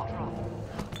Pauper's Drop.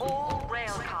 All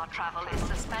railcar travel is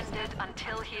suspended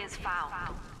until he is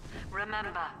found.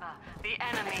 Remember, the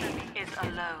enemy is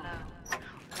alone.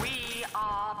 We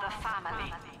are the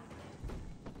family.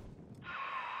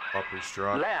 Popper's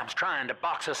Drop. Lamb's trying to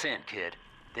box us in, kid.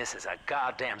 This is a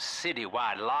goddamn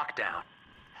citywide lockdown.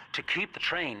 To keep the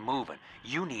train moving,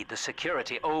 you need the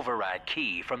security override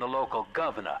key from the local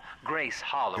governor, Grace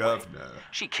Holloway. Governor.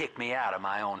 She kicked me out of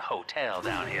my own hotel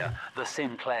down here, the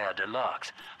Sinclair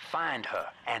Deluxe. Find her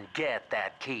and get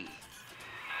that key.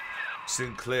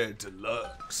 Sinclair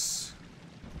Deluxe.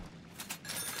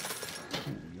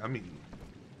 Yummy.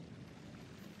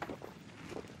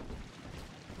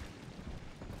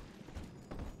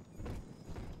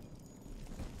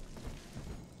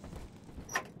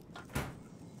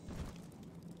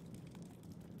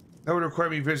 That would require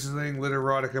me visiting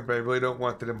Literotica, but I really don't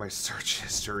want that in my search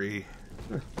history.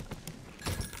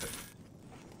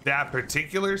 That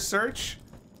particular search?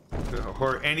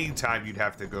 Or any time you'd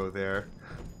have to go there.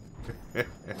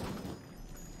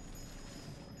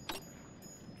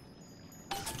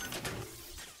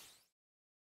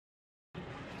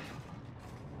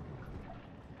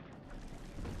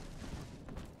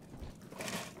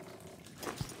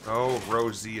 Oh,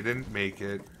 Rosie, you didn't make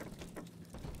it.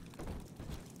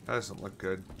 That doesn't look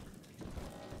good.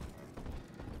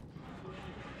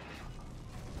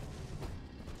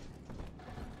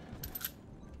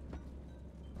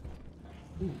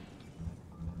 Ooh.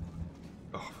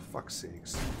 Oh, for fuck's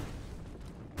sakes.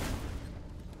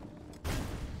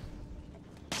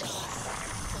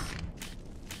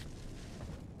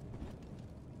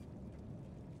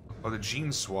 Oh, the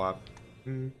gene swap.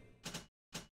 Those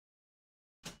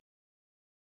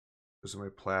are my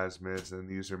plasmids, and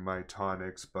these are my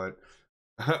tonics. But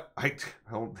I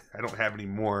don't have any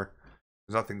more.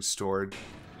 There's nothing stored.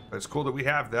 But it's cool that we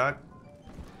have that.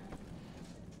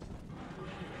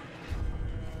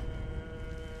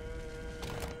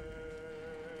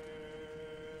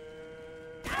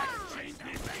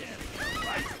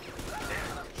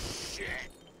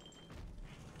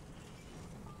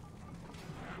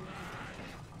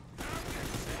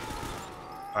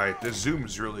 Alright, this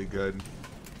zoom's really good.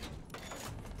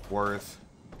 Worth.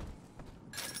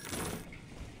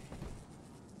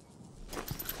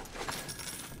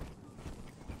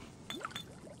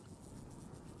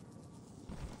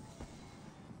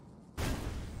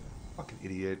 Fucking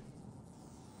idiot.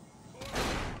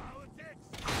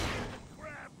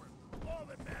 All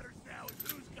that matters now is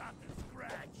who's got the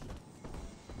scratch.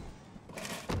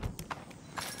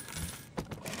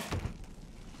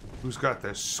 Who's got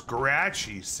the scratch,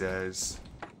 he says.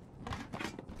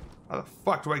 How the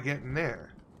fuck do I get in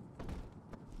there?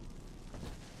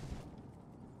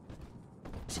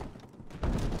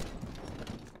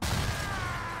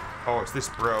 Oh, it's this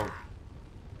bro.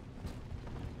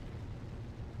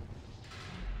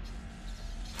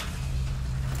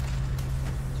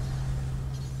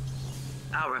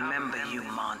 I remember you,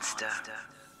 monster.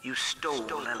 You stole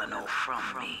Eleanor from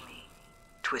me.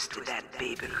 Twisted that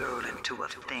baby girl into a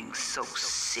thing so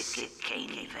sick it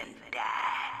can't even die.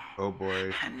 Oh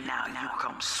boy. And now you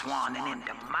come swanning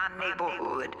into my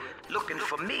neighborhood looking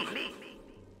for me.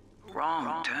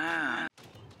 Wrong turn.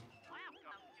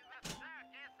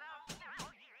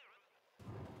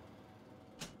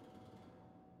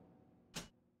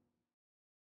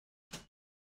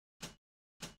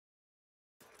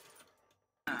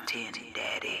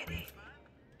 Daddy.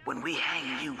 When we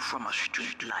hang you from a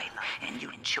street light and you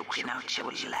choking out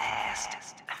your last,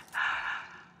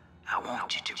 I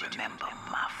want you to remember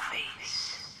my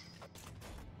face.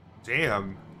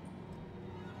 Damn.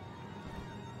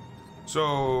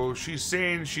 So she's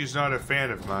saying she's not a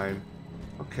fan of mine.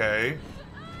 Okay.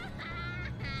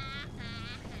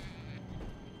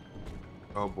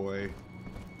 Oh boy.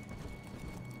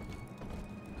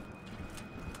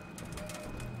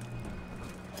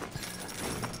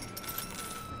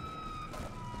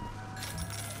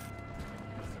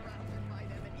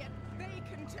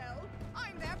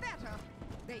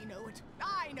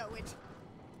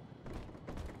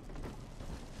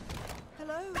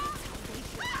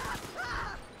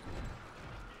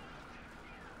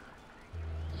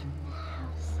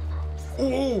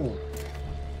 Oh!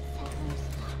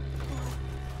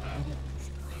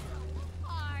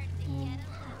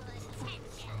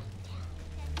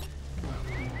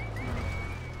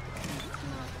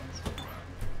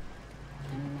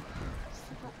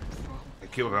 I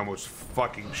killed him, almost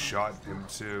fucking shot him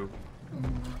too.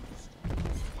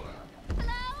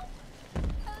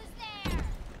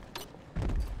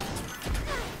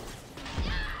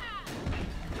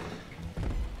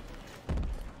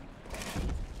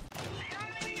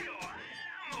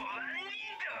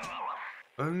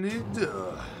 I need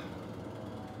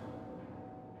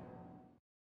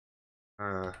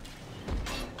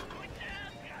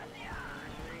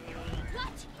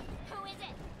What? Who is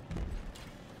it?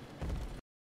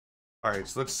 Alright,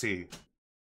 so let's see.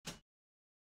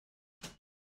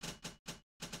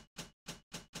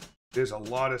 There's a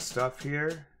lot of stuff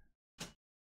here.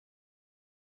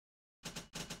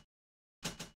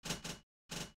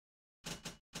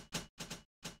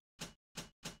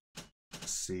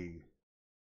 Let's see.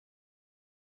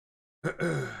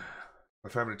 My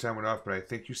 5 minute time went off, but I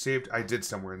think you saved. I did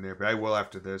somewhere in there, but I will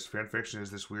after this. Fanfiction is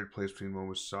this weird place between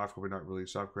almost softcore, but not really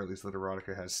softcore. At least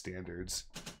Literotica has standards.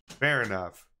 Fair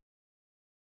enough.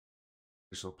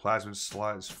 So plasmid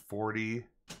slot is 40.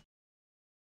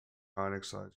 Tonic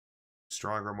slot.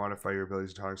 Stronger modify your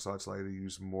abilities. Tonic slots allow you to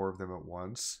use more of them at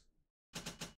once.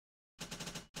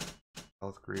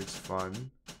 Health creates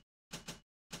fun.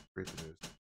 Great it is.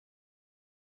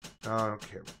 No, I don't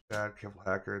care about that. Careful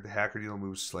hacker. The hacker deal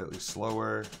moves slightly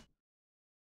slower.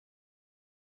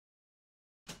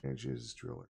 Edges,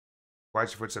 driller.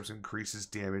 Watch your footsteps increases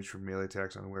damage from melee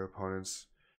attacks on unaware opponents.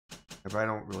 If I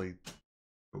don't really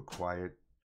go quiet.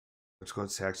 Let's go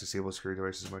attacks, disable security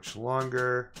devices much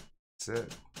longer. That's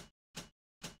it.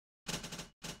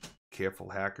 Careful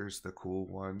hacker's the cool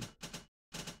one.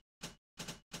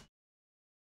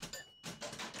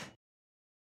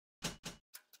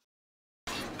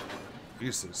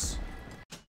 Jesus.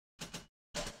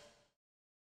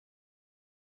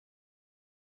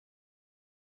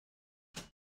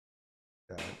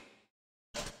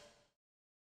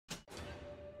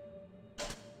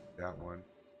 that one.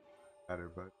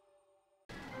 Better, but.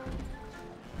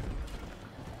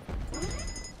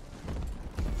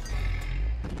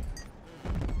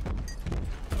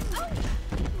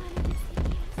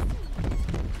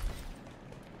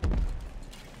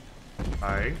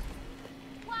 Hi.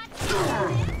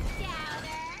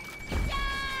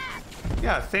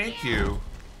 Yeah, thank you.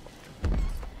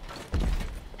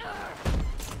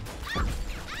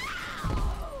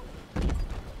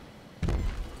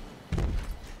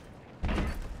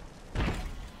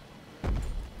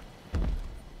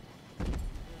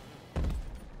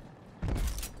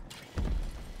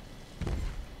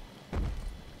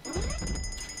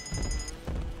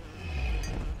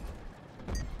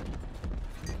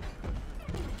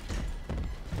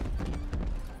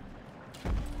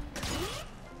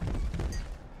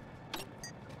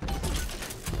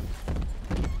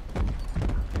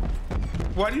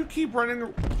 Why do you keep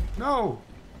running? No.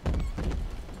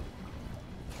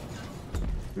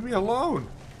 Leave me alone.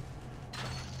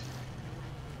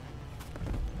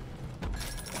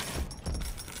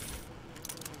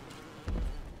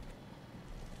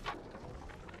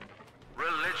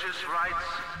 Religious rites,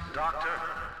 Doctor?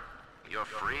 You're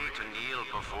free to kneel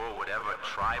before whatever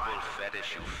tribal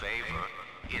fetish you favor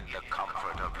in the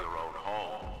comfort of your own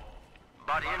home.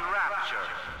 But in Rapture,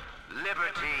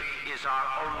 liberty is our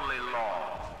only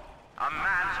law. A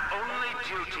man's only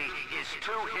duty is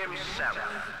to himself.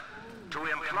 To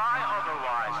imply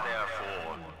otherwise,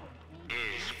 therefore,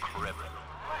 is criminal.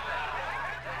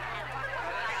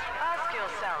 Ask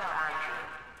yourself, Andrew,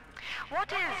 what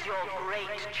is your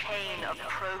great chain of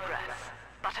progress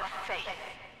but a faith?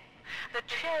 The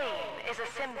chain is a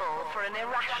symbol for an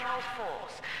irrational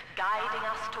force guiding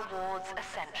us towards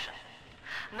ascension.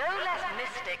 No less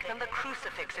mystic than the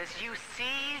crucifixes you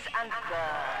seize and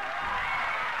burn.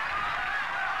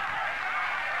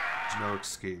 There's no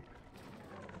escape.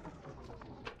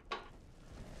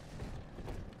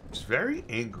 He's very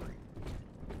angry.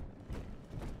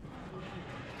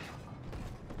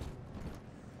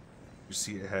 You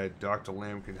see ahead, Dr.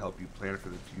 Lamb can help you plan for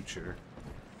the future.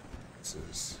 This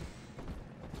is...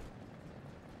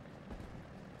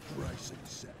 Bryson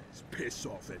says, piss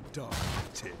off and die,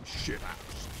 tin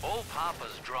shithouse. Old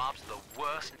Papa's drops the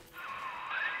worst.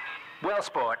 Well,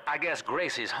 sport, I guess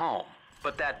Gracie's home.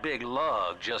 But that big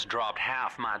lug just dropped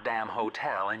half my damn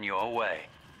hotel in your way.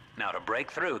 Now, to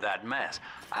break through that mess,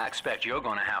 I expect you're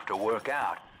gonna have to work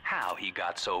out how he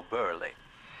got so burly.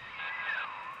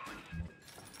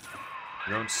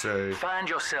 You don't say. Find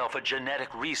yourself a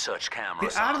genetic research camera.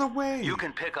 Get out of the way! You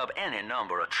can pick up any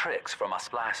number of tricks from a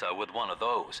splicer with one of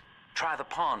those. Try the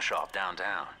pawn shop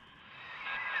downtown.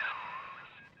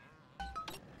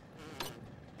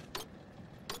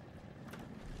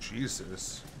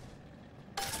 Jesus.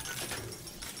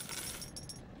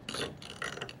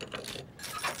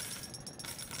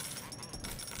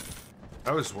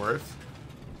 That was worth.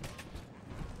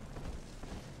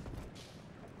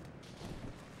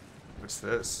 What's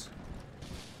this?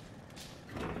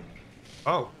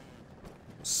 Oh.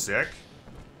 Sick.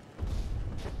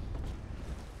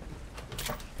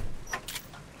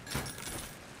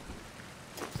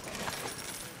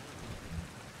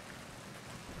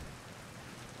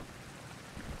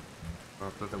 I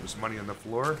thought there was money on the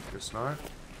floor. Guess not.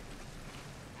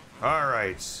 All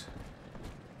right.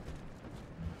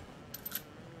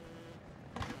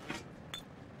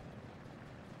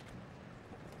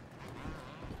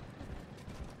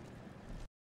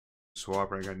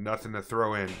 Swapper, I got nothing to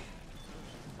throw in.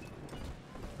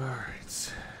 All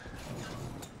right.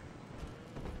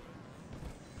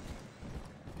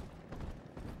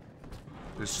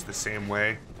 This is the same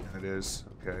way? It is.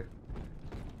 Okay.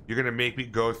 You're gonna make me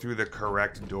go through the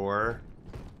correct door?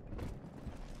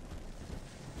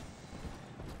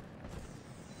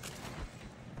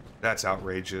 That's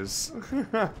outrageous.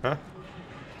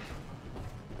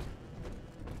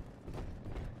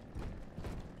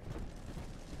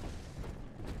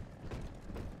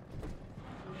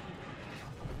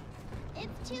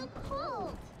 It's too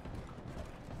cold.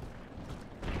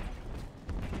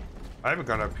 I haven't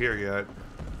gone up here yet.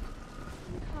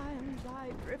 Sometimes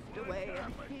I drift away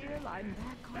and feel I'm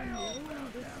back on the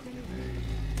oldest day.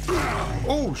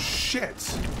 Oh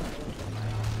shit!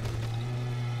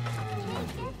 Can't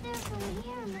get there from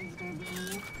here, Mr.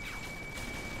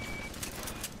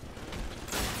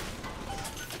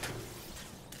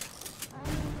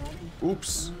 B.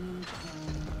 Oops.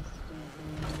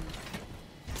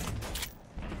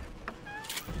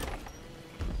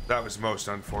 That was most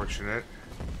unfortunate.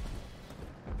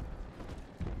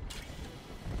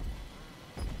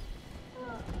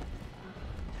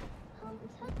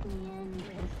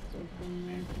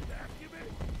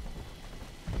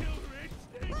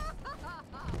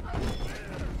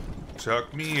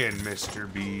 Tuck me in,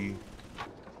 Mr. B.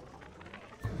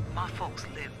 My folks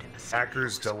lived in the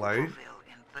Hacker's Delight.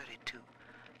 in 32,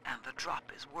 and the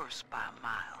drop is worse by a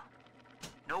mile.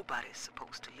 Nobody's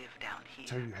supposed to live down here.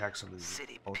 That's how you hack something.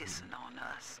 City pissing on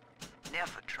us.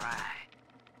 Never try.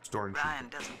 Stormtrooper. Ryan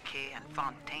doesn't care, and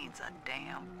Fontaine's a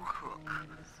damn crook.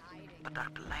 But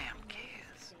Dr. Lamb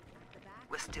cares.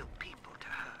 We're still people to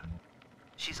her.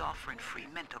 She's offering free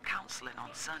mental counseling on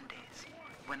Sundays.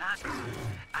 When I go,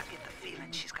 I get the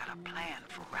feeling she's got a plan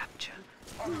for Rapture.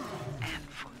 And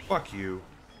for me. Fuck you.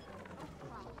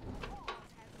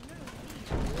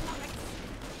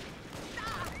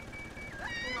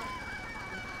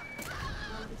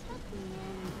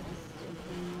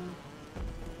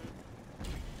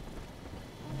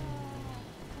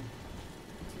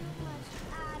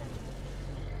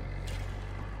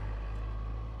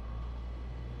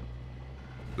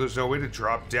 There's no way to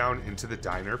drop down into the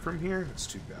diner from here? That's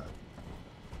too bad.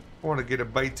 I want to get a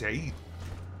bite to eat.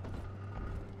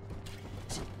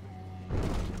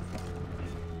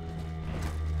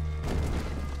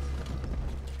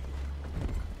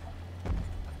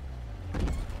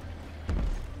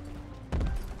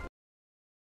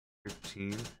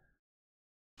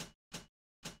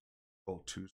 Roll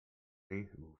 2.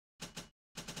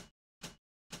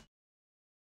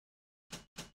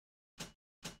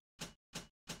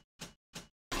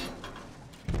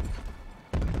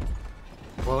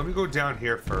 Well, let me go down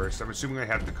here first. I'm assuming I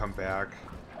have to come back.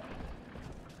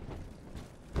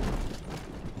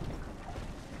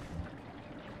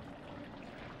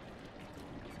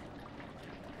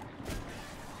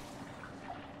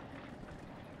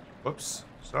 Whoops.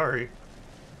 Sorry.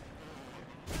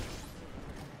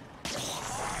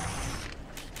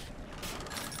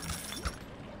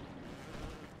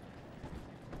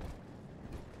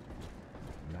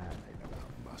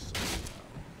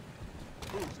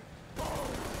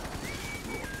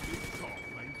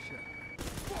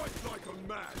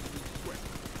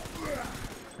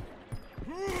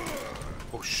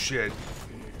 Oh shit.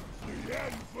 The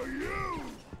end for you!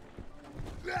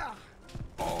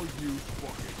 All you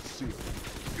fucking silly.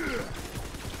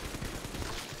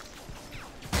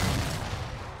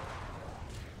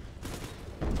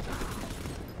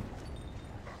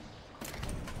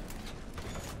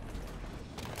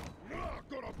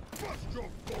 Gonna bust your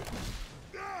focus!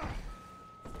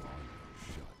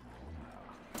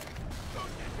 Look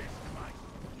at this place!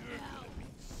 You're gonna be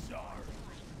sorry.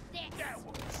 That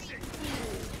was sick.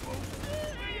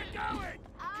 Where you going?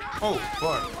 Oh,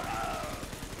 fuck.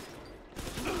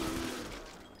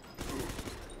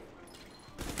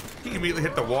 He immediately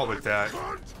hit the wall with that.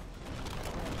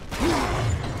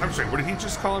 I'm sorry, what did he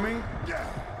just call me?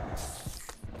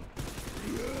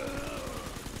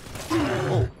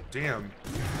 Oh, damn.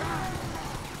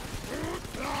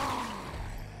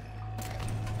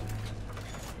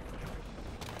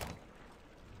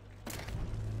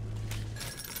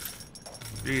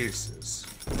 Jesus.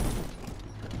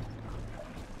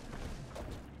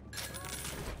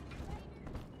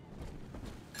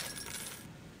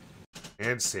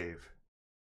 And save.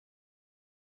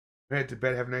 Head to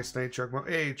bed. Have a nice night, Jugg.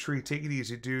 Hey, Tree, take it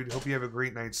easy, dude. Hope you have a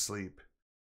great night's sleep.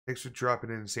 Thanks for dropping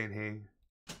in and saying hey.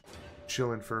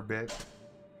 Chilling for a bit.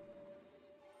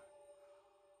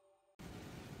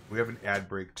 We have an ad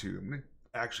break, too. I'm going to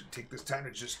actually take this time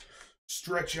to just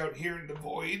stretch out here in the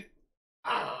void.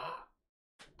 Ah.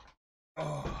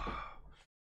 Oh.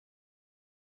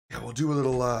 Yeah, we'll do a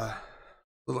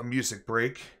little music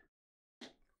break.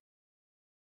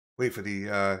 Wait for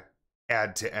the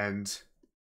ad to end.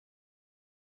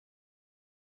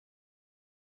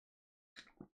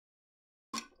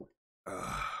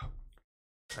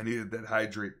 I needed that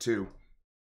hydrate too.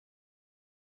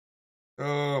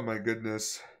 Oh my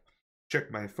goodness.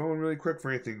 Check my phone really quick for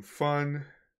anything fun.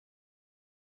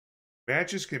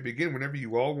 Matches can begin whenever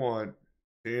you all want.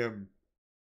 Damn.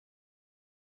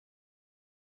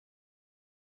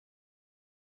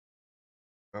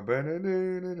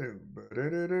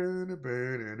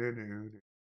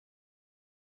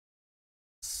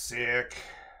 Sick.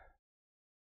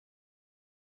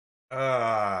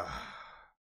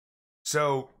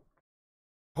 So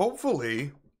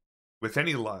hopefully, with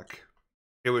any luck,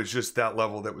 it was just that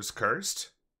level that was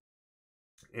cursed.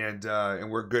 And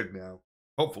we're good now.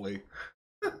 Hopefully.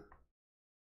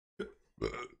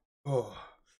 Oh.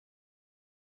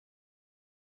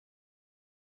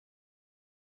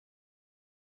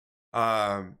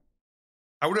 I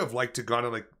would have liked to go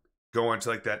onto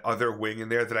like that other wing in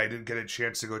there that I didn't get a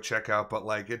chance to go check out, but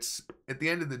like it's at the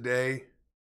end of the day,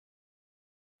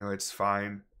 you know, it's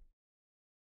fine.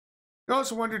 I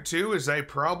also wonder too is I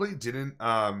probably didn't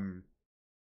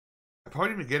I probably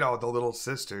didn't even get all the little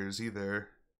sisters either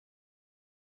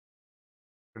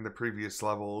in the previous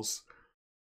levels.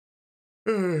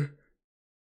 It's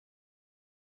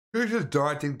just a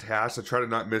daunting task to try to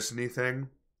not miss anything,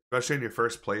 especially in your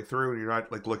first playthrough and you're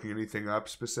not like looking anything up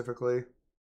specifically.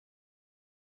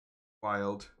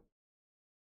 Wild.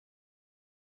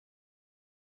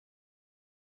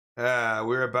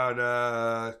 We're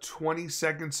about 20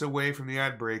 seconds away from the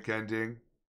ad break ending.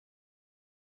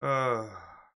 I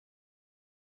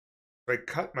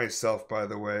cut myself, by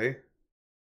the way.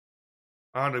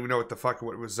 I don't even know what the fuck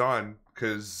what was on,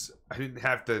 because I didn't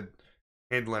have to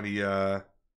handle any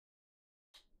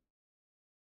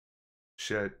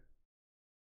shit.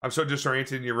 I'm so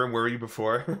disoriented in your room. Where were you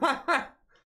before?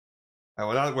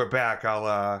 Well, now that we're back,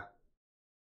 I'll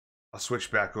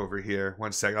switch back over here.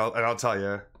 1 second, I'll tell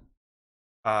you.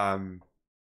 Oh,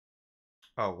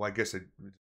 well, I guess it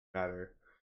doesn't matter.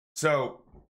 So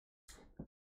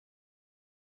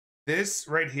this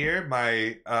right here,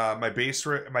 my bass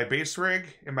rig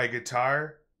and my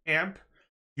guitar amp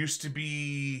used to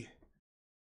be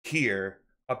here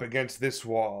up against this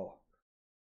wall,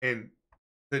 and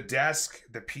the desk,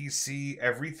 the PC,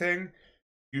 everything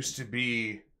used to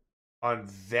be on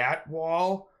that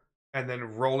wall, and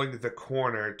then rolling the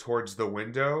corner towards the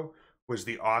window was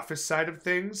the office side of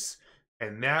things,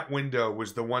 and that window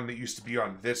was the one that used to be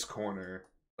on this corner,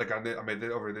 like on the, I mean,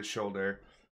 over this shoulder.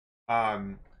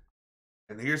 And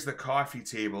here's the coffee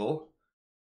table.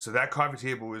 So that coffee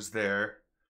table was there,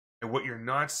 and what you're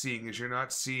not seeing is you're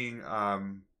not seeing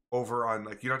over on,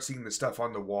 like, you're not seeing the stuff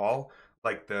on the wall,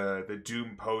 like the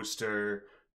Doom poster,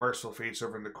 Merciful Face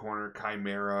over in the corner,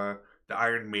 Chimera, the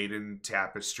Iron Maiden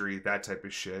tapestry, that type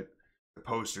of shit. The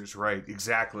posters, right?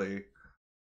 Exactly.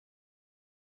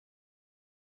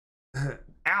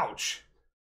 Ouch.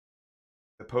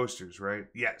 The posters, right?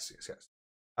 Yes.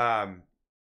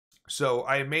 So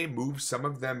I may move some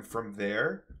of them from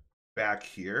there back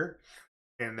here,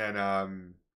 and then I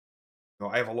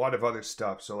have a lot of other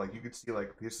stuff. So like you can see,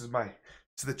 like this is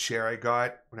the chair I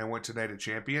got when I went to Night of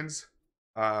Champions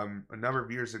a number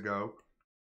of years ago.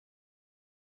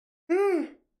 Two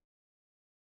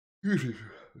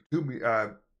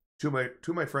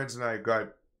of my friends and I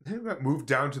got moved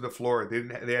down to the floor.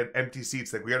 They had empty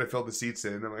seats. Like, we got to fill the seats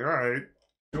in. I'm like, all right,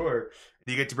 sure. And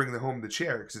you get to bring home the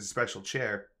chair because it's a special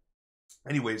chair.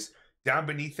 Anyways, down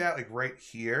beneath that, like right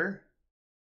here,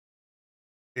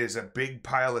 is a big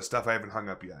pile of stuff I haven't hung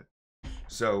up yet.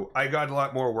 So I got a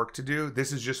lot more work to do.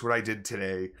 This is just what I did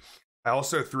today. I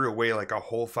also threw away like a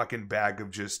whole fucking bag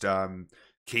of just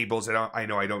cables I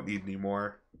know I don't need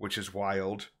anymore, which is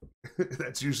wild.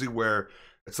 That's usually where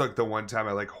it's like the one time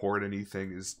I like hoard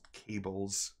anything is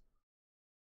cables.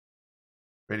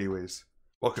 Anyways,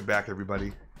 welcome back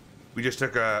everybody. We just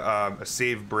took a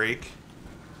save break.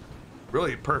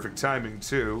 Really perfect timing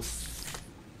too.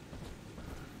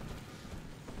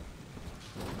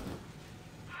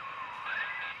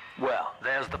 Well,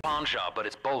 there's the pawn shop, but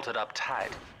it's bolted up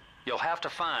tight. You'll have to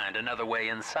find another way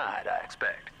inside, I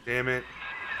expect. Damn it.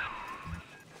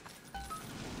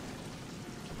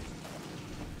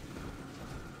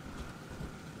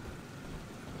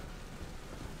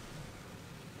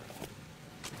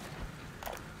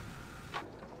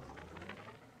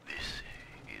 This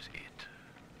is it.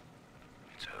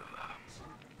 It's over.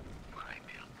 I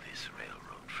built this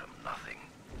railroad from nothing,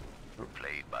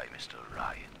 played by Mr.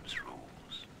 Ryan's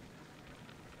rules.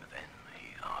 Then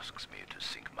he asks me to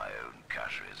sink my own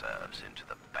cash reserves into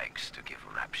the banks to give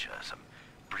Rapture some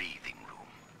breathing room.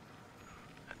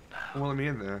 And now, Well, let me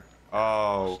in there.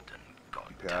 Oh.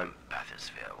 goddamn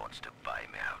Bathysphere wants to buy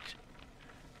me out.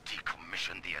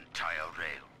 Decommission the entire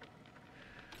rail.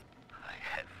 I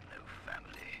have no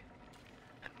family,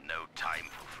 and no time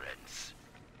for friends.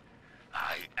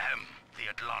 I am the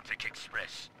Atlantic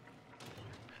Express.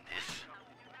 And this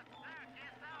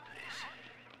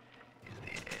is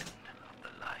the end of the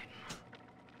line.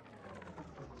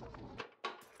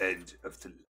 End of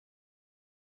the...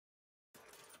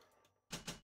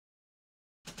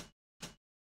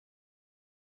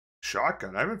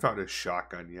 Shotgun? I haven't found a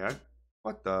shotgun yet.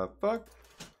 What the fuck?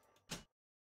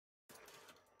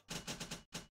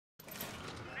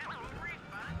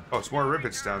 Oh, it's more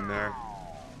rivets down there.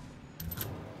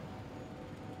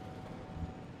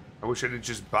 I wish I didn't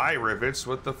just buy rivets.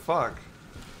 What the fuck?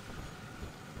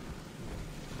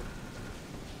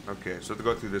 Okay, so to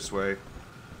go through this way.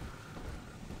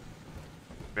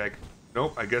 Back.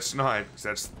 Nope, I guess not. 'Cause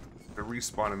that's the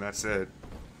respawn and that's it.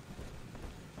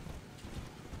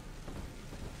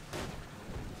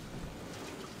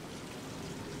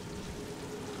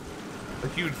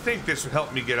 Like, you'd think this would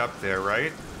help me get up there,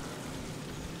 right?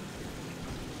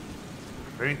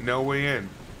 There ain't no way in.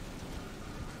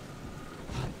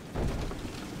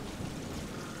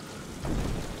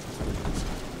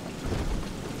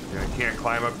 Yeah, I can't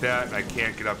climb up that, and I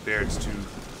can't get up there. It's too...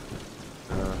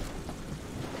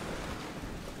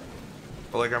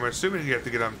 But like, I'm assuming you have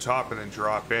to get on top and then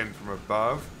drop in from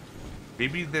above.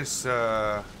 Maybe this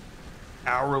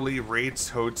hourly rates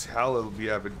hotel will be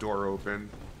have a door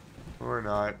open. Or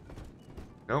not.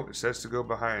 Nope, it says to go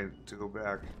behind, to go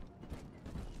back.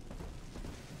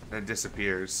 And it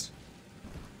disappears.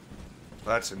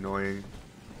 Well, that's annoying.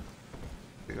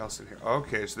 Anything else in here?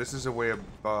 Okay, so this is a way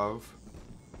above.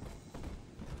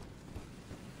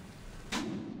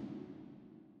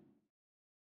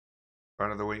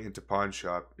 Front of the way into pawn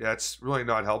shop. Yeah, it's really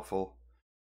not helpful.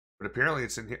 But apparently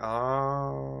it's in here.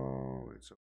 Oh,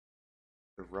 it's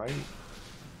the right.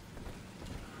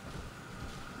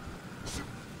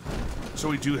 So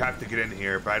we do have to get in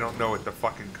here, but I don't know what the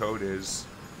fucking code is.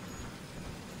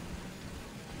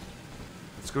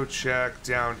 Let's go check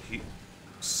down here.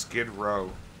 Skid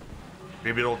Row.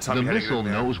 Maybe it'll tell me how to get in there. The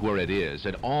missile knows where it is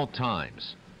at all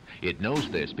times. It knows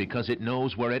this because it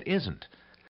knows where it isn't.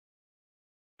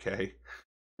 Okay.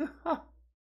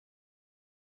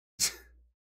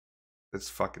 That's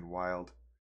fucking wild.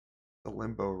 The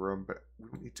limbo room, but we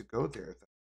don't need to go there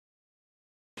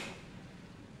though.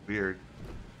 Weird.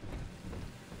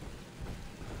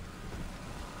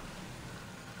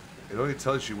 It only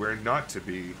tells you where not to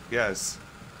be. Yes.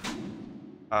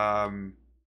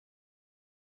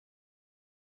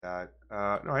 That.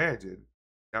 No, yeah, I did.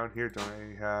 Down here, don't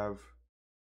I have...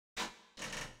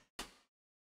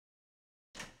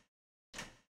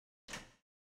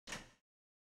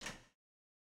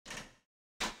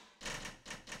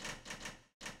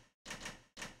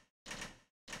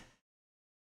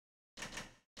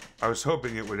 I was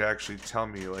hoping it would actually tell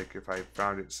me, like, if I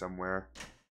found it somewhere.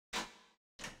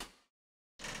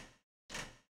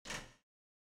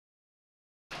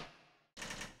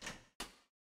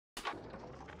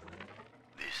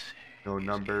 No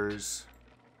numbers.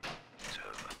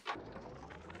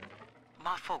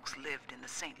 My folks lived in the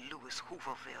St. Louis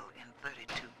Hooverville in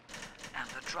 32, and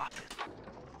the drop is...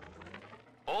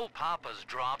 Old Papa's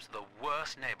Drop's the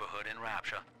worst neighborhood in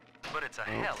Rapture, but it's a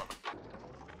hell of a...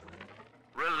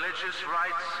 Religious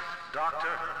rites, Doctor?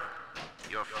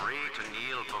 You're free to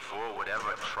kneel before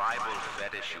whatever tribal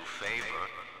fetish you favor.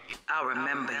 I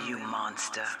remember you,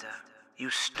 monster.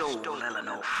 You stole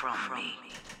Eleanor from me.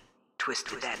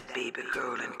 Twisted that baby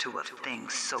girl into a thing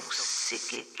so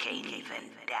sick it can't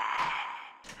even die.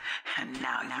 And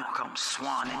now you come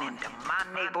swanning into my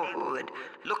neighborhood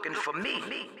looking for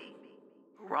me.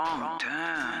 Wrong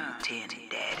turn, Tin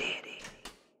Daddy.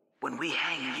 When we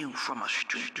hang you from a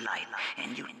street light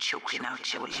and you choking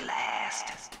out your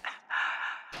last,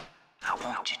 I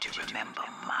want you to remember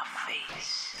my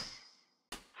face.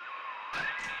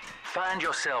 Find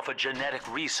yourself a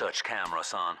genetic research camera,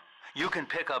 son. You can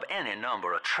pick up any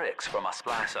number of tricks from a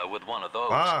splicer with one of those.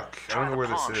 Fuck, I don't know where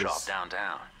this Try the pawn is. shop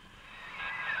downtown.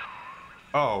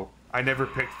 Oh, I never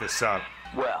picked this up.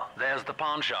 Well, there's the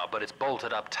pawn shop, but it's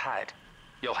bolted up tight.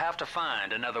 You'll have to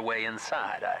find another way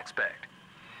inside, I expect.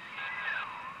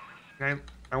 I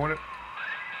want to...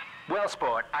 Well,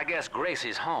 sport, I guess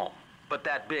Gracie's home, but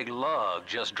that big lug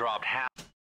just dropped half...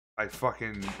 I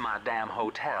fucking... my damn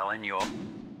hotel in your...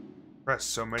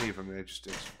 pressed so many of them that I just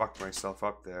fucked myself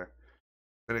up there.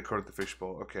 Then it coded the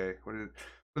fishbowl. Okay, what do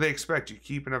they expect? You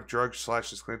keep enough drugs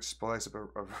 /this clean to splice up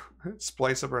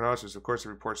splice up our noses. Of course, the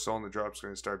report stolen, the drop's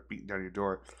going to start beating down your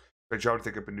door. My job to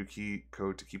think up a new key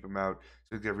code to keep them out.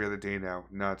 So every other day now.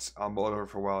 Nuts. I'll mull it over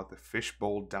for a while at the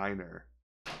Fishbowl Diner.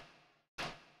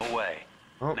 Away.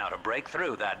 Oh. Now, to break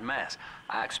through that mess,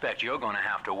 I expect you're going to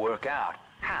have to work out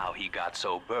how he got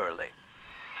so burly.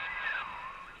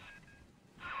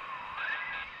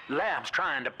 Lamb's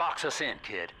trying to box us in,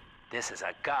 kid. This is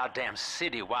a goddamn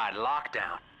citywide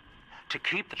lockdown. To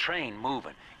keep the train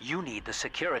moving, you need the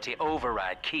security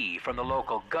override key from the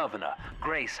local governor,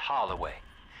 Grace Holloway.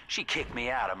 She kicked me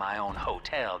out of my own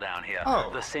hotel down here,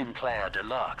 the Sinclair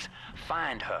Deluxe.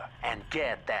 Find her and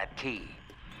get that key.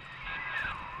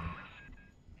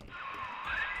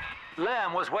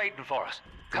 Lamb was waiting for us.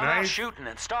 Come out shooting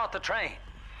and start the train.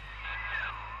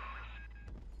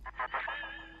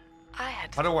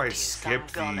 How do I skip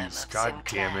these? God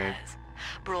damn it.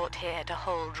 Brought here to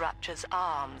hold Rapture's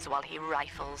arms while he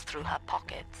rifles through her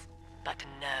pockets. But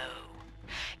no,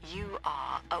 you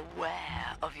are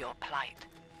aware of your plight.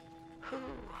 Who,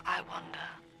 I wonder,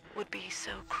 would be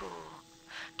so cruel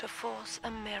to force a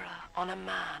mirror on a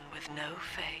man with no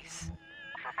face?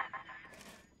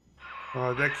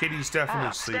 Oh, that kitty's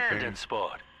definitely sleeping. Outstanding,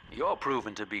 sport. You're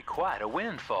proving to be quite a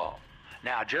windfall.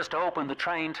 Now just open the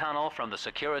train tunnel from the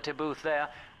security booth there,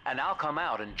 and I'll come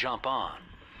out and jump on.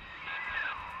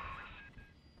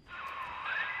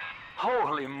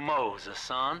 Holy Moses,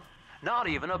 son. Not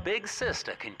even a big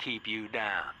sister can keep you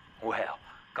down. Well,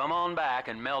 come on back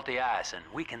and melt the ice, and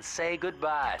we can say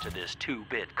goodbye to this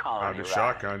two-bit colony The ride.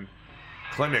 shotgun.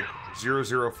 Clinic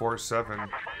 0047.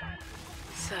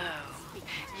 So,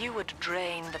 you would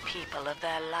drain the people of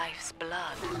their life's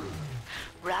blood.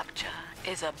 Rapture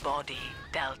is a body,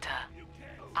 Delta.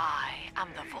 I am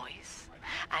the voice,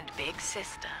 and Big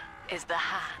Sister is the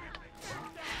hand.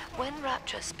 When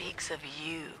Rapture speaks of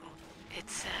you, it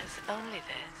says only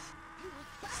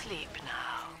this. Sleep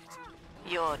now.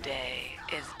 Your day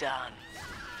is done.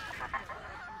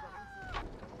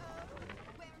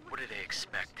 What do they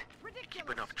expect? Keep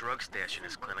enough drug stash in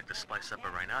his clinic to slice up a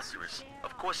rhinoceros.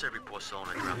 Of course every poor soul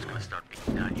in the drop's gonna start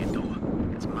beating down your door.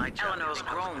 It's my job. Eleanor's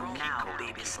grown now,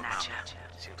 baby snatcher.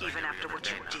 Even after what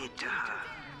you did to her,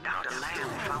 Dr. Lamb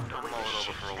found a way to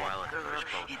shape that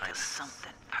girl into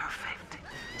something perfect.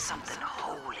 Something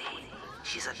holy.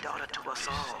 She's a daughter to us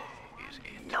all.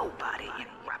 Nobody in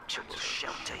Rapture will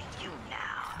shelter you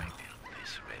now.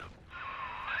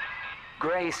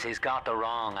 Gracie's got the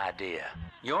wrong idea.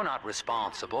 You're not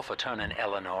responsible for turning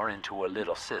Eleanor into a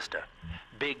little sister.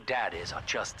 Big daddies are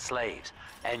just slaves,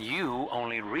 and you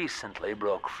only recently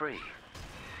broke free.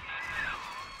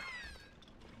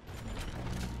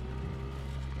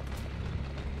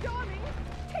 Darling,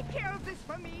 take care of this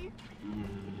for me.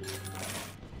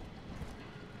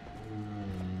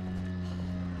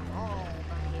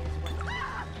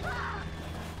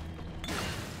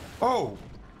 Oh!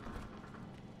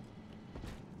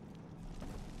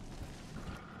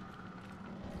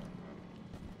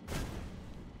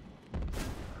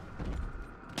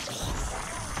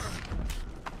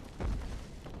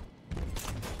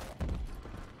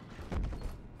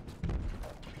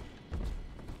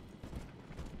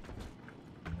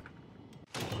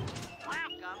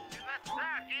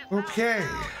 Okay.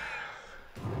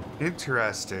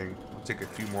 Interesting. I'll take a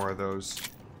few more of those.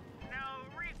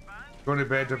 Going to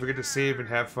bed, don't forget to save and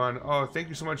have fun. Oh, thank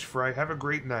you so much, Fry. Have a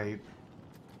great night.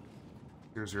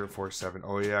 0047.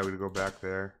 Oh yeah, we gotta go back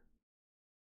there.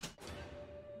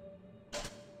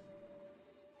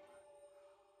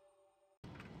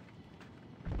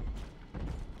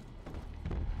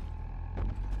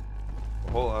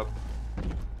 Pull up.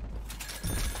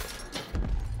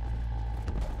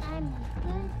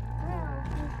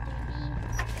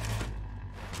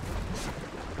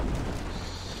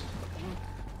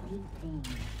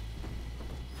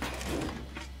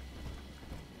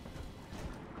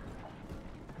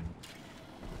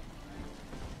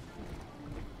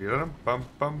 Bum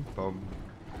bum bum.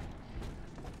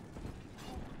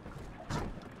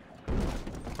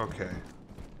 Okay.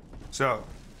 So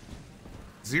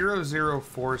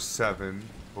 0047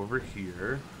 over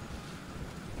here.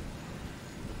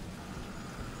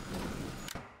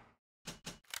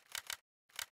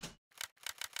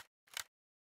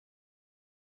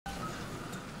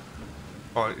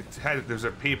 Oh, it had, there's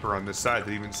a paper on the side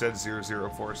that even said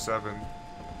 0047.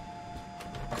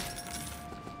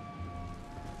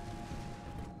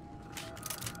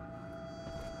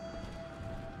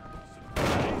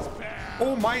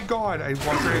 Oh my god, I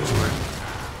walked right into it.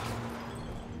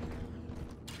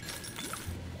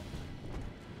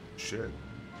 Shit.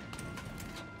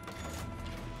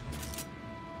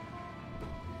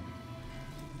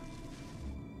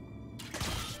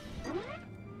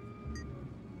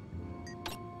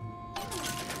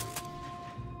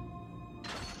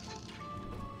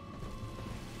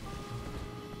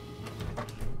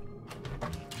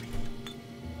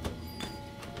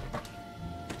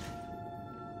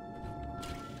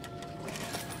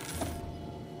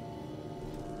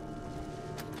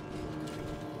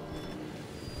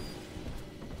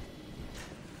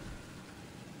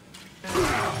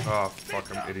 Oh,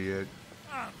 fuck, I'm idiot.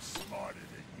 I'm smarter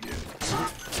than you.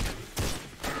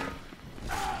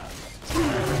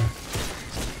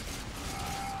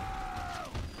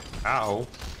 Ow.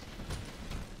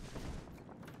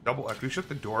 Double, can you shut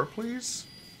the door, please?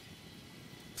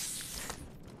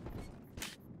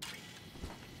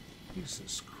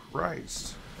 Jesus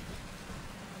Christ.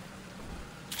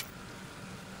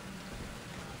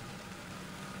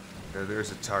 Yeah,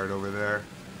 there's a tart over there.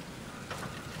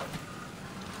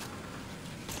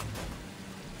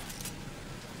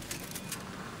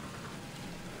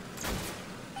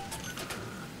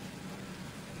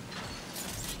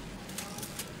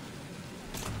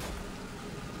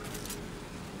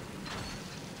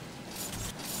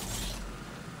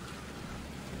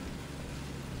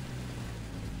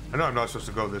 I know I'm not supposed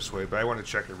to go this way, but I want to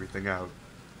check everything out.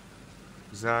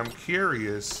 'Cause I'm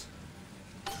curious.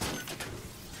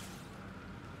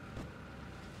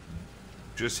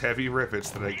 Just heavy rivets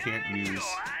that I can't use.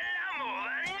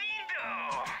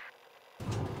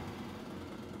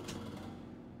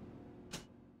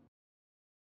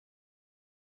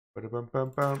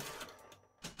 Ba-da-bum-bum-bum.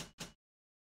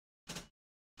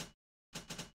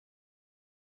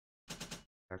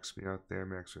 Max me out there,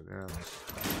 max me down.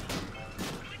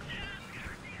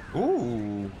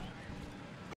 Ooh.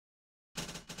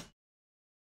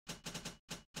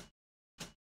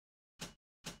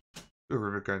 A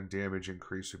rivet gun damage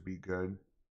increase would be good.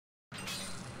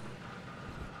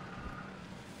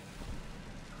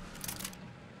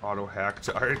 Auto hack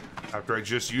to art after I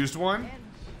just used one?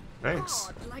 Thanks.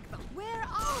 God, like the, where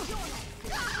are you?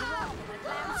 Grovel at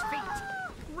lamb's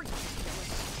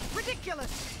feet.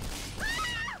 Ridiculous.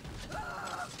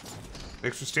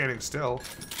 Thanks for standing still.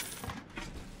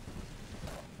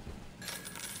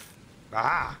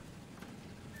 Ah!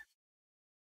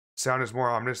 Sound is more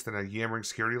ominous than a yammering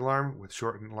security alarm. With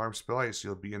shortened alarm splice,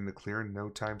 you'll be in the clear in no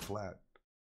time flat.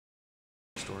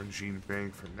 Store gene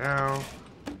bank for now.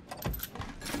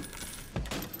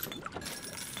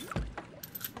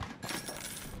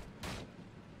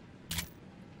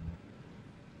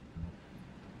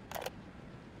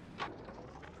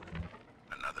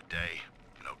 Another day,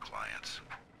 no clients.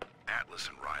 Atlas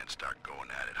and Ryan start going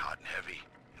at it hot and heavy,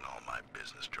 and all my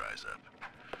business dries up.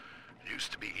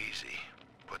 Used to be easy.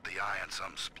 Put the eye on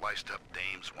some spliced up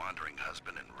dame's wandering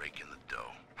husband and rake in the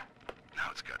dough. Now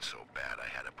it's got so bad I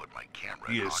had to put my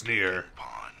camera in Hockey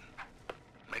pawn.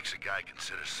 Makes a guy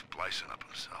consider splicing up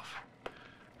himself.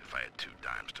 If I had 2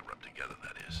 dimes to rub together,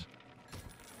 that is.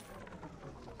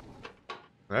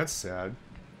 That's sad.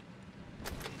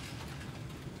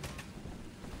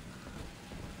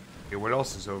 Okay, what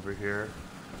else is over here?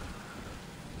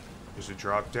 There's a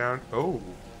drop down. Oh.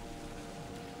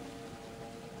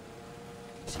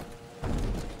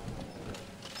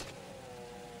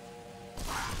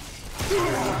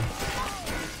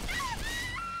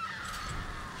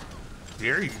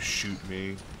 Dare you shoot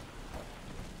me?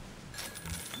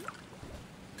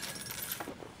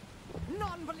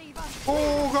 Non-believer.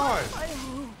 Oh god!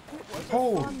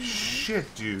 Holy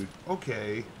shit, dude.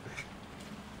 Okay.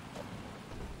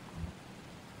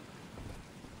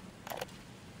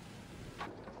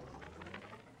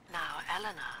 Now,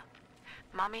 Eleanor,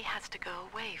 Mummy has to go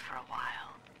away for a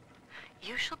while.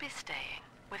 You shall be staying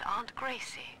with Aunt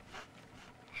Gracie.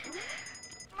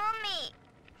 Mommy,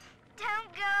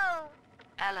 don't go.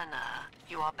 Eleanor,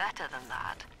 you are better than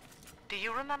that. Do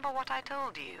you remember what I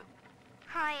told you?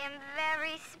 I am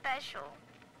very special.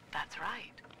 That's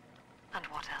right. And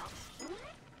what else?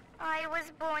 I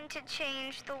was born to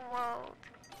change the world.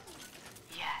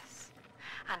 Yes.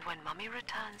 And when Mummy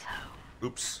returns home,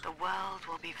 oops, the world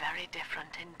will be very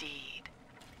different indeed.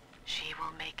 She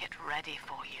will make it ready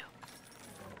for you.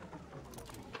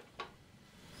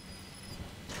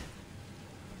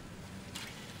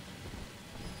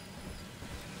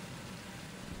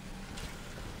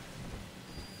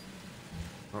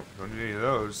 Oh, don't need any of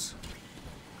those.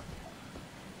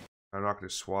 I'm not going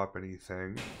to swap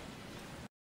anything.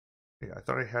 Yeah, I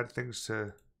thought I had things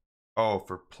to... Oh,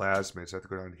 for plasmids. I have to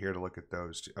go down here to look at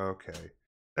those too. Okay.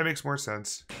 That makes more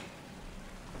sense.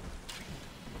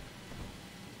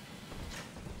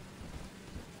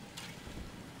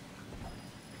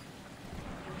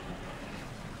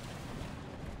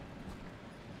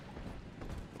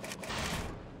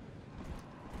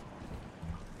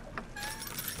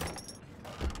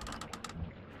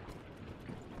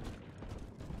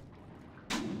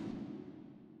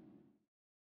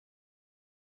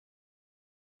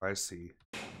 I see.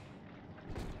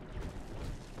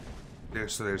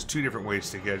 So there's 2 different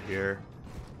ways to get here.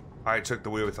 I took the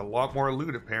way with a lot more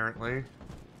loot, apparently.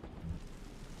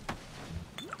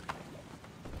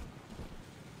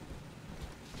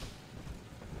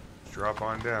 Drop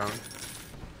on down.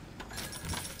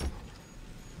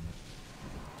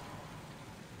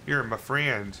 You're my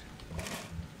friend.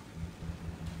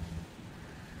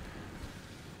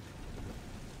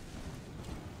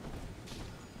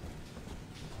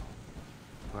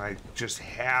 I just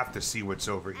have to see what's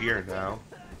over here now.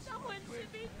 Someone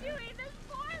should be doing this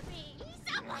for me.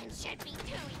 Someone should be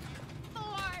doing it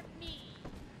for me.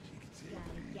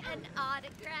 An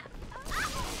autograph.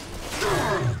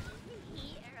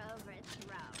 Here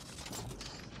overthrow.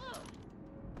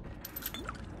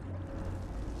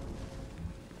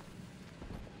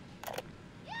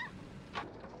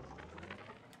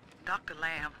 Dr.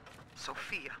 Lamb,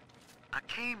 Sophia, I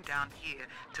came down here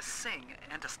to sing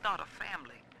and to start a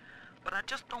family, but I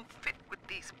just don't fit with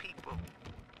these people.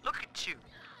 Look at you.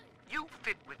 You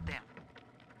fit with them.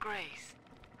 grace.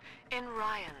 In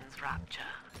Ryan's rapture,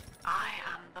 I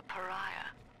am the pariah.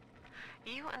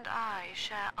 You and I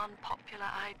share unpopular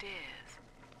ideas,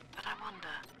 but I wonder,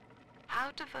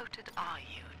 how devoted are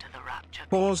you to the rapture?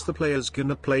 Pause. The player's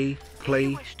gonna play,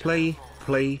 and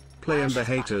the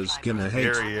haters gonna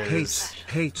hate, There he is.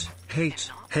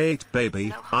 hate,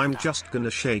 baby. I'm just gonna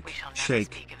shake.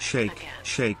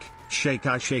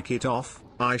 I shake it off,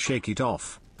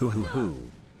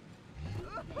 hoo.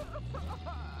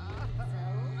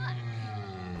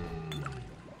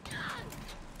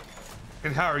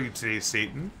 And how are you today,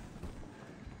 Satan?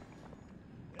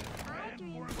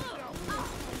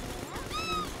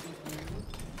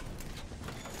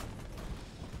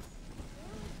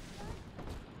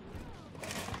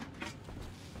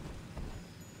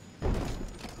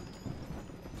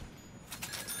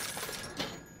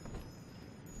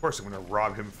 Of course I'm gonna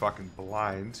rob him fucking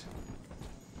blind.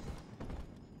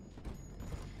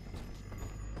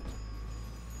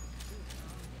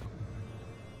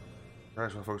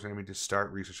 That's what folks need me to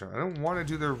start research on. I don't want to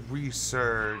do the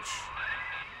research.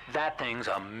 That thing's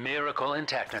a miracle in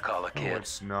Technicolor, kid. No,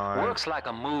 it's not. Works like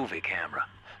a movie camera.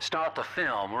 Start the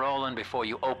film rolling before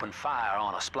you open fire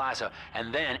on a splicer,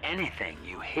 and then anything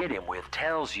you hit him with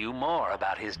tells you more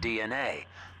about his DNA.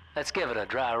 Let's give it a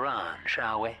dry run,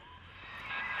 shall we?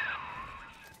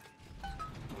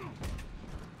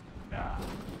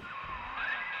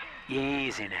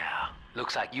 Easy now.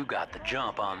 Looks like you got the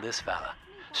jump on this fella.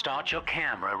 Start your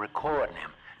camera recording him,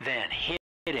 then hit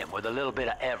him with a little bit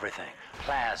of everything.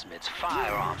 Plasmids,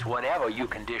 firearms, whatever you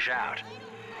can dish out.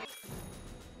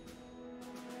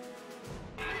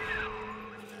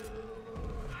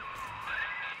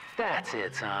 That's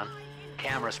it, son.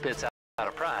 Camera spits out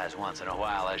a prize once in a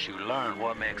while as you learn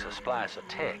what makes a splicer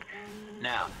tick.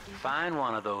 Now, find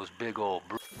one of those big old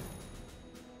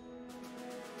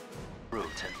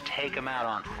brutes and take them out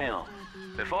on film.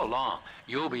 Before long,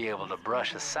 you'll be able to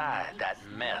brush aside that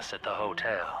mess at the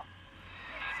hotel.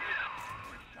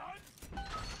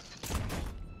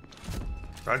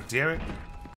 God damn it.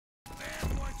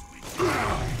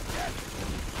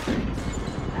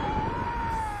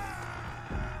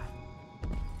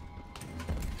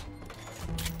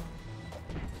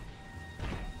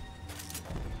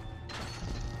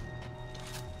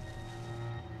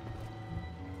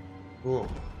 Cool.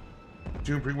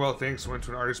 Doing pretty well, thanks. Went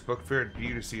to an artist book fair at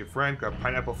BU to see a friend. Got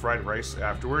pineapple fried rice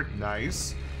afterward.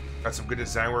 Nice. Got some good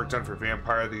design work done for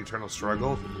Vampire: The Eternal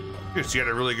Struggle. Dude, you had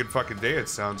a really good fucking day, it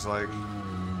sounds like.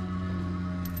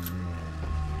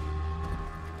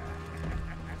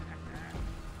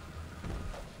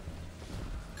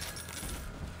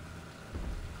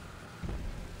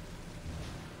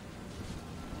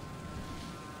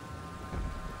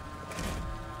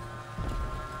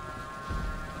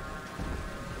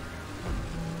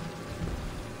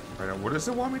 What does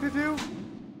it want me to do?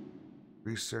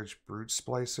 Research brute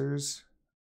splicers.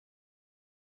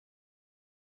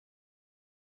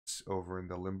 It's over in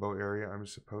the limbo area, I'm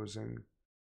supposing.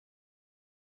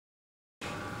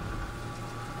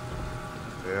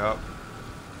 Yep.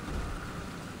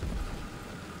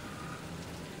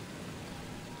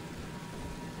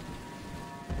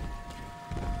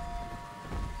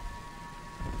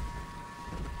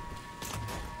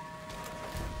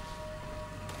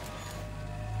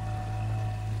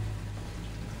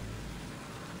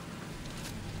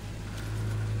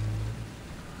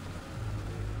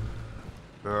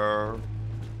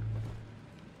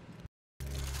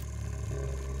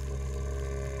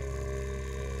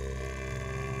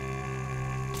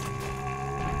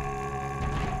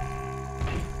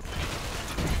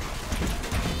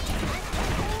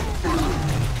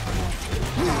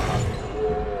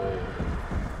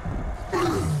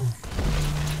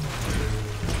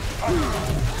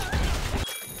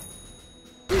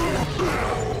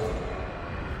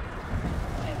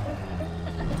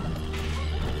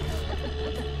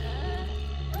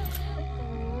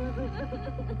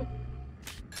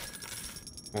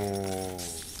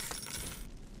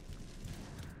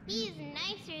 He's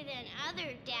nicer than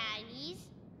other daddies.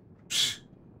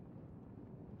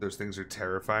 Those things are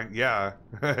terrifying. Yeah,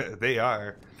 they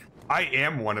are. I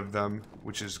am one of them,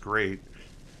 which is great.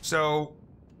 So,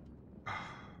 how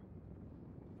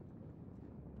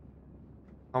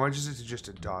much is it to just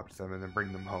adopt them and then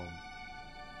bring them home?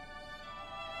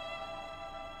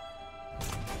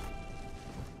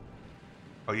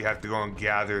 Oh, you have to go and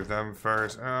gather them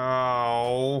first.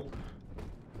 Oh.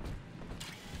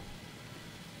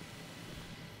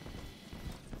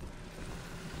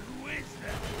 Who is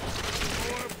that?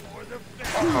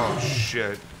 Oh,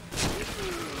 shit.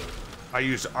 I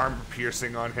used armor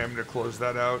piercing on him to close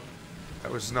that out.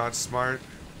 That was not smart.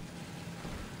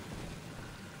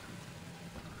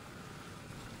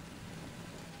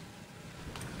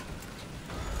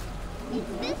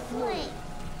 This way.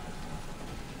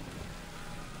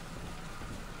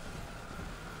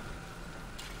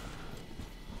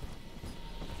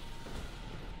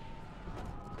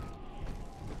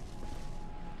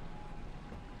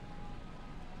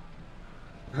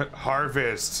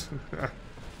 Harvest.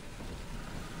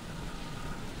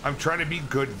 I'm trying to be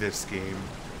good this game.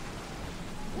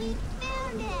 We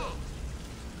found it.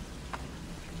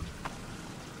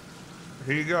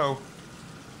 Here you go.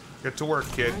 Get to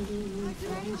work, kid. Family,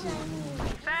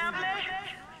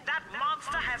 that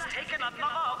monster has taken another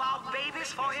of our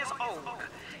babies for his own.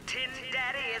 Tin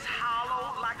Daddy is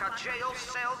hollowed like a jail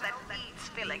cell that needs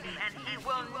filling, and he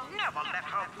will never let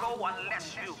her go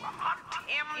unless you hunt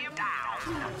him down.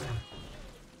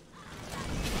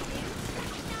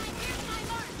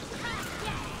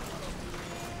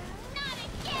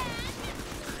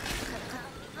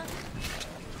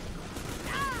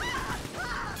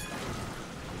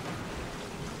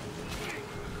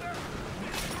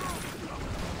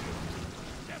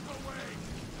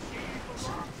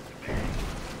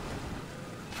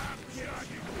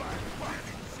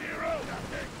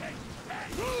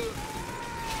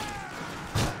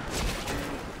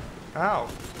 Ow.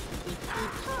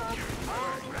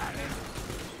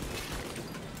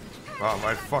 Wow,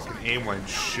 my fucking aim went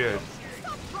shit.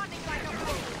 I'll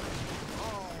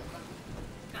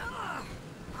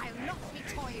not be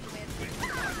toyed with.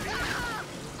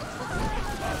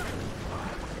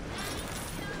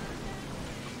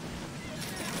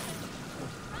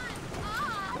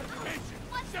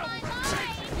 What's my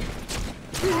line?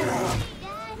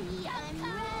 Daddy, I'm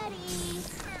ready.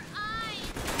 Her eyes.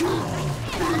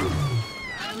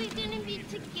 Are we gonna be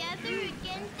together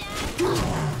again, Dad?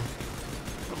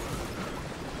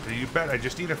 You bet. I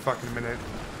just need a fucking minute.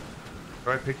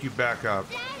 Or I pick you back up.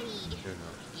 Daddy,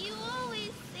 you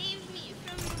always save me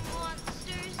from the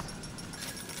monsters.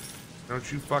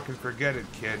 Don't you fucking forget it,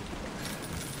 kid.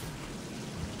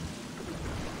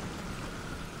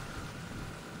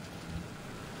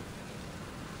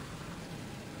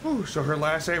 Ooh, so her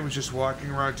last night was just walking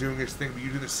around doing his thing, but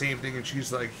you do the same thing, and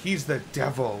she's like, he's the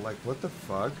devil. Like, what the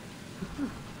fuck?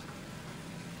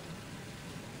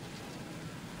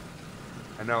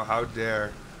 I know, how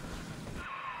dare.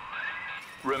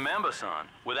 Remember, son,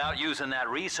 without using that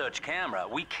research camera,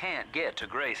 we can't get to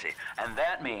Gracie. And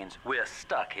that means we're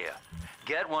stuck here.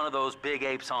 Get one of those big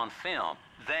apes on film,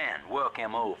 then work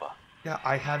him over. Yeah,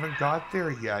 I haven't got there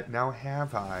yet. Now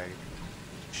have I?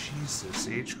 Jesus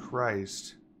H.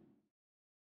 Christ.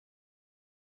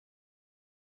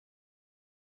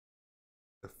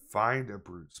 To find a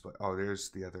brute spot. Oh,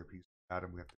 there's the other piece of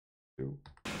Adam we have to do.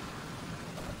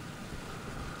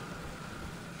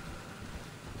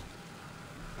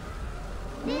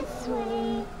 This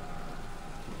way.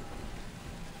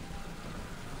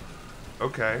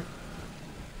 Okay.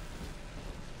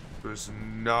 It was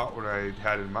not what I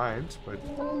had in mind, but...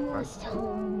 Almost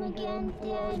home again,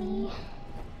 Daddy.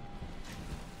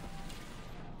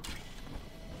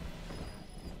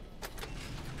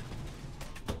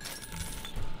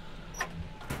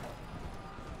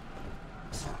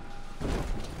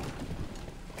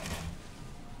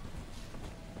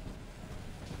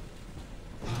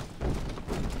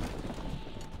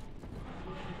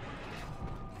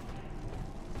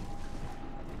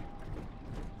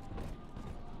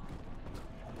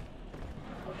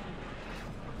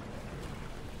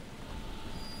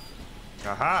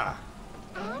 Aha!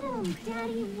 Adam,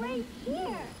 Daddy, right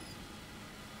here.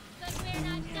 But we're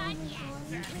not done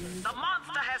yet. The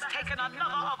monster has taken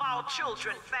another of our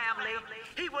children, family.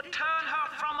 He would turn her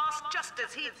from us just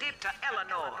as he did to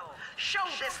Eleanor. Show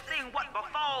this thing what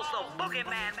befalls the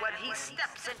boogeyman when he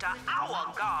steps into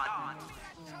our garden.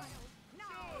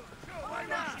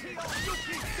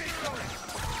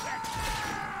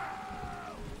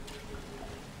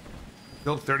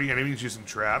 Killed 30 enemies using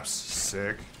traps.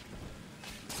 Sick.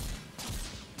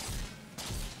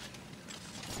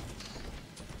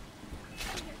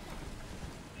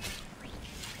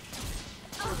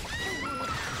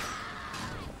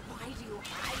 Why do you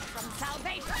hide from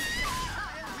salvation?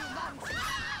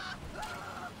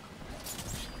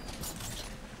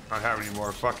 Not have any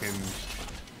more fucking...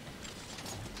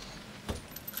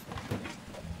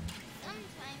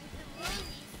 Sometimes the roses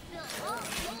spill all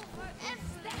over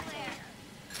everywhere.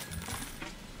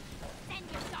 Send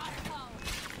your daughter home.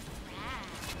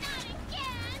 Not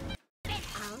again.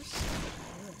 I'll show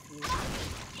you.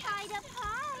 Tied up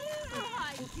high.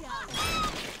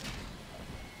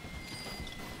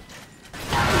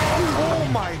 Oh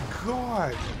my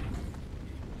god!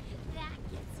 That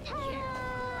gets weird.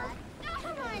 Come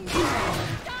on,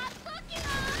 stop looking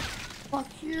up. Fuck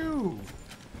you!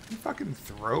 You fucking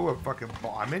throw a fucking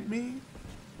bomb at me?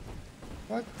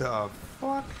 What the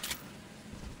fuck?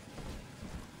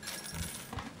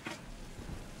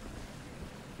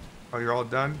 Oh, you're all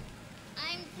done?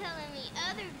 I'm telling the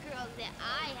other girls that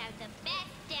I have the best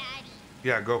daddy.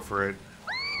 Yeah, go for it.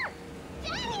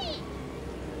 Daddy!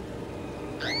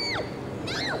 No!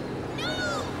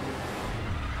 No!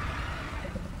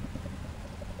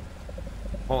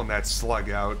 Pulling that slug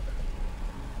out.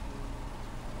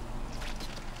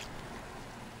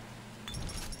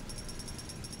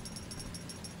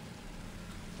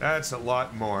 That's a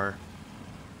lot more.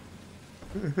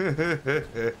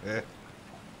 I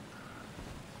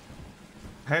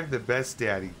have the best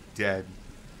daddy. Dead.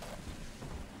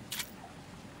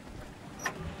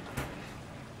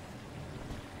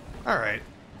 Alright.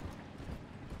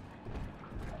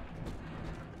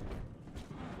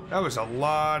 That was a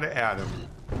lot of Adam.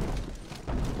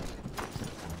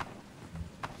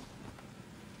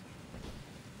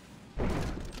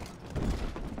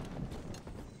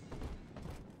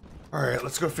 Alright,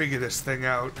 let's go figure this thing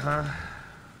out, huh?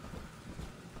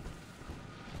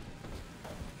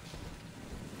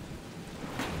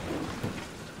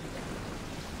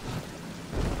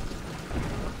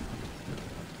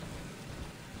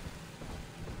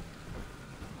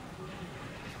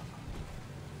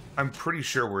 I'm pretty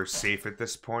sure we're safe at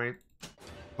this point,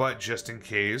 but just in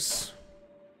case,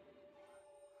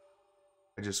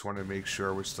 I just want to make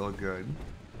sure we're still good.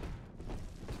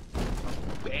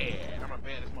 Bad. I'm the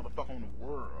baddest motherfucker in the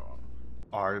world.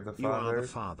 Are the father? You are the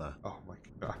father. Oh my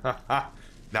god.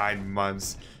 9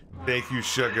 months. Thank you,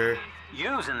 sugar.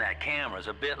 Using that camera is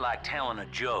a bit like telling a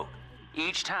joke.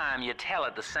 Each time you tell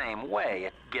it the same way,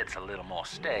 it gets a little more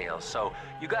stale, so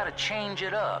you gotta change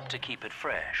it up to keep it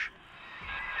fresh.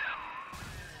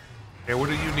 Hey, what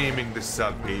are you naming this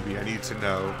sub, baby? I need to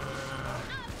know.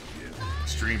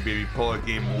 Stream, baby, pull a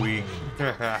game week.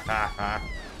 Come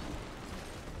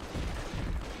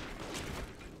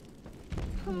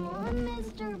on,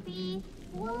 Mr. B.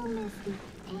 We'll miss the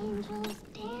angels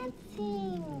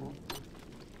dancing.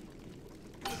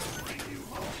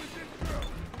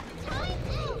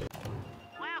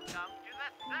 Welcome to the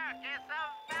circus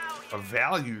of Of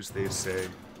values, they say.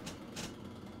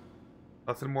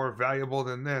 Nothing more valuable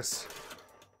than this.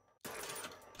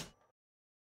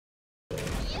 I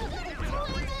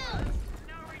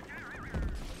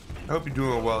hope you're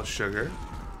doing well, sugar.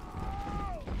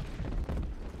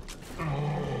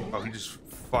 Oh, he just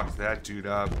fucked that dude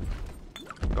up.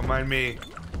 Don't mind me.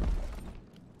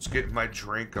 Just getting my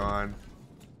drink on.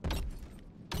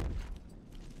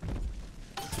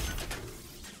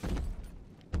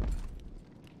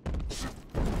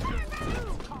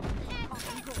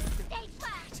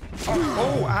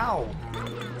 Oh, ow!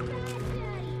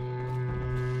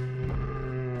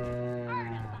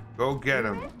 Go get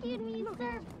him.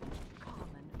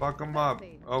 Fuck him up.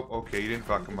 Oh, okay, you didn't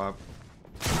fuck him up.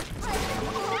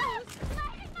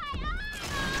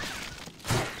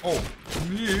 Oh,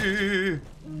 yeah.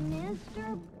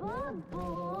 Mr.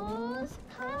 Bubbles,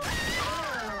 come on.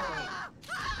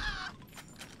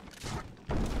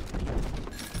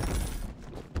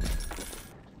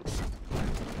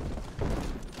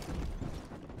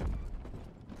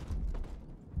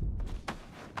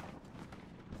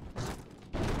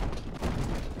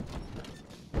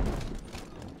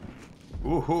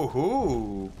 Ooh hoo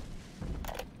hoo.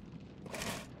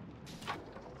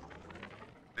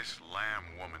 This lamb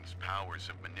woman's powers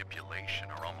of manipulation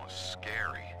are almost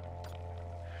scary.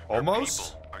 Almost?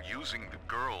 Her people are using the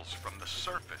girls from the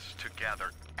surface to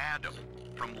gather Adam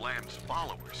from Lamb's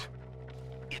followers.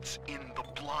 It's in the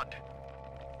blood.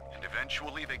 And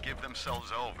eventually they give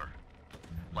themselves over.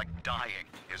 Like dying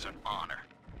is an honor.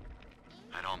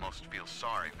 I'd almost feel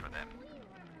sorry for them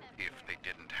if they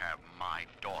didn't have my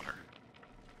daughter.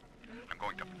 I'm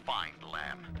going to find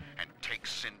Lamb and take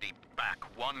Cindy back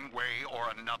one way or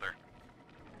another.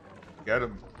 Get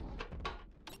him.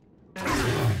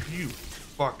 You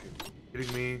fucking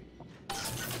kidding me?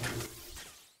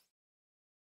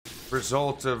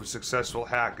 Result of successful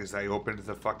hack is I opened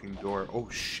the fucking door. Oh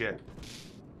shit.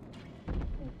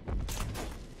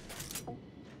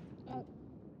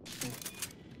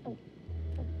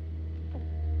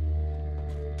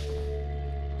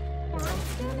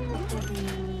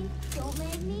 Don't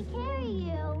make me carry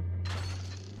you.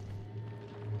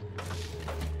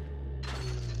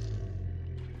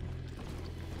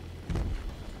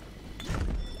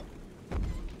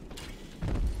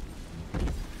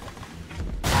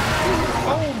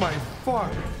 Oh my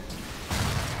fuck.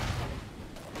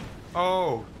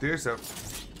 Oh, there's a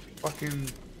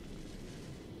fucking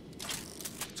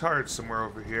turret somewhere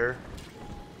over here.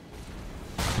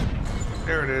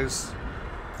 There it is.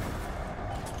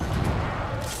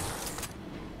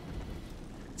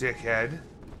 Dickhead.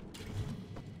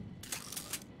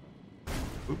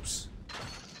 Oops.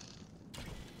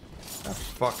 That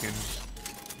fucking...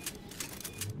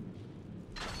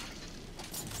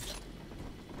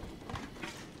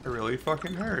 It really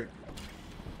fucking hurt.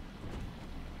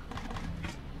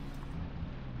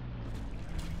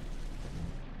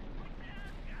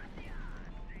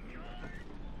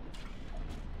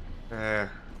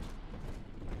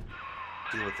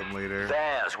 Deal with them later.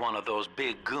 There's one of those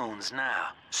big goons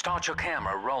now. Start your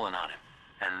camera rolling on him,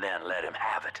 and then let him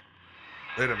have it.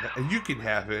 Let him, and you can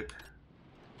have it.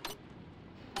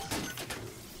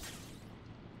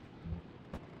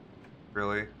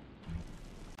 Really?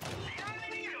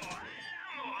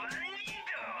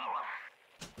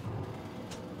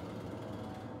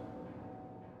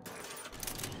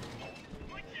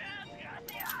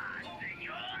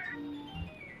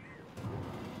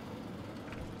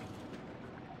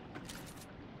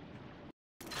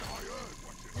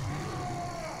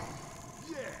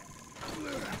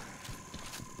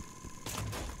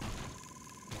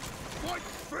 Fight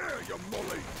fair, you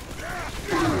molly!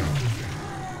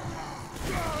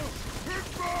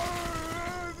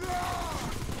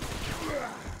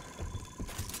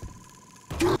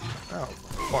 Oh,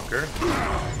 fucker.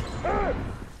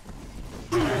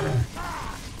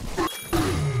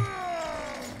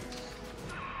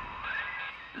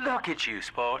 Look at you,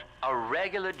 sport. A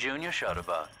regular junior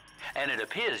shutterbug. And it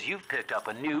appears you've picked up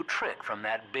a new trick from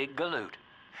that big galoot.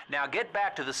 Now get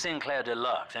back to the Sinclair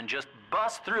Deluxe and just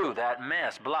bust through that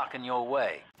mess blocking your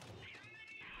way.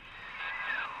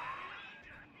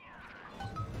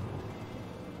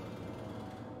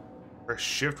 Press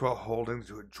shift while holding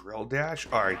to a drill dash?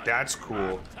 Alright, that's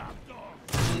cool.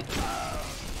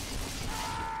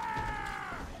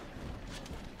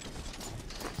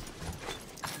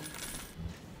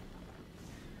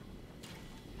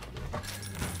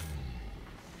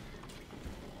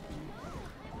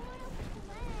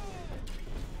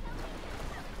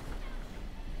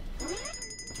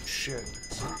 Shit.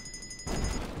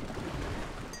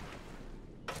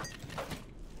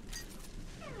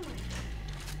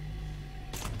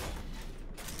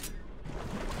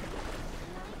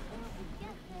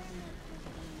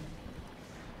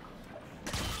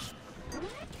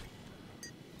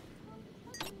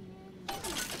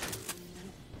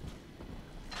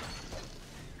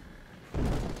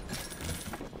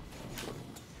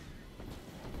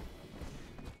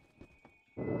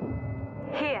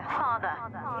 Here, Father.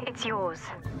 It's yours.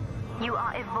 You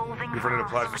are evolving You've run into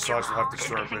plasma fast, sauce, but you'll have to your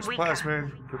store heart up is this getting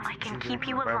plasma. weaker. I can keep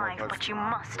you alive, but you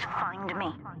must find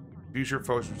me. Future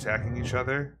foes attacking each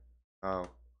other? Oh.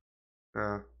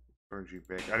 RNG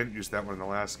big. I didn't use that one in the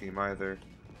last game either.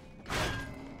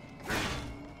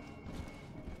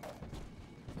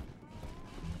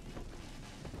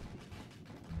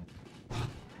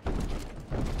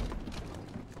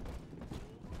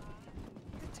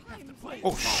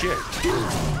 Oh shit!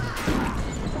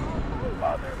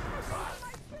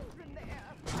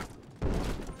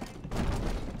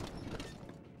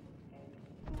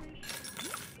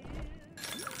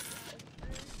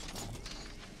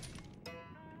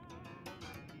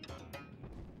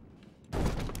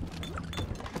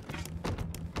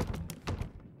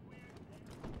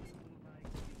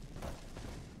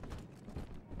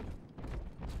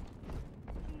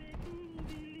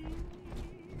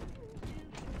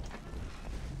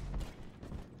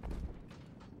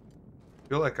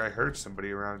 I feel like I heard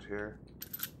somebody around here.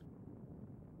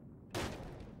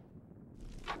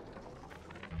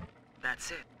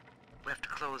 That's it. We have to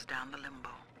close down the limbo.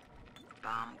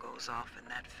 Bomb goes off in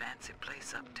that fancy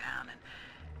place uptown and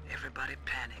everybody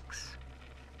panics.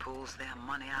 Pulls their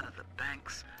money out of the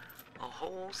banks. A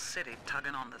whole city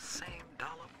tugging on the same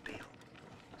dollar bill.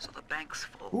 So the banks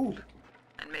fold. Ooh.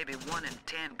 And maybe 1 in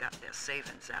 10 got their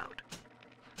savings out.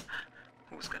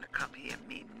 Who's gonna come here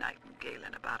me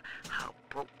nightingaling about how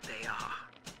broke they are?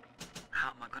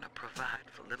 How am I gonna provide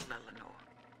for little Eleanor?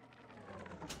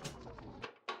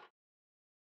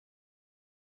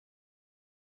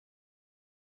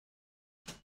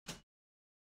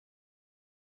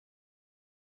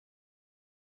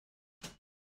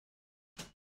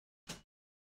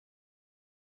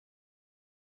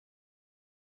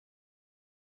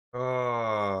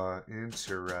 Oh,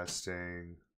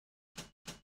 interesting.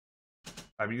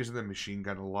 I'm using the machine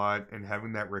gun a lot, and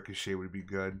having that ricochet would be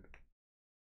good.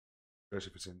 Especially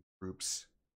if it's in groups.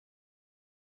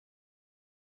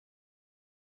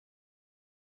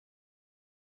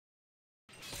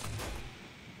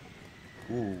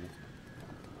 Ooh.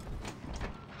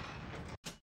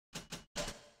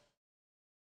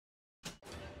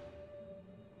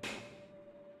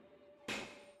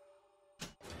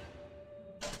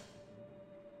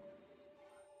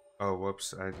 Oh,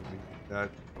 whoops. I didn't mean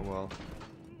that. Oh, well.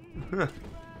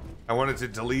 I wanted to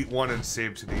delete one and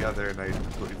save to the other, and I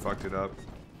completely fucked it up.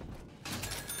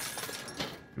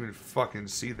 You can fucking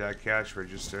see that cash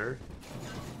register.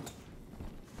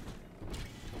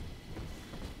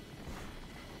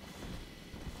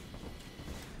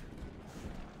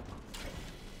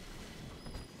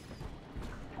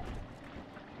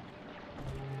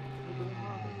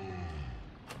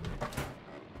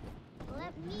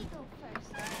 Let me go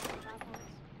first, Mr. Bubbles.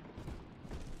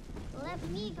 Let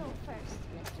me go first,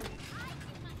 Mr.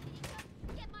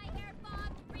 Get my hair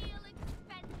bobbed real expensive.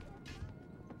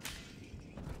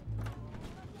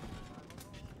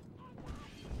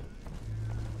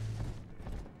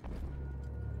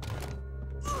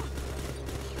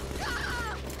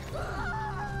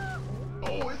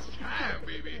 Oh, it's time,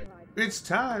 baby. It's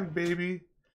time, baby.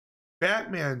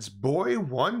 Batman's Boy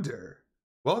Wonder.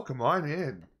 Welcome on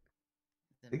in.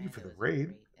 Thank you for the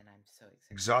raid.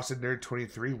 Exhausted Nerd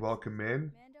 23, welcome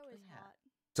in.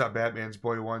 What's up, Batman's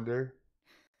Boy Wonder?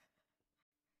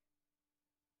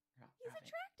 He's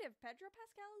attractive. Pedro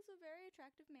Pascal is a very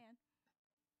attractive man.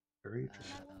 Very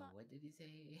attractive. What did he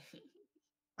say?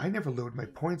 I never load my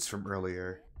points from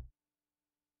earlier.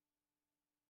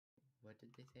 What did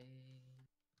they say?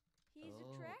 He's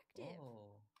attractive. Oh.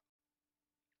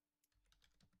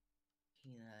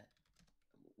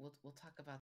 We'll talk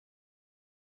about.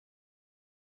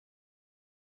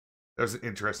 That was an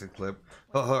interesting clip.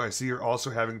 Oh, I see you're also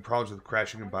having problems with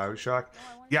crashing in Bioshock.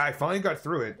 Yeah, I finally got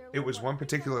through it. It was one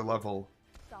particular level.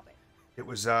 It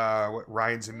was what,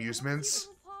 Ryan's Amusements.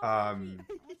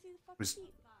 Was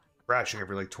crashing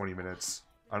every like 20 minutes.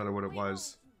 I don't know what it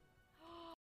was.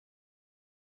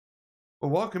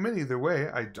 Well, welcome in either way.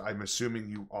 I'm assuming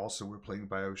you also were playing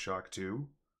Bioshock 2.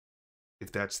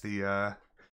 If that's the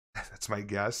that's my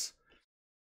guess.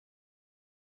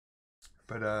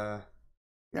 But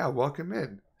yeah, welcome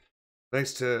in.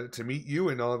 Nice to meet you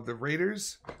and all of the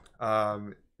raiders.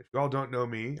 If you all don't know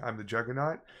me, I'm the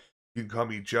Juggernaut. You can call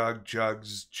me Jugg,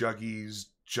 Jugs, Juggies,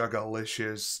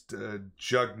 Juggalicious,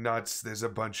 Jugnuts. There's a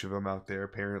bunch of them out there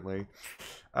apparently.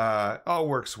 All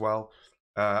works well.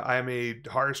 I am a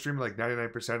horror streamer like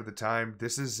 99% of the time.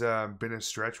 This has been a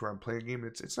stretch where I'm playing a game.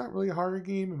 It's not really a horror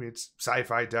game. I mean, it's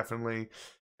sci-fi definitely.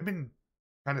 I've been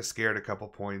kind of scared a couple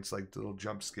points, like little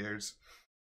jump scares.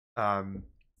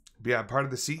 But yeah, I'm part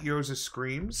of the CEOs of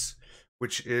Screams,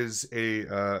 which is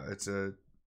it's a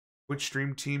Twitch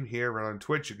stream team here run on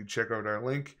Twitch. You can check out our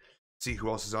link, see who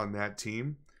else is on that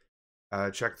team.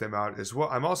 Check them out as well.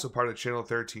 I'm also part of Channel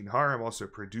 13 Horror. I'm also a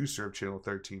producer of Channel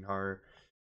 13 Horror.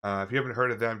 If you haven't heard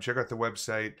of them, check out the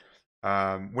website.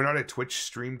 We're not a Twitch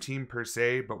stream team per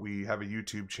se, but we have a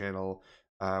YouTube channel.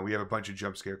 We have a bunch of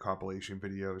jump scare compilation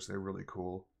videos. They're really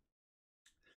cool.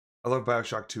 I love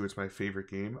Bioshock 2. It's my favorite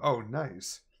game. Oh,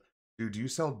 nice. Dude, do you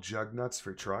sell jug nuts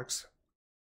for trucks?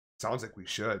 Sounds like we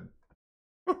should.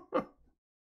 It's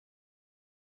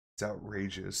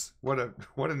outrageous. What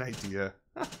an idea.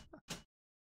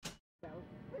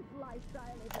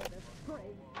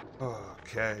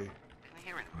 Okay. I'm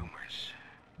hearing rumors.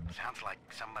 Sounds like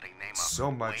somebody named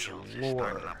So much Wales is lore.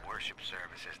 starting up worship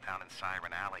services down in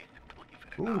Siren Alley. Believe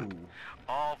it or Ooh. not.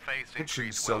 All faiths Kitchen's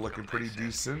increase still welcome, looking pretty they say.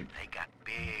 decent. They got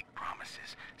big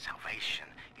promises. Salvation,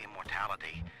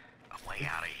 immortality, a way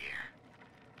out of here.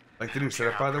 Like the new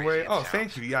setup, by the way. Oh,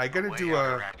 thank you. Yeah, I gotta do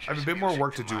I have a bit more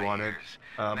work to do on it.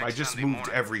 I just moved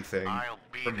everything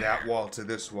from that wall to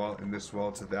this wall and this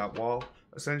wall to that wall,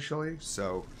 essentially.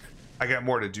 So I got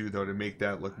more to do though to make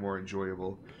that look more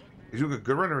enjoyable. Are you doing a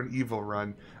good run or an evil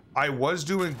run? I was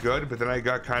doing good, but then I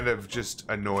got kind of just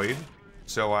annoyed,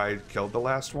 so I killed the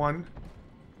last one.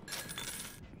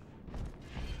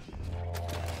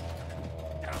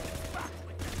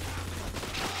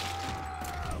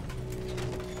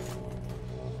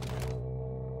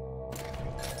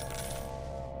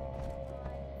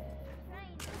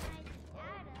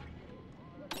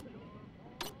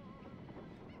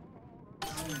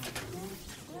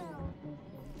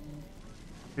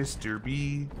 Mr.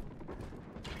 B.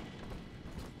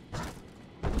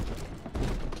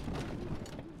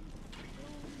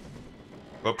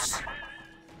 Oops.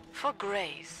 For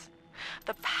Grace,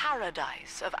 the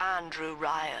paradise of Andrew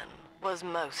Ryan was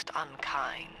most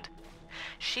unkind.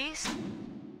 She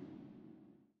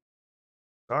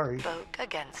Sorry. spoke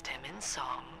against him in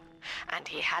song, and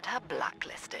he had her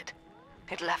blacklisted.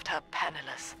 It left her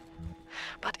penniless.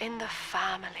 But in the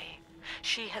family,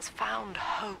 she has found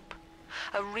hope,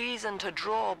 a reason to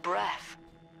draw breath.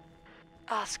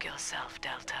 Ask yourself,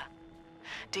 Delta,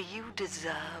 do you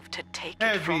deserve to take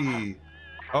it from her? Heavy.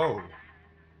 Oh.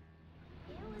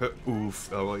 Oof.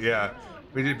 Oh, well, yeah.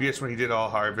 We did BS when he did all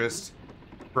harvest.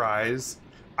 Prize.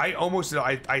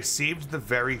 I saved the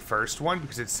very first one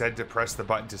because it said to press the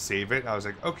button to save it. I was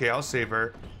like, okay, I'll save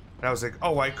her. And I was like,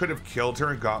 oh, I could have killed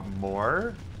her and got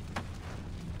more?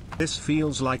 This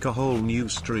feels like a whole new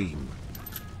stream.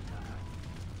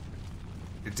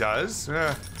 It does?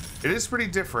 It is pretty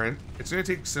different. It's going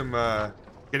to take some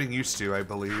getting used to, I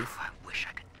believe. I wish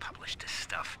I could publish this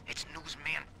stuff. It's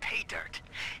newsman pay dirt.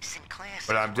 Sinclair.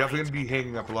 But I'm definitely going to be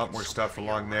hanging up a lot more stuff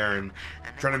along there and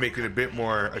trying to make it a bit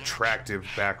more attractive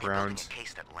background. In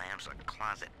case that Lamb's a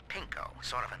closet pinko,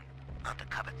 sort of an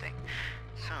undercover thing.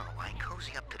 So I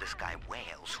cozy up to this guy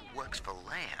Wales who works for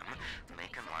Lamb,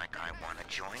 making like I want to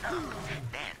join up.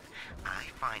 Then I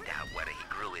find out whether he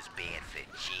grew his beard for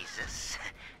Jesus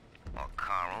or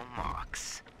Karl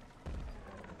Marx.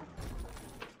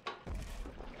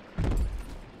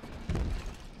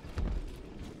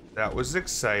 That was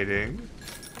exciting.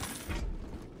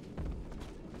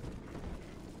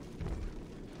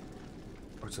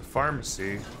 Oh, it's a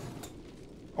pharmacy.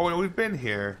 Oh, and we've been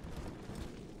here.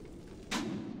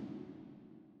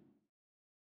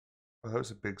 Oh, that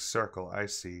was a big circle. I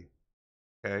see.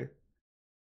 Okay.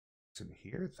 It's in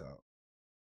here, though.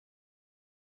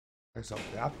 There's a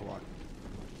that one.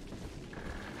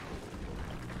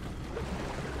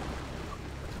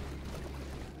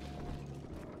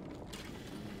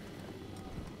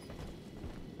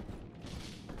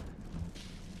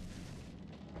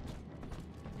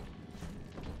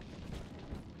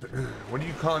 When are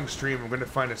you calling stream? I'm going to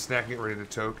find a snack and get ready to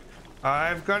toke.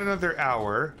 I've got another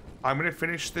hour. I'm going to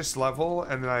finish this level,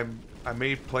 and then I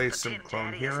may play some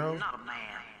Clone Hero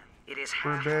It is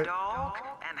for a half bit. dog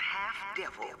and half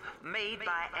devil, made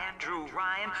by Andrew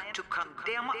Ryan to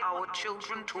condemn our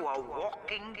children to a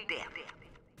walking death.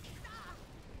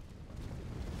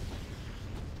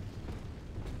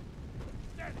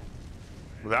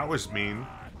 Well, that was mean.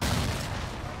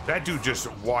 That dude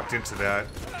just walked into that.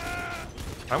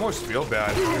 I almost feel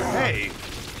bad. Hey!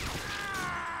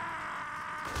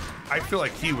 I feel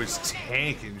like he was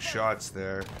tanking shots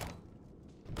there.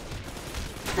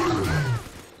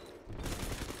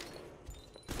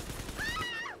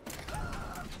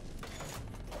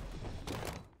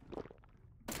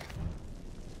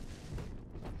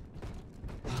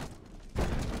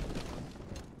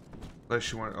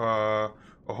 Unless you want, oh,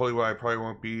 Holy Well, I probably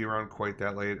won't be around quite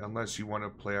that late unless you want to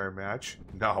play our match.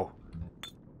 No.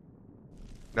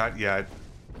 Not yet.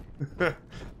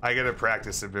 I gotta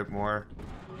practice a bit more.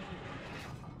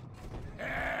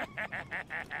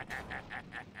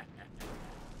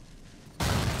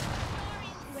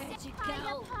 Where'd you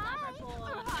go,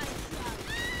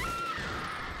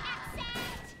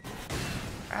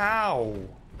 Ow!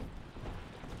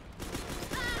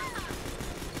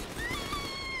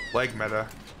 Leg meta.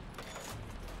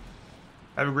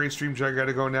 Have a great stream, Jugg.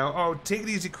 Gotta go now. Oh, take it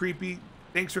easy, creepy.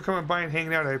 Thanks for coming by and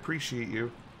hanging out. I appreciate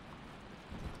you.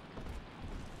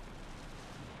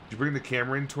 Did you bring the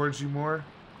camera in towards you more?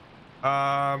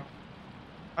 I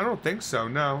don't think so,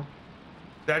 no.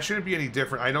 That shouldn't be any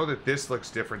different. I know that this looks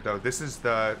different, though. This is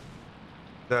the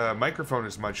microphone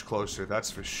is much closer, that's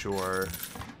for sure.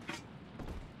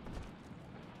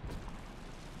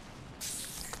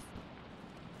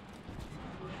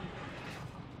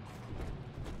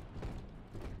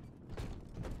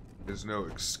 There's no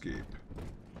escape.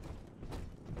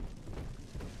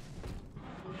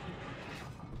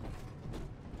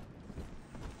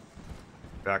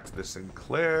 Back to the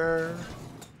Sinclair.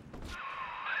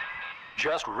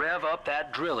 Just rev up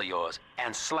that drill of yours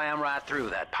and slam right through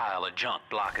that pile of junk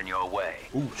blocking your way.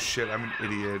 Ooh, shit, I'm an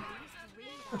idiot.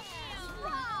 Run!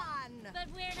 But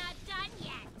we're not done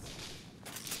yet.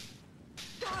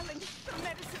 Darling, the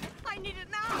medicine. I need it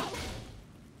now.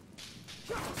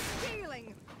 You're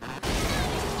stealing. Run!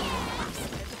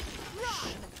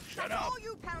 Shut up! All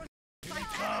you parents. Here he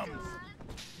comes!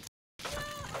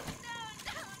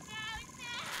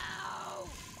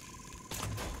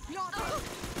 Not.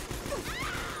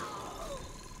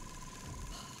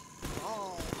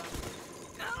 Oh.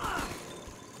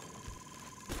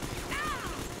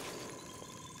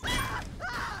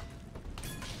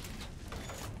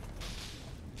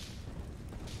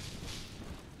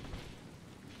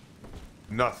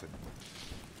 Nothing.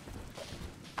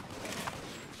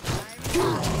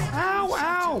 Ow,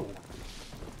 ow!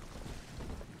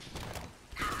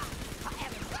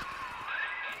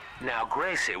 Now,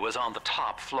 Gracie was on the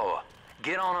top floor.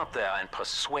 Get on up there and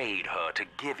persuade her to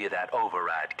give you that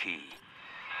override key.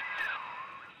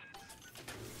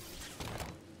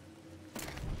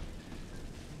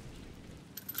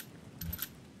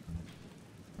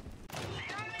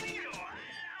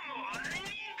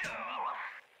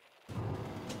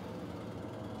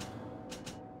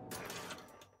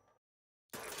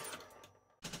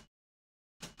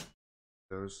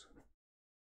 Those.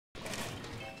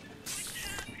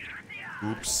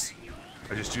 Oops.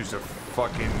 I just used a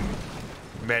fucking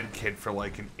med kit for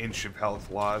like an inch of health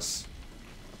loss.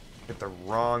 Hit the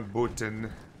wrong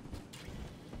button.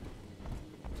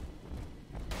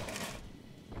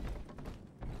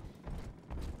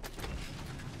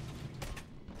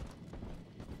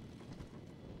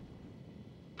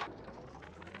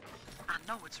 I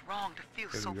know it's wrong to feel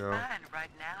There so we go. fine right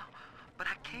now, but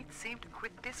I can't seem to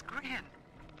quit this grin.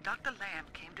 Dr. Lamb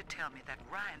came to tell me that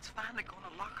Ryan's finally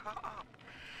gonna lock her up.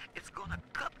 It's gonna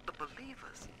gut the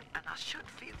believers, and I should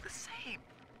feel the same.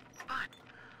 But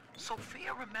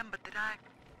Sophia remembered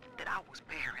that I was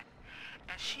barren,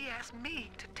 and she asked me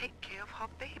to take care of her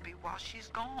baby while she's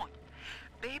gone.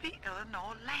 Baby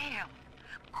Eleanor Lamb.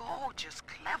 Gorgeous,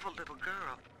 clever little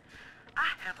girl. I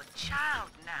have a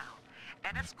child now,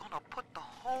 and it's gonna put the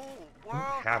whole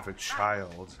world Have a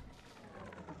child.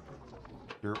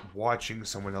 You're watching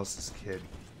someone else's kid.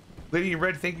 Lady in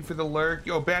Red, thank you for the lurk.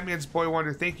 Yo, Batman's Boy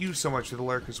Wonder, thank you so much for the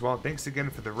lurk as well. Thanks again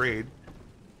for the raid.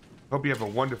 Hope you have a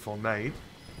wonderful night.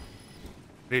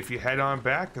 And if you head on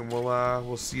back, then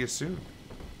we'll see you soon.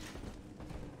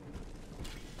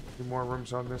 Any more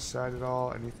rooms on this side at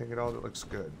all? Anything at all that looks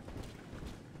good?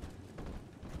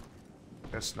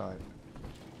 Guess not.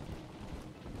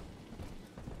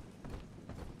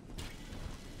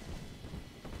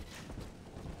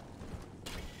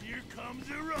 Here comes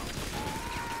a rope.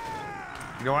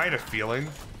 You know, I had a feeling.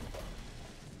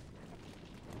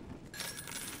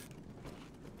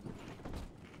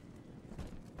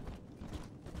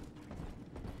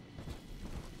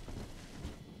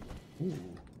 Ooh.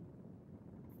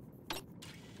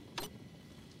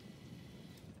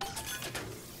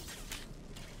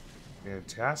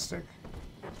 Fantastic.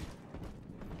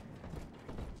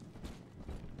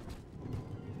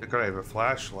 I could have a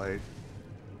flashlight.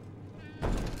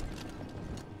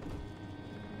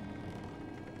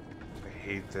 I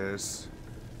hate this.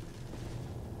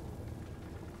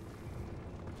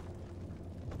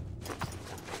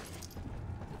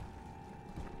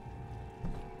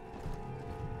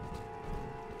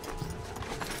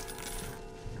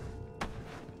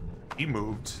 He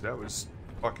moved. That was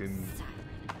fucking...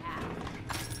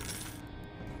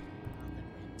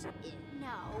 No.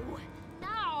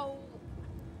 No.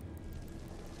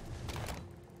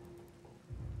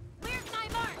 Where's my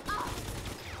mark? Oh.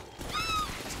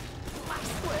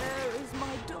 Where is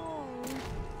my dog?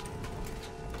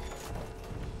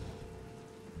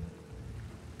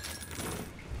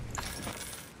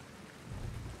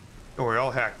 Don't worry,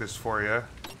 I'll hack this for you.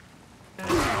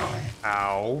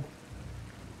 Ow.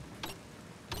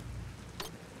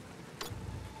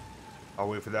 I'll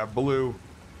wait for that blue.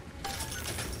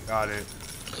 Got it.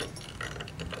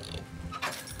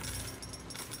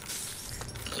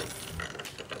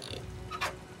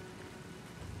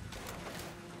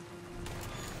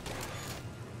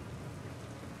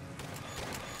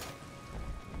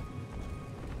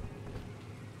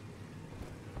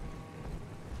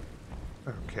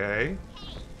 Okay.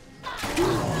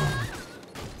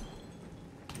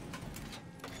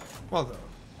 Well, though.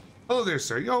 Hello there,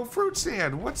 sir. Yo, Fruit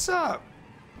Stand, what's up?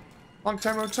 Long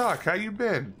time no talk. How you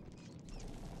been?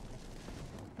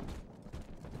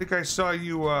 I think I saw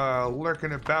you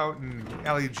lurking about in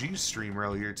Ali G's stream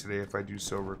earlier today, if I do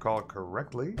so recall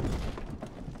correctly.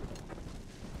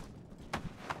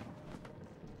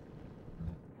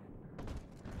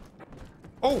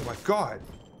 Oh my god!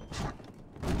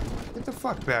 Get the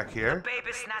fuck back here.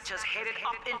 Baby Snatcher's headed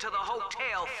up into the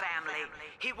hotel family.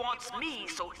 He wants me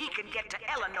so he can get to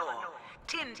Eleanor.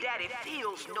 Tin Daddy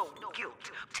feels no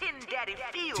guilt. Tin Daddy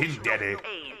feels Tin Daddy. no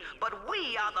pain. But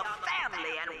we are the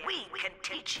family and we can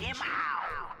teach him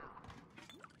how.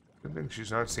 Good thing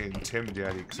she's not saying Tim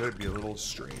Daddy, because that'd be a little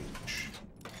strange.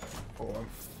 Oh, I'm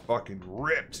fucking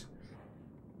ripped.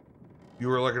 You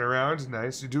were looking around?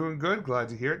 Nice. You're doing good. Glad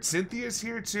to hear it. Cynthia's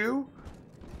here too.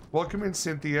 Welcome in,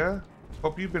 Cynthia.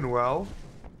 Hope you've been well.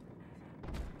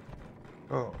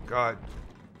 Oh, God.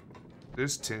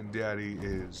 This Tin Daddy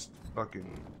is fucking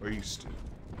wasted.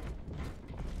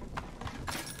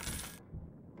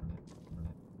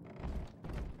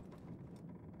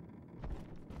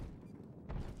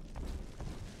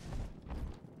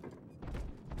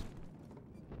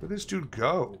 Where'd this dude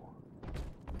go?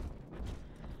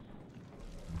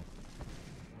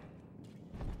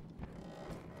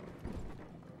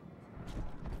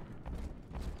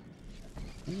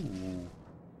 Ooh.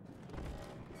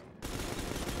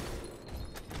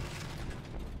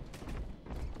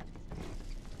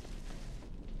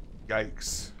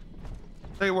 Yikes.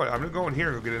 Tell you what, I'm gonna go in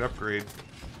here and go get an upgrade.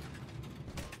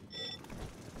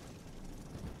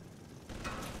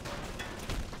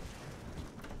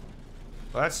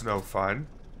 Well, that's no fun.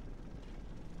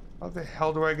 How the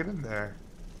hell do I get in there?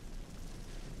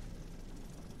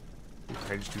 Can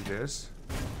I just do this?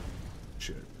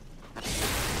 Shit.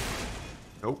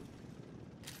 Nope.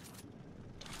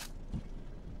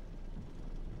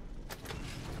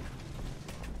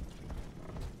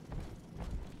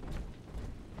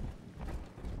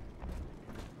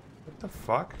 What the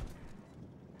fuck?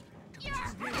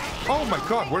 Oh my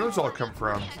god, where does those all come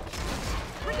from?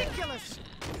 Ridiculous.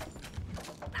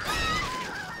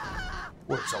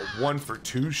 What, it's a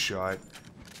 1-for-2 shot?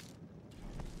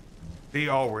 They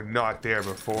all were not there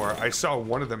before. I saw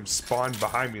one of them spawn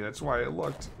behind me, that's why I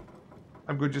looked.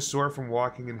 I'm good, just sore from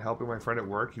walking and helping my friend at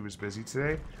work. He was busy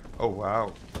today. Oh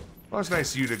wow. Well, it's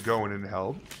nice of you to go in and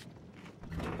help.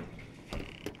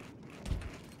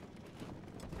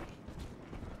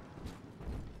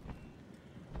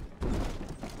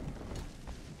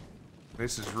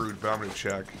 This is rude, but I'm gonna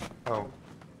check. Oh.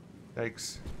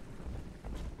 Thanks.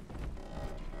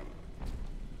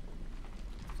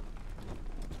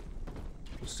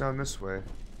 It's down this way.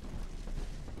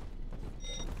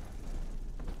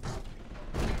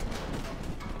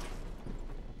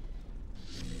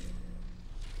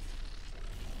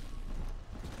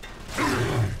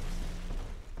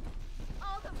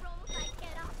 All the roles I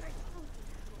get offered.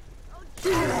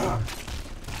 Oh,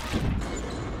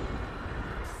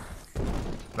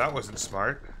 That wasn't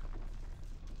smart.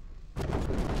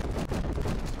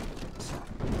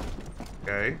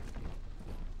 Okay.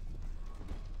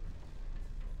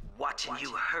 Watching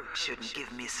you hurt shouldn't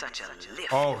give me such a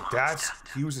lift. Oh,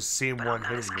 he was the same but one I'm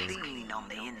not as hitting me. clean on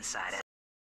the inside.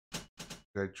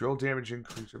 Okay, drill damage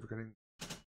increase over getting.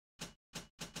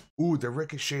 Ooh, the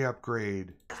ricochet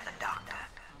upgrade. As the doctor,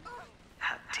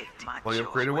 I'll take my Well, you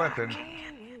upgrade a weapon.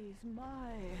 Where's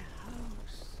my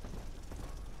house?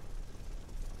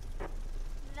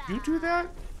 You do that?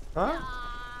 Huh?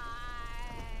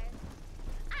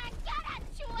 I got a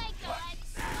toy gun.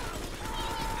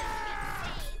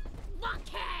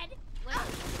 Luckhead.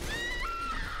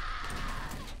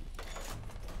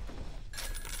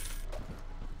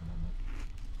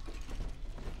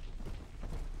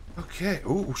 Okay.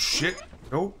 Ooh, shit.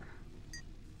 Nope.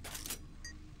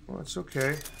 Well, it's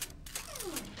okay.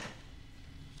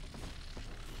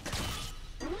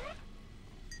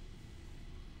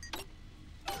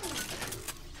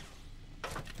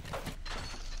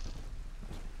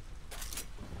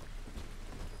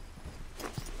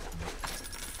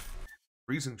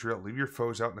 Freezing drill. Leave your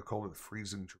foes out in the cold with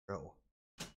freezing drill.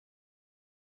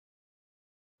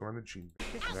 Go on the gene.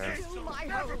 Nah. Still my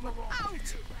home.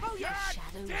 Out! Oh, your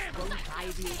shadows won't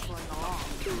hide you for long.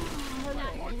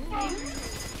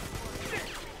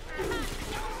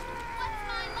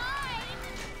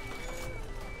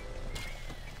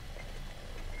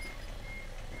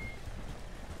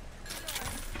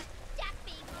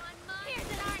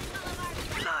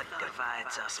 Blood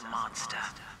divides us, monster.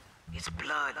 It's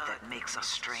blood that makes us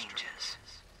strangers.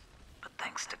 But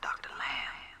thanks to Dr.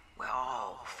 Lamb, we're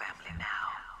all family now.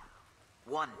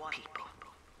 One people,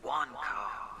 one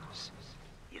cause.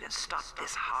 You can stop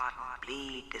this heart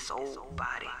bleed, this old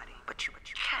body, but you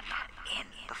cannot end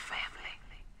the family.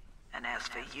 And as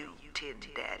for you, Tin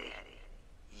Daddy,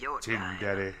 you're Tin dying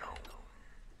Daddy. alone.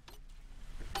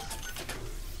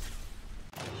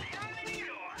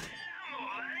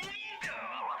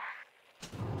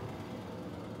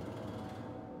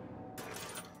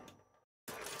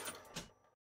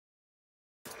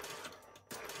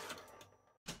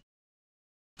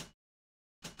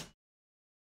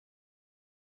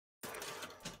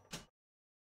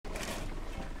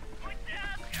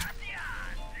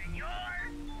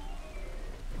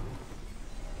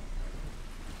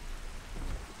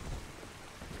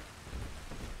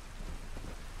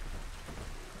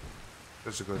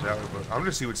 This will go that way, but I'm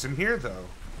gonna see what's in here though.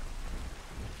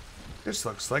 This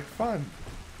looks like fun.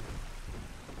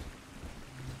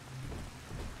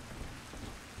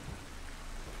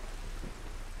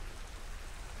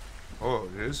 Oh,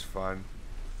 it is fun.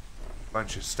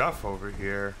 Bunch of stuff over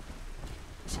here.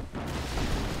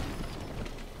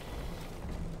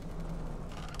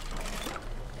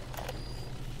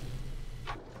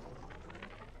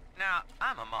 Now,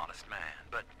 I'm a modest man,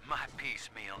 but my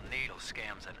piecemeal needle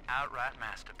scam's an outright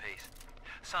masterpiece.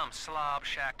 Some slob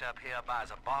shacked up here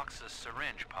buys a box of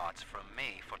syringe parts from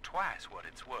me for twice what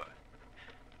it's worth.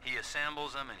 He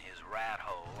assembles them in his rat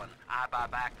hole, and I buy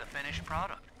back the finished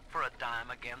product for a dime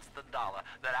against the dollar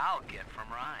that I'll get from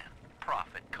Ryan.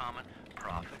 Profit coming,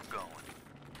 profit going.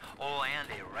 Old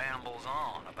Andy rambles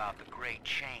on about the great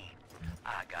chain.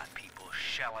 I got people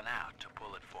shelling out to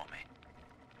pull it for me.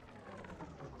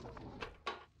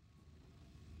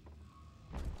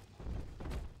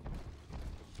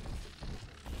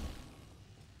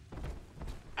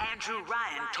 Andrew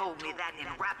Ryan told me that in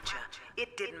Rapture,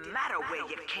 it didn't matter where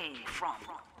you came from.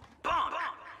 Bunk!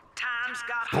 Times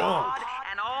got hard,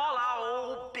 and all our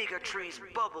old bigotries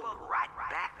bubbled right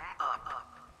back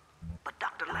up. But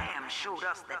Dr. Lamb showed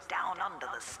us that down under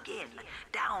the skin,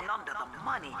 down under the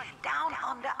money, down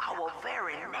under our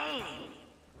very name,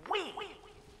 we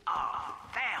are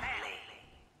family.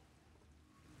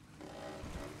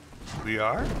 We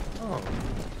are? Oh,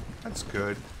 that's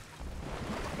good.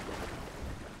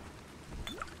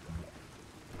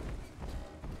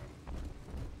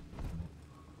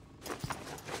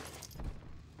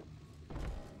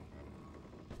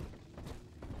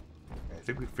 I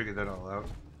think we figured that all out.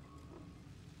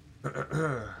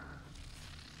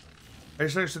 I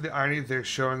just understood the irony they're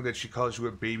showing that she calls you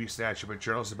a baby snatcher, but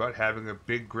journals about having a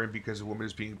big grin because a woman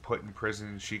is being put in prison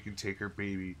and she can take her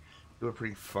baby. You look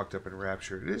pretty fucked up in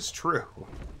Rapture. It is true.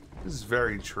 This is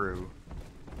very true.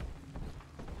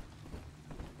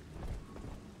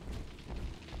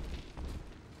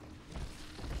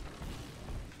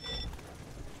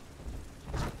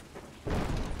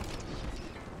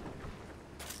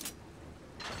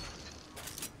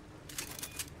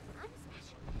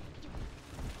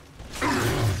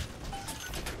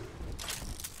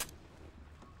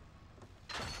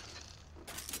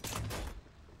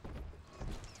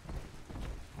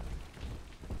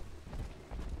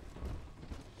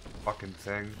 Fucking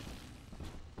thing.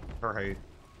 Alright.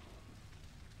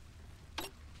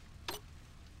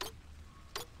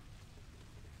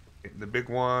 Hitting the big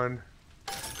one.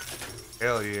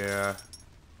 Hell yeah.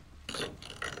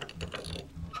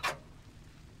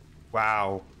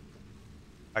 Wow.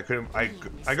 I couldn't, I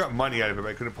got money out of it, but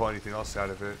I couldn't pull anything else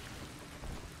out of it.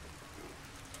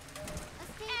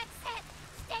 Exit!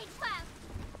 Stay close!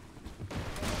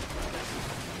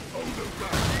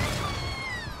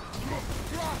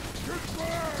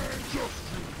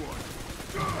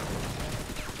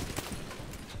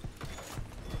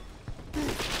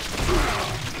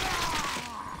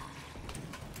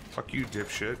 Fuck you,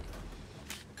 dipshit.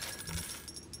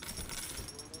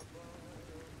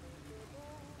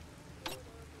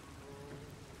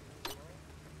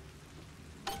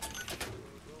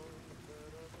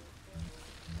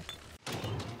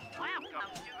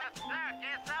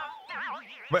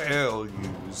 Well,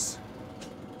 use.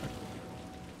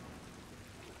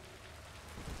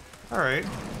 Alright.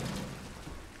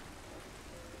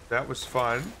 That was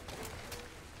fun.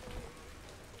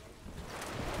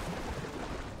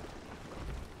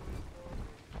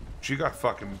 She got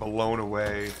fucking blown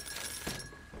away.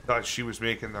 Thought she was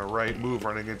making the right move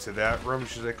running into that room.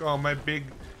 She's like, oh, my big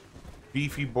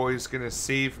beefy boy's gonna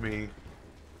save me.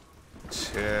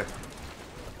 Tch.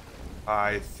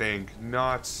 I think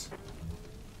not.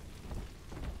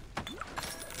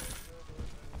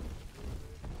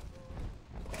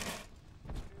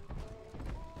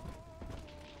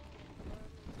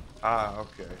 Ah,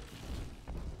 okay.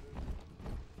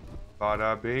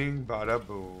 Bada bing, bada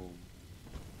boom.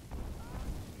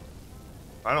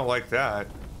 I don't like that.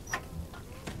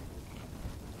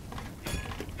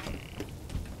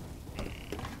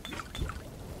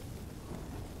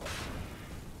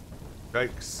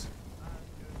 Yikes.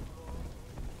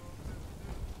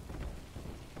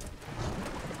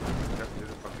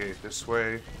 Okay, this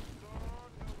way.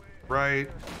 Right.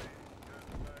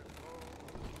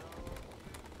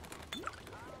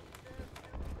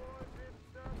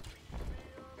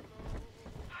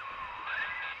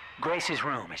 Grace's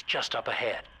room is just up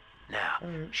ahead. Now,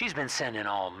 she's been sending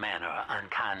all manner of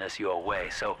unkindness your way,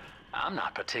 so I'm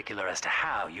not particular as to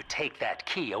how you take that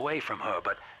key away from her,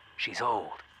 but she's old,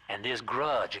 and this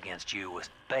grudge against you was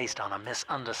based on a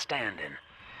misunderstanding.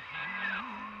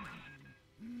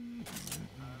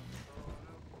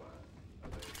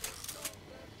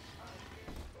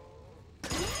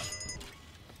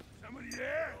 Somebody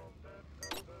there?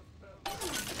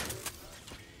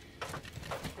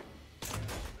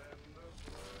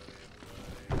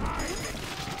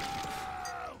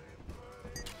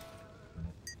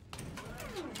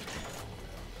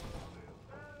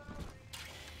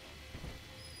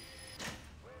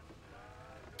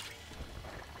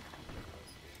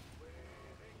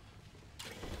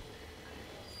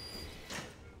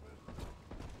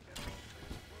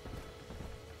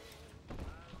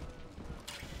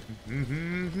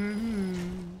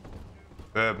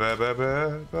 Ba ba ba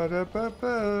ba ba da ba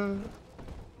ba.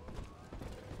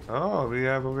 Oh, we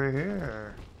have over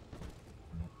here.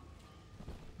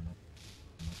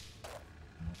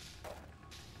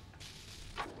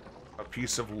 A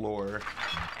piece of lore.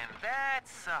 And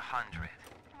that's 100.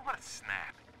 What a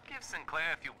snap. Give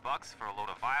Sinclair a few bucks for a load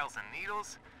of vials and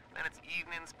needles, then it's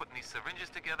evenings putting these syringes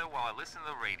together while I listen to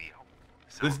the radio.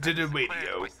 Listen to the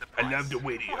radio. I love the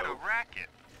radio. What a racket.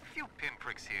 A few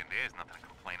pinpricks here and there is nothing to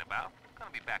complain about.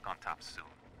 Gonna be back on top soon.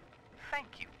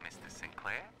 Thank you, Mr.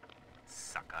 Sinclair.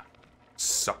 Sucker.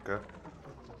 Sucker.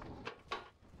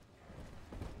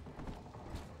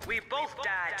 We both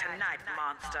died tonight,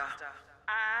 monster.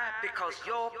 Because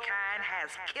your kind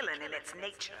has killing in its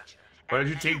nature. Why did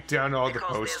you take down all the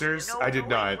posters? I did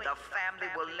not. The family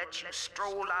will let you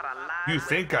stroll out alive. You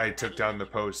think I took down the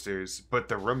posters, but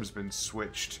the room's been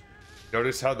switched.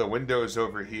 Notice how the window's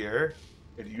over here?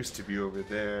 It used to be over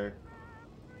there.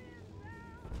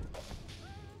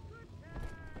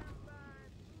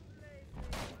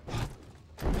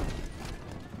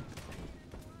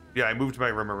 Yeah, I moved my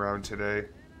room around today.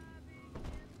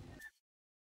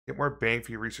 Get more bang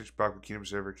for your research, Baku Kingdom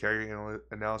Observer. Carry your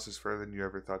analysis further than you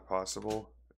ever thought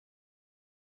possible.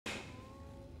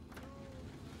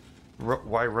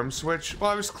 Why room switch? Well,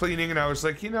 I was cleaning and I was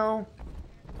like, you know,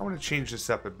 I want to change this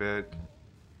up a bit.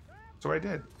 So I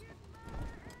did.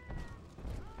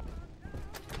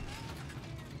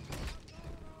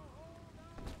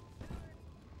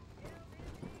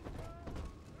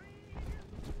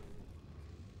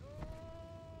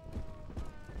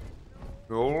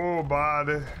 Oh,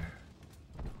 body.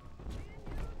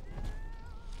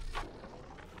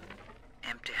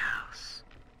 Empty house.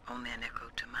 Only an echo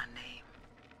to my name.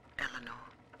 Eleanor.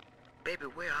 Baby,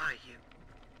 where are you?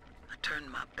 I turned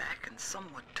my back and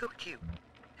someone took you.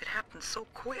 It happened so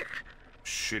quick.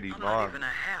 Shitty I'm mom. not even a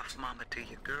half mama to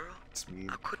you, girl. It's mean,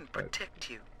 I couldn't protect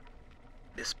you.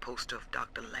 This poster of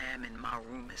Dr. Lamb in my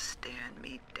room is staring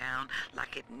me down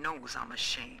like it knows I'm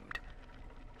ashamed.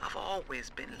 I've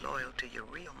always been loyal to your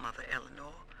real mother,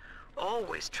 Eleanor.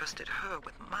 Always trusted her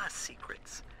with my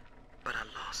secrets. But I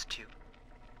lost you.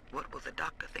 What will the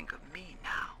doctor think of me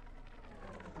now?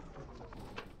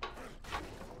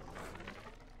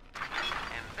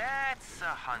 And that's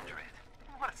 100.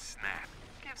 What a snap.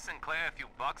 Give Sinclair a few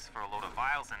bucks for a load of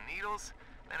vials and needles.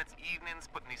 Then it's evenings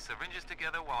putting these syringes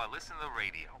together while I listen to the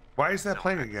radio. Why is that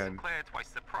playing again? Sinclair twice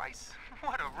the price.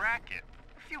 What a racket.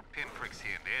 A few pinpricks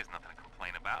here and there is nothing to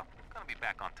complain about. Gonna be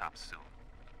back on top soon.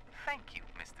 Thank you,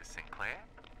 Mr. Sinclair.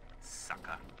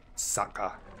 Sucker.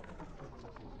 Sucker.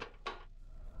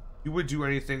 You would do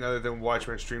anything other than watch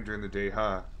my stream during the day,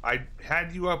 huh? I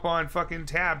had you up on fucking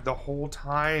tab the whole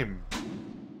time.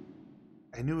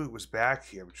 I knew it was back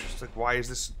here, but just like, why is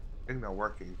this thing not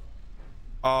working?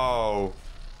 Oh,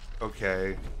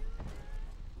 okay.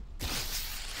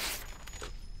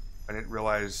 I didn't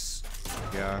realize.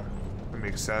 Yeah, that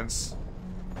makes sense.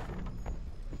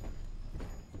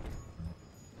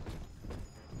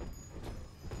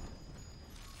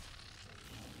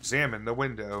 Examine the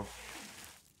window.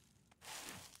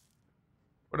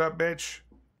 What up, bitch?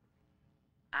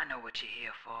 I know what you're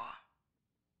here for.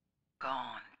 Go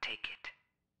on, take it.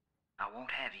 I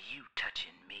won't have you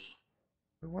touching me.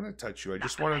 I want to touch you. I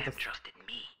just wanted to. Trusted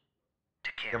me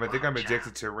to care Yeah, I think for I'm her addicted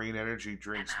child. to rain energy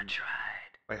drinks. And I tried.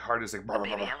 My heart is like. But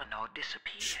baby Eleanor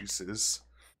disappeared. Jesus.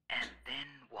 And then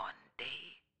one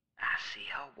day, I see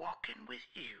her walking with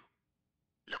you,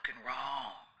 looking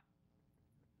wrong.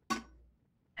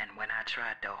 And when I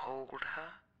tried to hold her,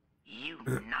 you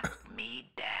knocked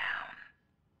me down.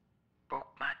 Broke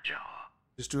my jaw.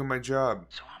 Just doing my job.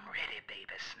 So I'm ready,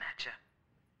 baby snatcher.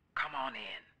 Come on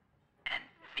in and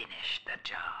finish the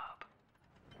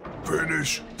job.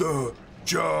 Finish the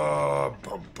job.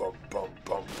 Bum, bum, bum,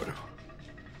 bum.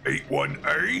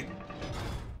 818.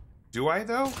 Do I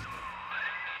though?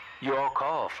 Your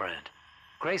call, friend.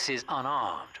 Gracie's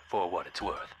unarmed for what it's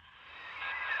worth.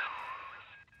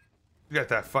 You got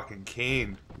that fucking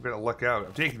cane. You better look out.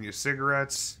 I'm taking you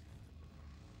cigarettes.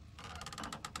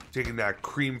 Taking that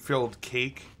cream-filled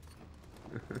cake.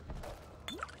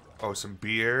 Oh, some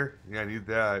beer. Yeah, I need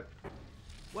that.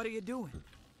 What are you doing?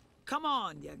 Come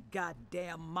on, you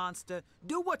goddamn monster.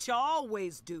 Do what you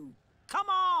always do. Come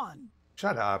on!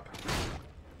 Shut up.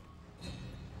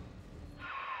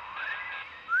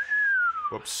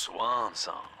 Whoops. Swan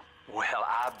song. Well,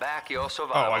 I back your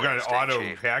survival. Oh, I got an instinct, auto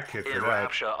Chief. hack kit for In that.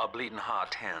 Rapture, a bleeding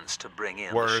heart tends to bring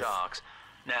in Worth. the sharks.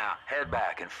 Now, head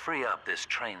back and free up this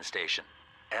train station.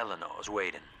 Eleanor's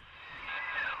waiting.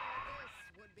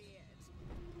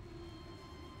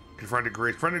 Confronted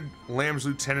Grace. Confronted Lamb's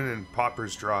lieutenant and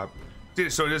Popper's drop.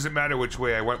 So it doesn't matter which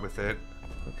way I went with it.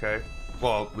 Okay.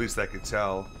 Well, at least I could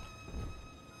tell.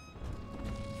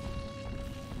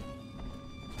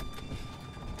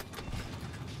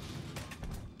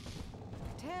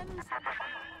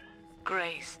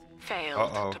 Grace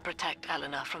failed to protect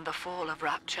Eleanor from the fall of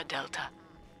Rapture Delta.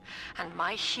 And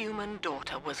my human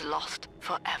daughter was lost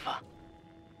forever.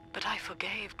 But I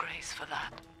forgave Grace for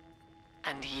that.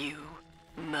 And you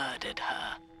murdered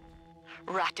her,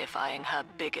 ratifying her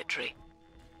bigotry.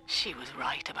 She was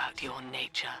right about your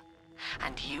nature,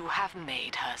 and you have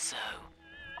made her so.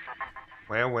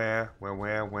 Where?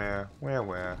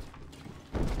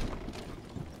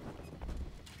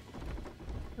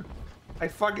 I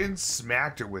fucking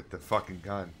smacked her with the fucking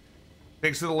gun.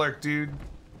 Thanks for the lurk, dude.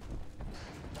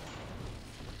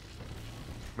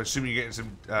 I'm assuming you're getting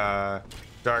some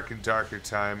dark and darker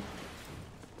time.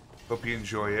 Hope you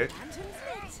enjoy it.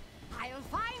 I'll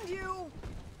find you.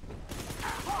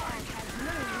 Horn has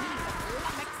no need of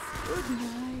lummox. Good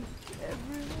night,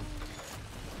 everyone.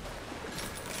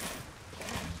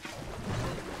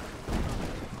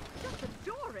 Just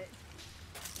adore it.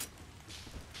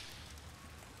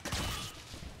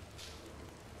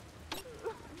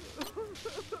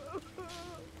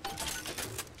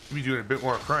 We'll be doing a bit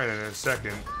more crying in a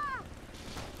second.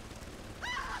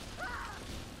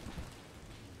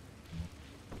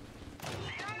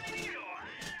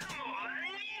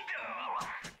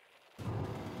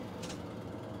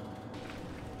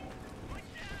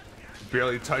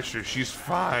 Barely touched her. She's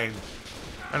fine.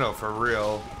 I know, for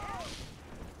real.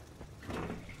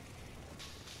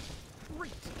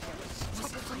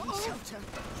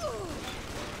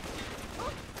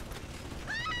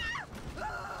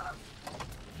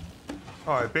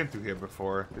 Oh, I've been through here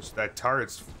before. That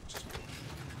turret's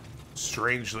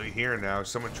strangely here now.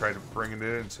 Someone tried to bring it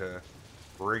in to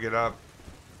rig it up.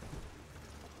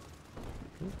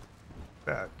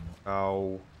 That.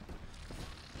 Oh.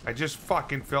 I just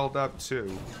fucking filled up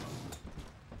too.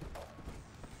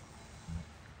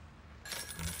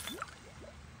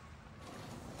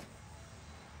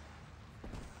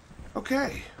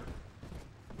 Okay.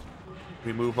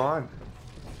 We move on.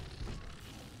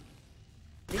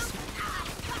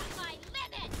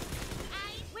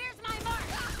 Where's my mark?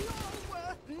 You're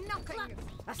worth nothing.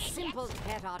 A simple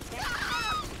pet or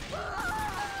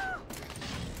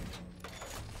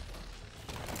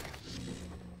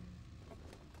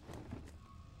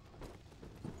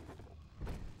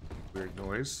Weird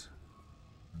noise.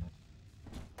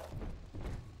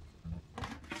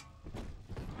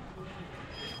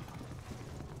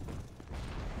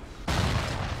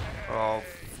 Oh,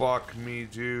 fuck me,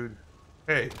 dude.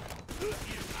 Hey.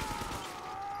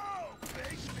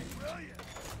 Face me, will ya?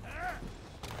 Huh?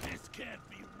 This can't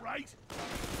be right.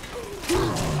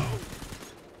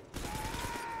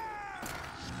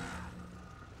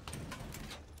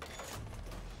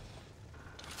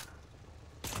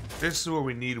 This is where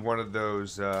we need one of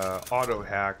those auto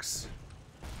hacks.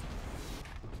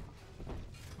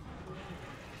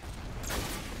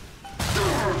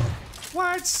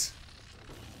 What?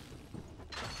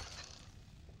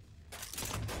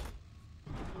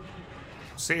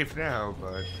 Safe now,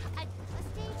 but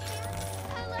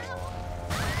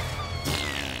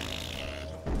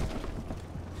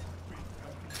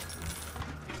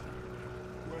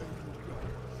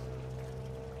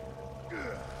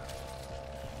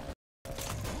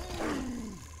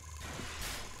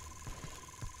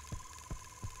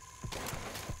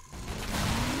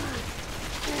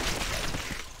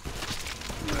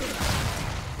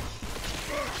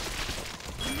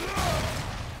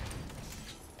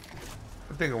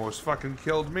that thing almost fucking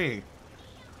killed me.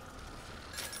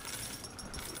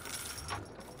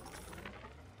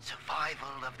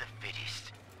 Survival of the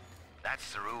fittest.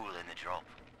 That's the rule in the drop.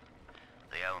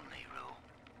 The only rule.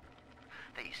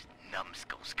 These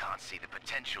numbskulls can't see the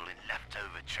potential in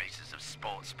leftover traces of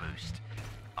sports boost,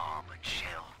 armored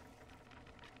shell,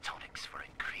 tonics for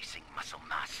increasing muscle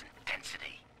mass and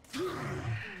density.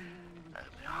 But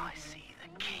I see the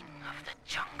king of the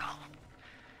jungle.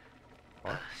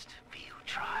 First field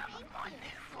trial of my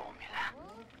new formula.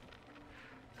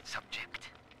 Subject,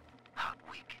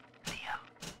 Hardwig Leo.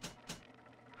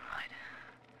 Right.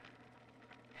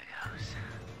 Here goes.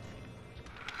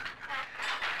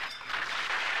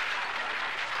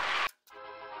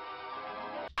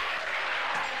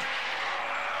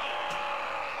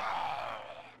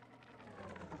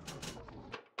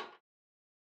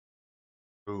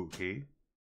 Okay.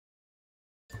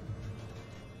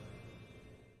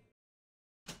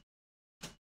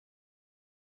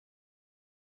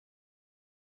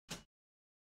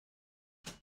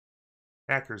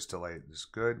 Hacker's Delight is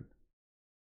good.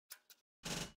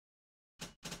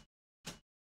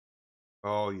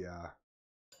 Oh, yeah.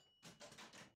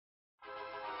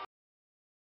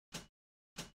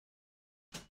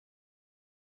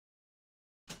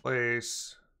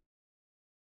 Place.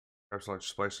 Perhaps launch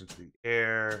splice into the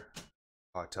air.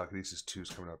 Oh, Telekinesis 2 is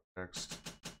coming up next.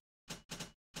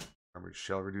 Armored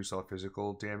shell reduce all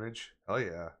physical damage. Hell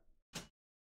yeah.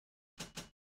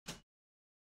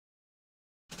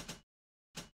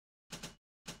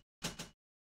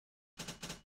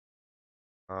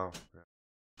 Oh.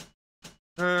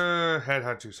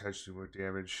 Headhunters has to do more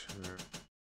damage.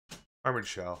 Armored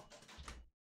shell.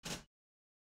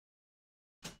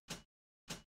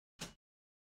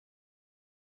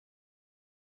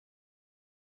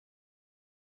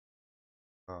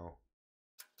 Oh.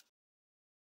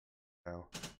 No.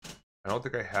 I don't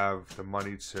think I have the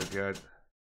money to get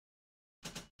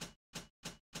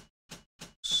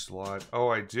slot. Oh,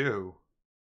 I do.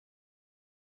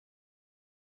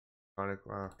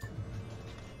 Wow.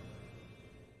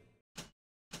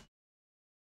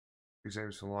 These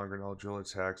aims no longer and all drill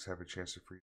attacks have a chance to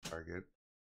free the target.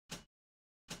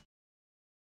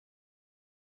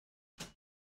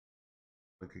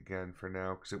 Look again for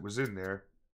now, because it was in there.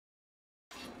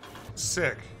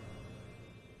 Sick.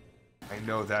 I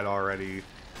know that already.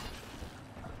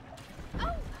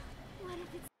 Oh, what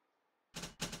if it's...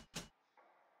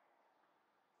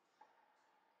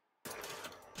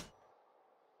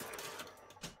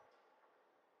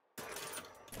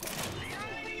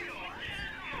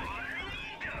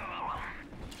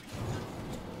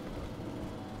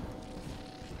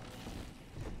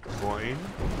 Coin.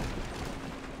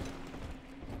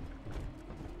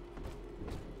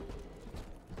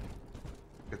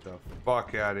 Get the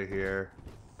fuck out of here.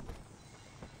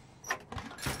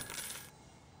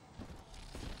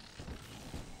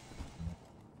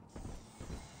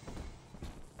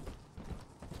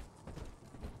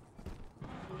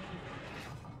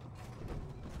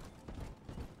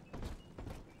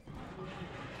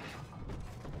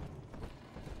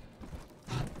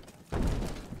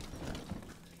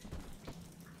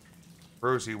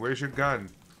 Rosie, where's your gun?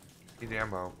 Need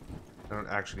ammo. I don't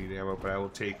actually need ammo, but I will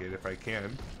take it if I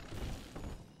can.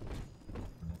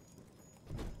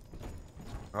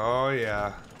 Oh,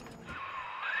 yeah.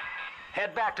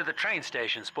 Head back to the train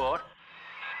station, Sport.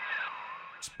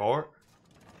 Sport?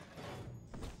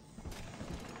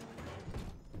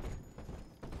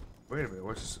 Wait a minute,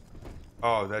 what's this?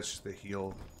 Oh, that's just the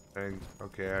heal thing.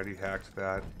 Okay, I already hacked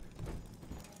that.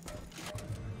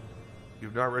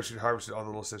 You've not richly harvested all the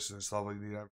little sisters in this level. You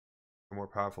need to be more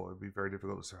powerful. It would be very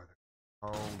difficult to start.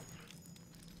 Oh.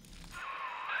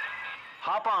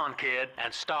 Hop on, kid,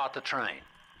 and start the train.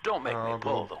 Don't make me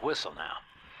pull the whistle now.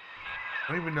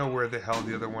 I don't even know where the hell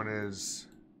the other one is.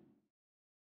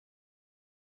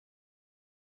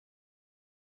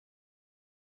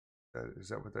 Is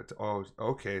that what that... Oh,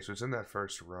 okay, so it's in that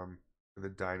first room where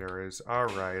the diner is.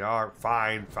 Alright,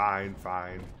 fine.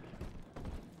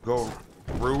 Go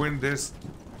ruin this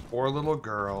poor little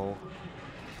girl.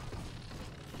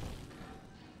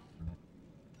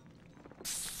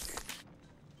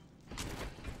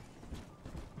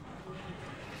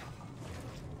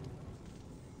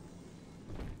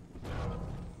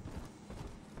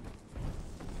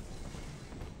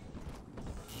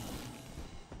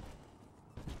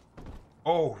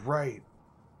 Oh, right.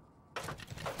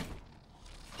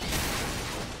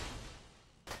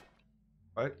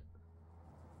 What?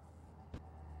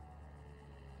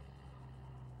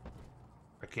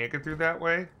 I can't get through that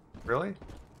way? Really?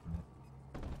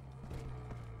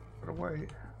 What a way.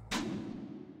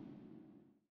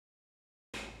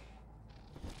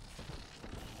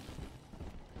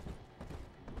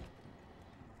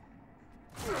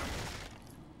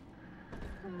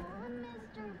 Come on,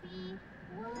 Mr. B.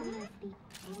 One of the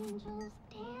angels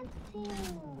dancing.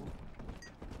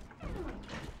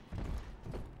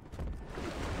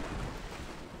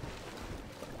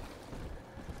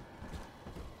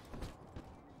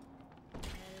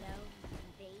 Hello,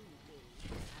 baby.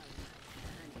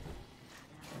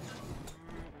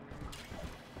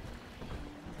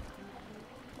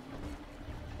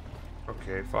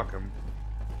 Okay, fuck him.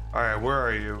 Alright, where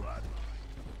are you?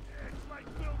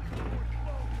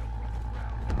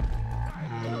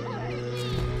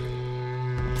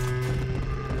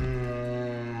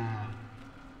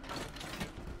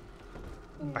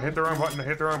 I hit the wrong button, I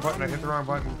hit the wrong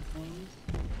button.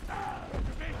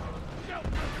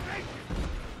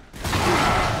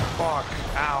 Fuck,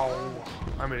 ow.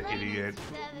 I'm an idiot.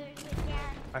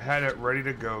 I had it ready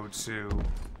to go too.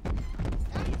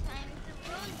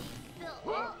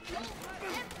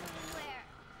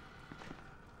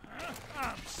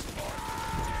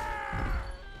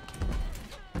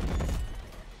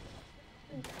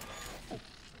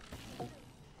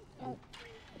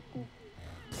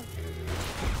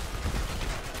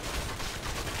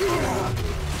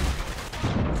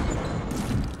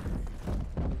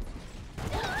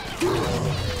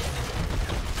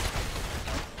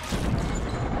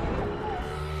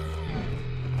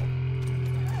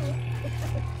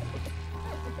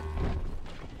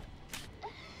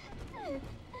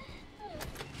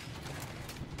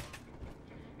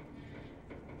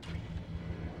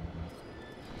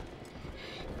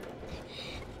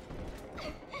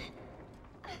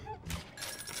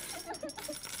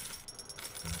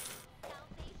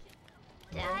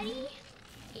 Daddy,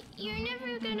 you're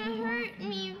never gonna hurt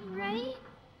me, right?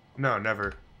 No,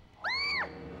 never.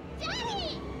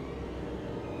 Daddy!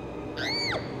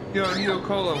 Yo, Neo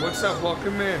Cola, what's up?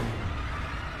 Welcome in.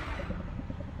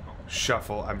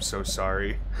 Shuffle, I'm so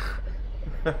sorry.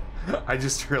 I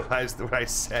just realized what I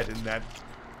said in that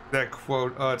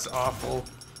quote. Oh, it's awful.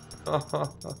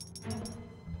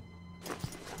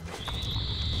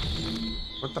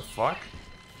 What the fuck?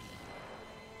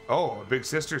 Oh, a big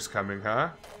sister's coming, huh?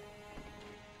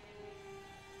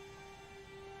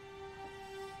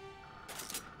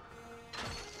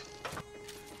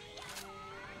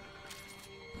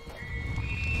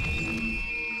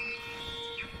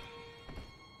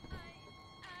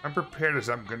 I'm prepared as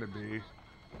I'm gonna be.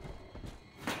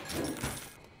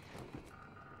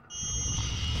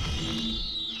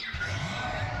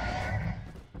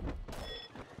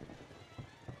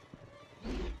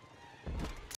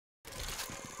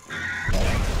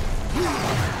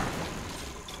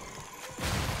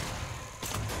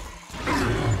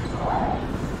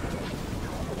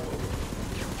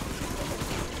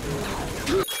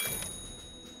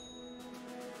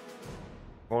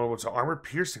 Vulnerable to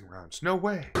armor-piercing rounds. No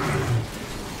way.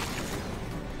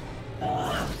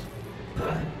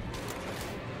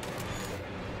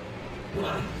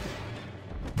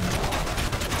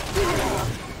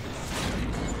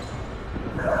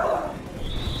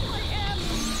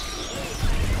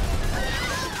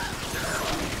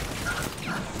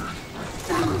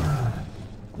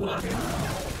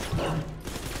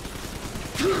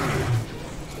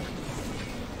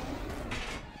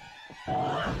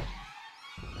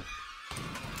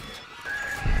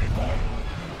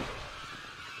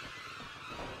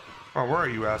 Oh, where are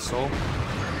you, asshole?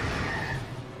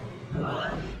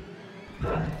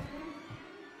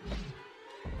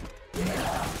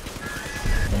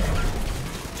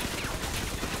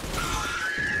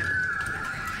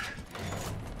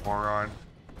 Moron.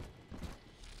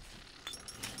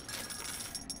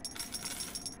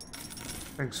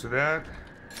 Thanks for that.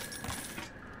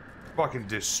 Fucking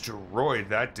destroyed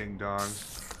that ding dong.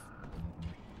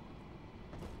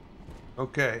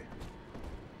 Okay.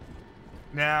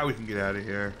 Now we can get out of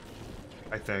here.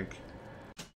 I think.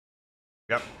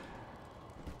 Yep.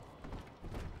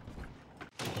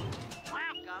 Welcome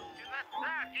to the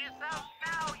circus of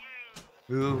values.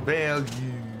 Little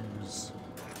values.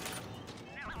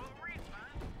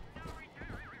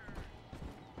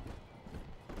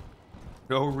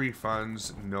 No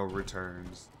refunds, no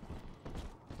returns.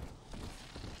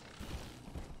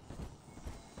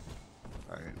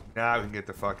 Alright, now we can get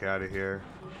the fuck out of here.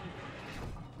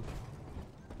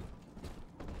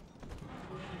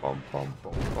 Bum, bum,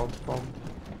 bum, bum, bum.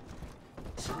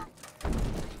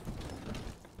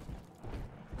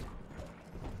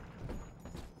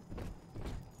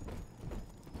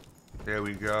 There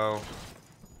we go.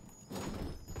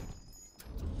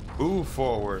 Move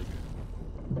forward.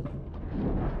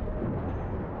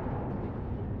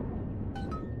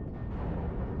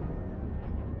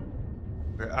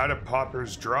 We're out of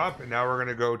Popper's Drop, and now we're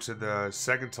gonna go to the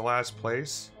second to last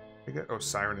place. Oh,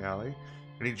 Siren Alley.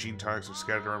 Many gene tonics are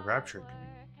scattered around Rapture.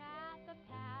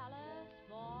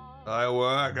 I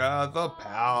work at the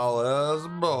Palace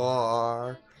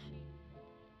Bar.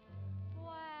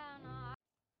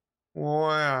 When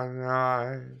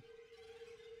I...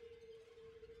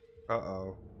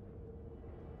 Uh-oh.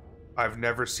 I've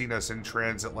never seen us in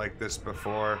transit like this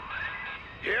before.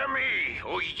 Hear me,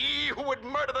 O ye who would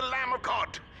murder the Lamb of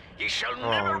God. Ye shall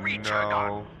never reach her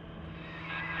God.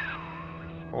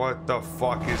 What the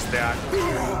fuck is that?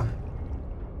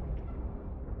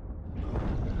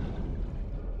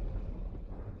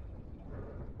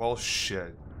 Well,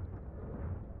 shit.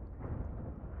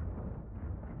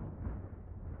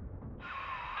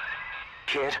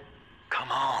 Kid, come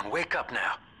on, wake up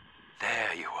now.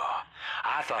 There you are.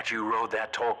 I thought you rode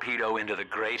that torpedo into the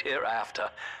great hereafter.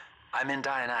 I'm in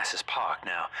Dionysus Park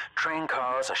now. Train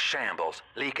cars are shambles,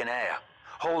 leaking air.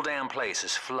 Whole damn place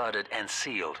is flooded and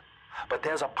sealed. But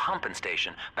there's a pumping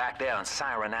station back there in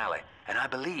Siren Alley, and I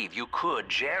believe you could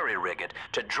jerry-rig it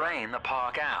to drain the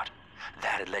park out.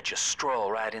 That'd let you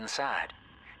stroll right inside.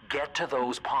 Get to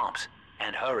those pumps,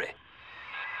 and hurry.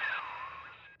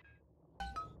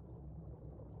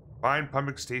 Find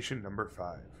pumping station number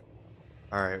 5.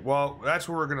 Alright, well, that's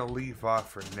where we're gonna leave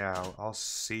off for now. I'll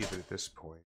save it at this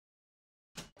point.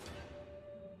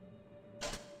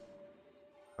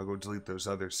 I'll go delete those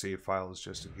other save files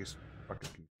just in case I'm fucking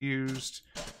confused.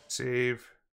 Save.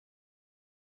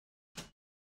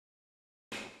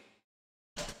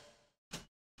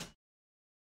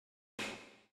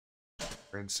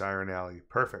 We're in Siren Alley.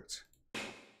 Perfect.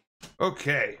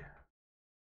 Okay.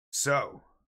 So,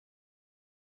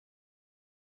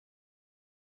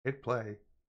 Hit play.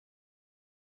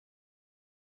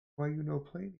 Why you no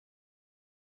playing?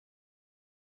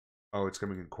 Oh, it's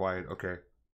coming in quiet. Okay.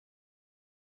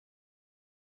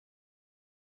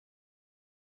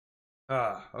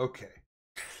 Okay.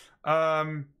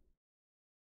 So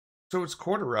it's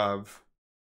quarter of.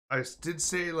 I did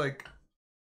say, like,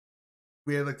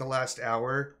 we had, like, the last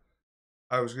hour.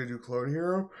 I was gonna do Clone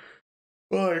Hero.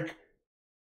 But, like,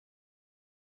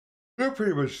 they're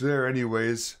pretty much there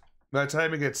anyways. By the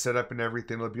time it gets set up and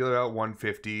everything, it'll be about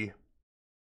 150.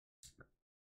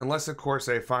 Unless, of course,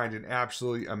 I find an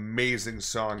absolutely amazing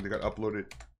song that got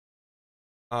uploaded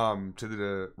to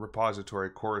the repository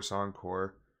Chorus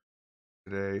Encore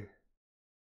today.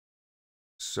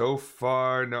 So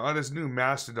far, no. Oh, this new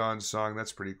Mastodon song,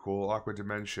 that's pretty cool. Aqua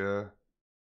Dementia.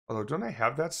 Although, don't I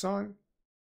have that song?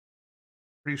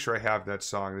 Pretty sure I have that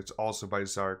song. It's also by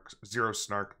Zero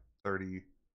Snark 30.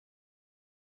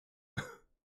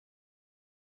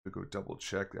 We go double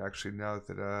check actually now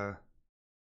that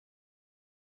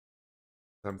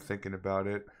I'm thinking about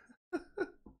it.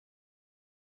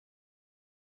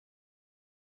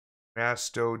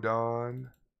 Mastodon.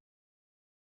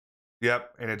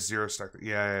 Yep, and it's Zero Snark.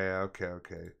 Yeah,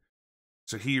 okay.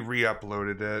 So he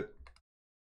re-uploaded it.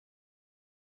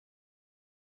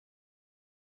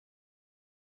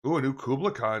 Ooh, a new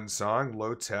Kubla Khan song,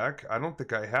 Low Tech. I don't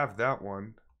think I have that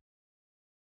one.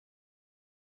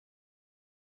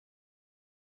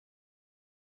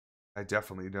 I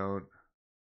definitely don't.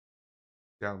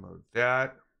 Download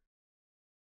that.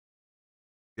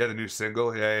 Yeah, the new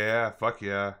single. Yeah, fuck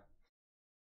yeah.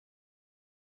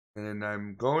 And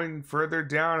I'm going further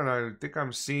down, and I think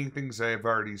I'm seeing things I have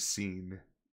already seen.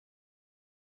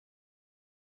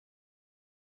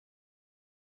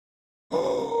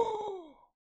 Oh!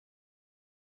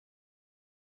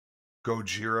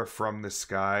 Gojira from the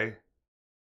Sky.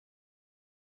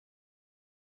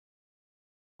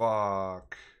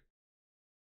 Fuck.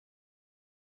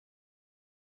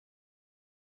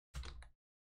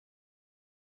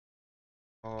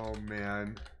 Oh,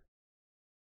 man.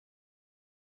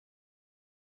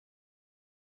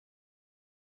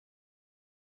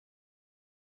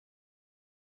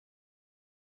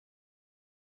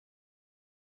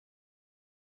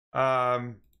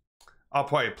 I'll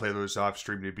probably play those off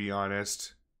stream, to be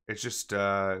honest. It's just,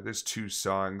 there's 2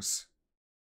 songs.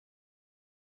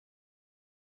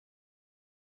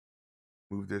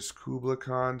 Move this Kubla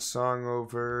Khan song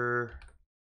over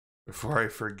before I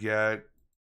forget.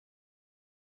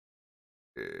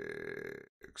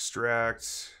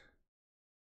 Extract.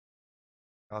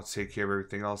 I'll take care of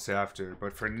everything else after.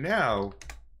 But for now,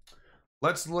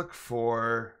 let's look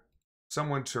for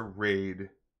someone to raid.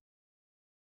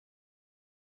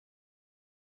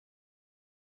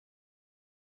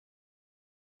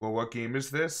 Well, what game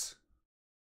is this?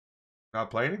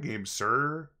 Not playing a game,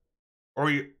 sir.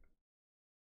 Or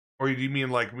do you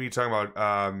mean like me talking about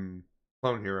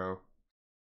Clone Hero?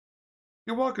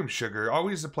 You're welcome, Sugar.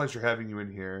 Always a pleasure having you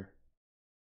in here.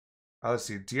 Let's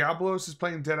see. Diablos is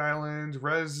playing Dead Island.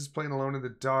 Rez is playing Alone in the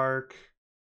Dark.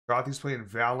 Gothy's playing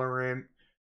Valorant.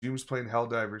 Doom's playing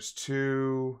Helldivers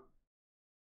 2.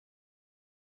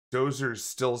 Dozer's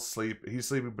still asleep. He's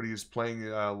sleeping, but he's playing,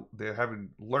 they're having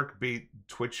lurk bait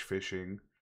Twitch fishing.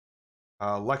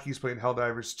 Lucky's playing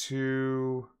Helldivers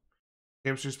 2.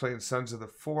 Hamster's playing Sons of the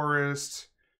Forest.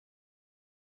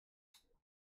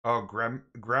 Oh,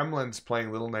 Gremlin's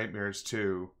playing Little Nightmares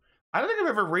 2. I don't think I've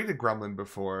ever rated Gremlin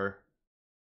before.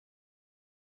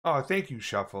 Oh, thank you,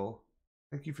 Shuffle.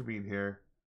 Thank you for being here.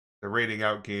 The rating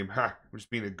out game. Ha! I'm just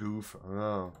being a goof.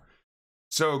 Oh.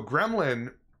 So,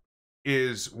 Gremlin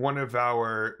is one of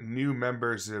our new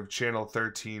members of Channel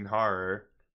 13 Horror.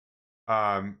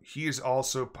 He is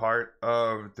also part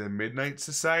of the Midnight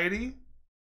Society.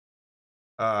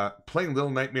 Playing Little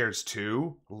Nightmares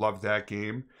 2. Love that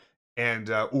game.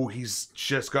 And, he's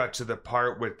just got to the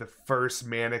part with the first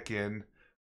mannequin.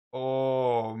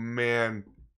 Oh, man.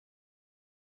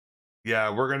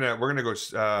 Yeah, we're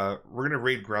gonna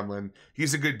raid Gremlin.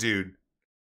 He's a good dude.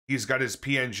 He's got his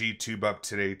PNG tube up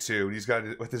today too. He's got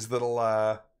it with his little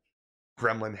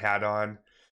Gremlin hat on.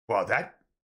 Wow,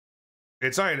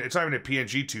 it's not even a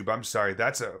PNG tube. I'm sorry,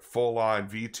 that's a full-on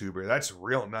VTuber. That's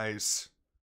real nice.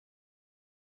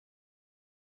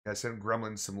 Yeah, send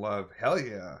Gremlin some love. Hell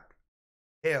yeah,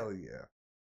 hell yeah.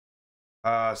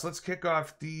 So let's kick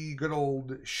off the good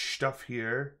old stuff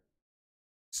here.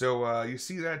 So you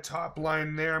see that top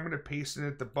line there? I'm going to paste it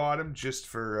at the bottom just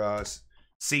for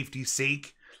safety's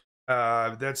sake.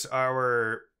 That's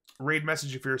our raid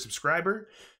message if you're a subscriber.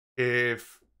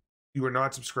 If you are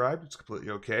not subscribed, it's completely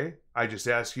okay. I just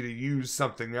ask you to use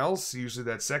something else. Usually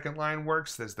that second line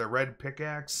works. There's the red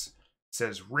pickaxe. It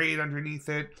says raid underneath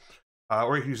it.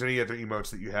 Or you can use any other emotes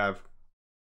that you have.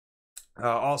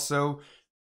 Also,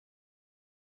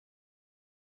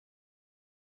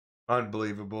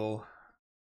 unbelievable.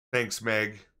 Thanks,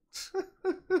 Meg.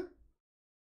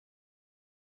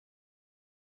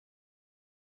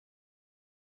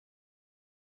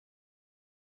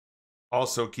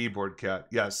 Also, keyboard cat.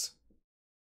 Yes.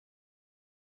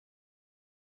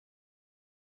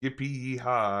 Yippee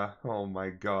yeehaw. Oh my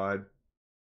god.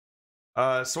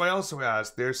 So I also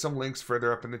asked, there's some links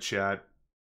further up in the chat.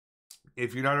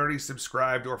 If you're not already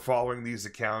subscribed or following these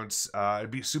accounts,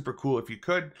 it'd be super cool if you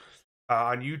could.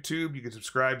 On YouTube, you can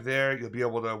subscribe there. You'll be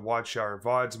able to watch our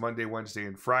VODs Monday, Wednesday,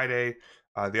 and Friday.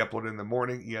 They upload in the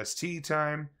morning EST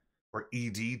time, or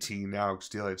EDT now,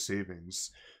 daylight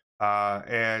savings.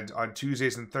 And on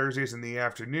Tuesdays and Thursdays in the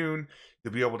afternoon,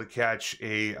 you'll be able to catch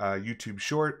a YouTube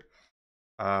short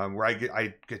where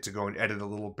I get to go and edit a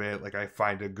little bit. Like I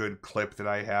find a good clip that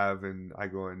I have, and I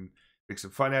go and make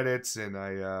some fun edits, and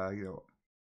I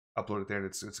upload it there, and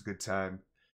it's a good time.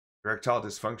 Erectile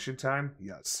dysfunction time,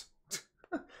 yes.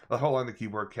 How long the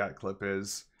keyboard cat clip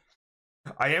is.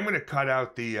 I am going to cut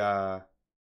out the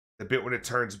bit when it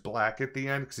turns black at the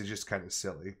end because it's just kind of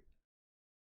silly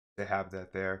to have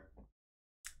that there.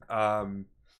 Oh,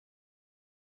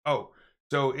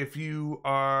 so if you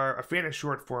are a fan of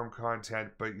short form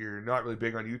content but you're not really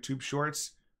big on YouTube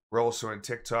Shorts, we're also on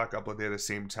TikTok. Upload there at the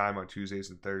same time on Tuesdays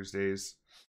and Thursdays.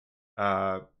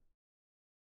 If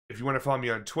you want to follow me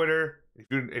on Twitter,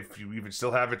 if you even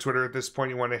still have a Twitter at this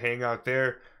point, you want to hang out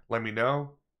there, let me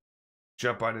know.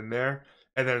 Jump on in there.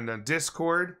 And then on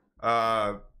Discord,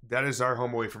 that is our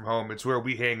home away from home. It's where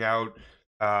we hang out.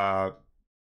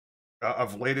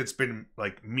 Of late, it's been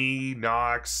like me,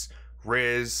 Nox,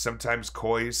 Riz, sometimes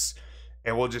Kois,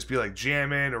 and we'll just be like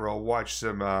jamming, or we'll watch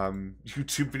some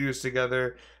YouTube videos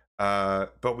together.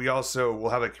 But we also will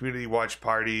have like community watch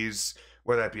parties,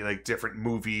 whether that be like different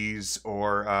movies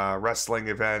or wrestling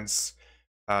events.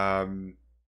 Trying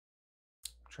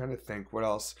to think what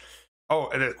else. Oh,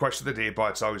 and the question of the day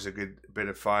bot's always a good bit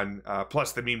of fun.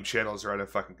 Plus the meme channels are out of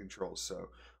fucking control, so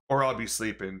or I'll be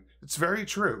sleeping. It's very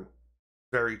true.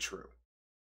 Very true.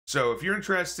 So if you're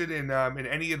interested in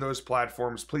any of those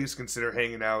platforms, please consider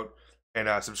hanging out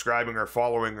and subscribing or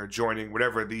following or joining,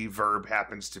 whatever the verb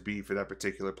happens to be for that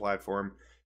particular platform.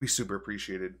 Be super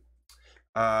appreciated.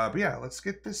 But yeah, let's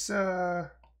get this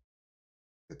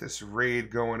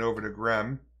raid going over to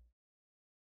Grem.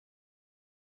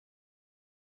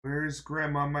 Where's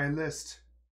Grem on my list?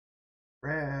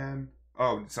 Grem.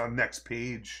 Oh, it's on next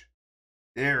page.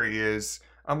 There he is.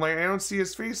 I'm like, I don't see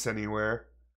his face anywhere.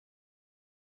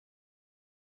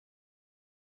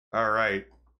 All right.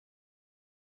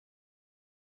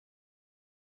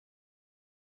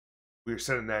 We're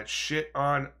sending that shit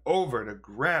on over to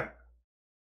Grem.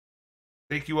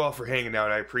 Thank you all for hanging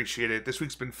out. I appreciate it. This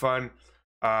week's been fun.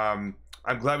 I'm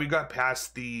glad we got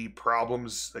past the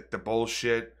problems, like the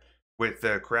bullshit with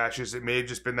the crashes. It may have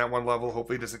just been that one level.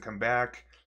 Hopefully it doesn't come back.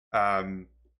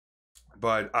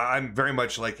 But I'm very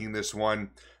much liking this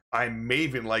one. I may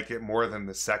even like it more than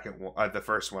the second one, the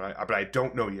first one. But I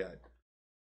don't know yet.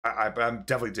 I'm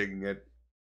definitely digging it.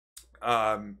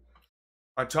 On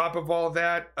top of all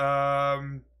that,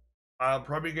 I'm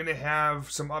probably going to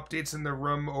have some updates in the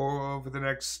room over the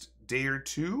next day or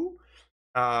two.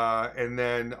 And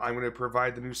then I'm going to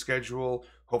provide the new schedule,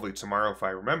 hopefully tomorrow if I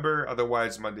remember.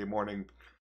 Otherwise, Monday morning.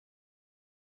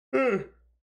 We're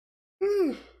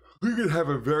going to have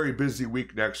a very busy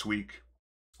week next week.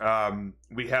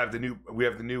 We have the new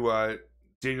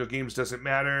Daniel Games Doesn't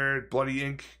Matter. Bloody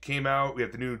Ink came out. We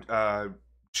have the new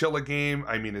Chilla game.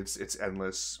 I mean, it's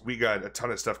endless. We got a ton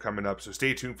of stuff coming up, so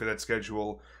stay tuned for that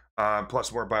schedule.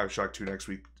 Plus more Bioshock 2 next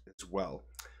week as well.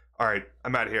 All right,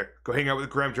 I'm out of here. Go hang out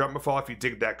with Graham. Drop him a follow if you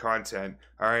dig that content.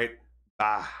 All right,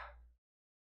 bye.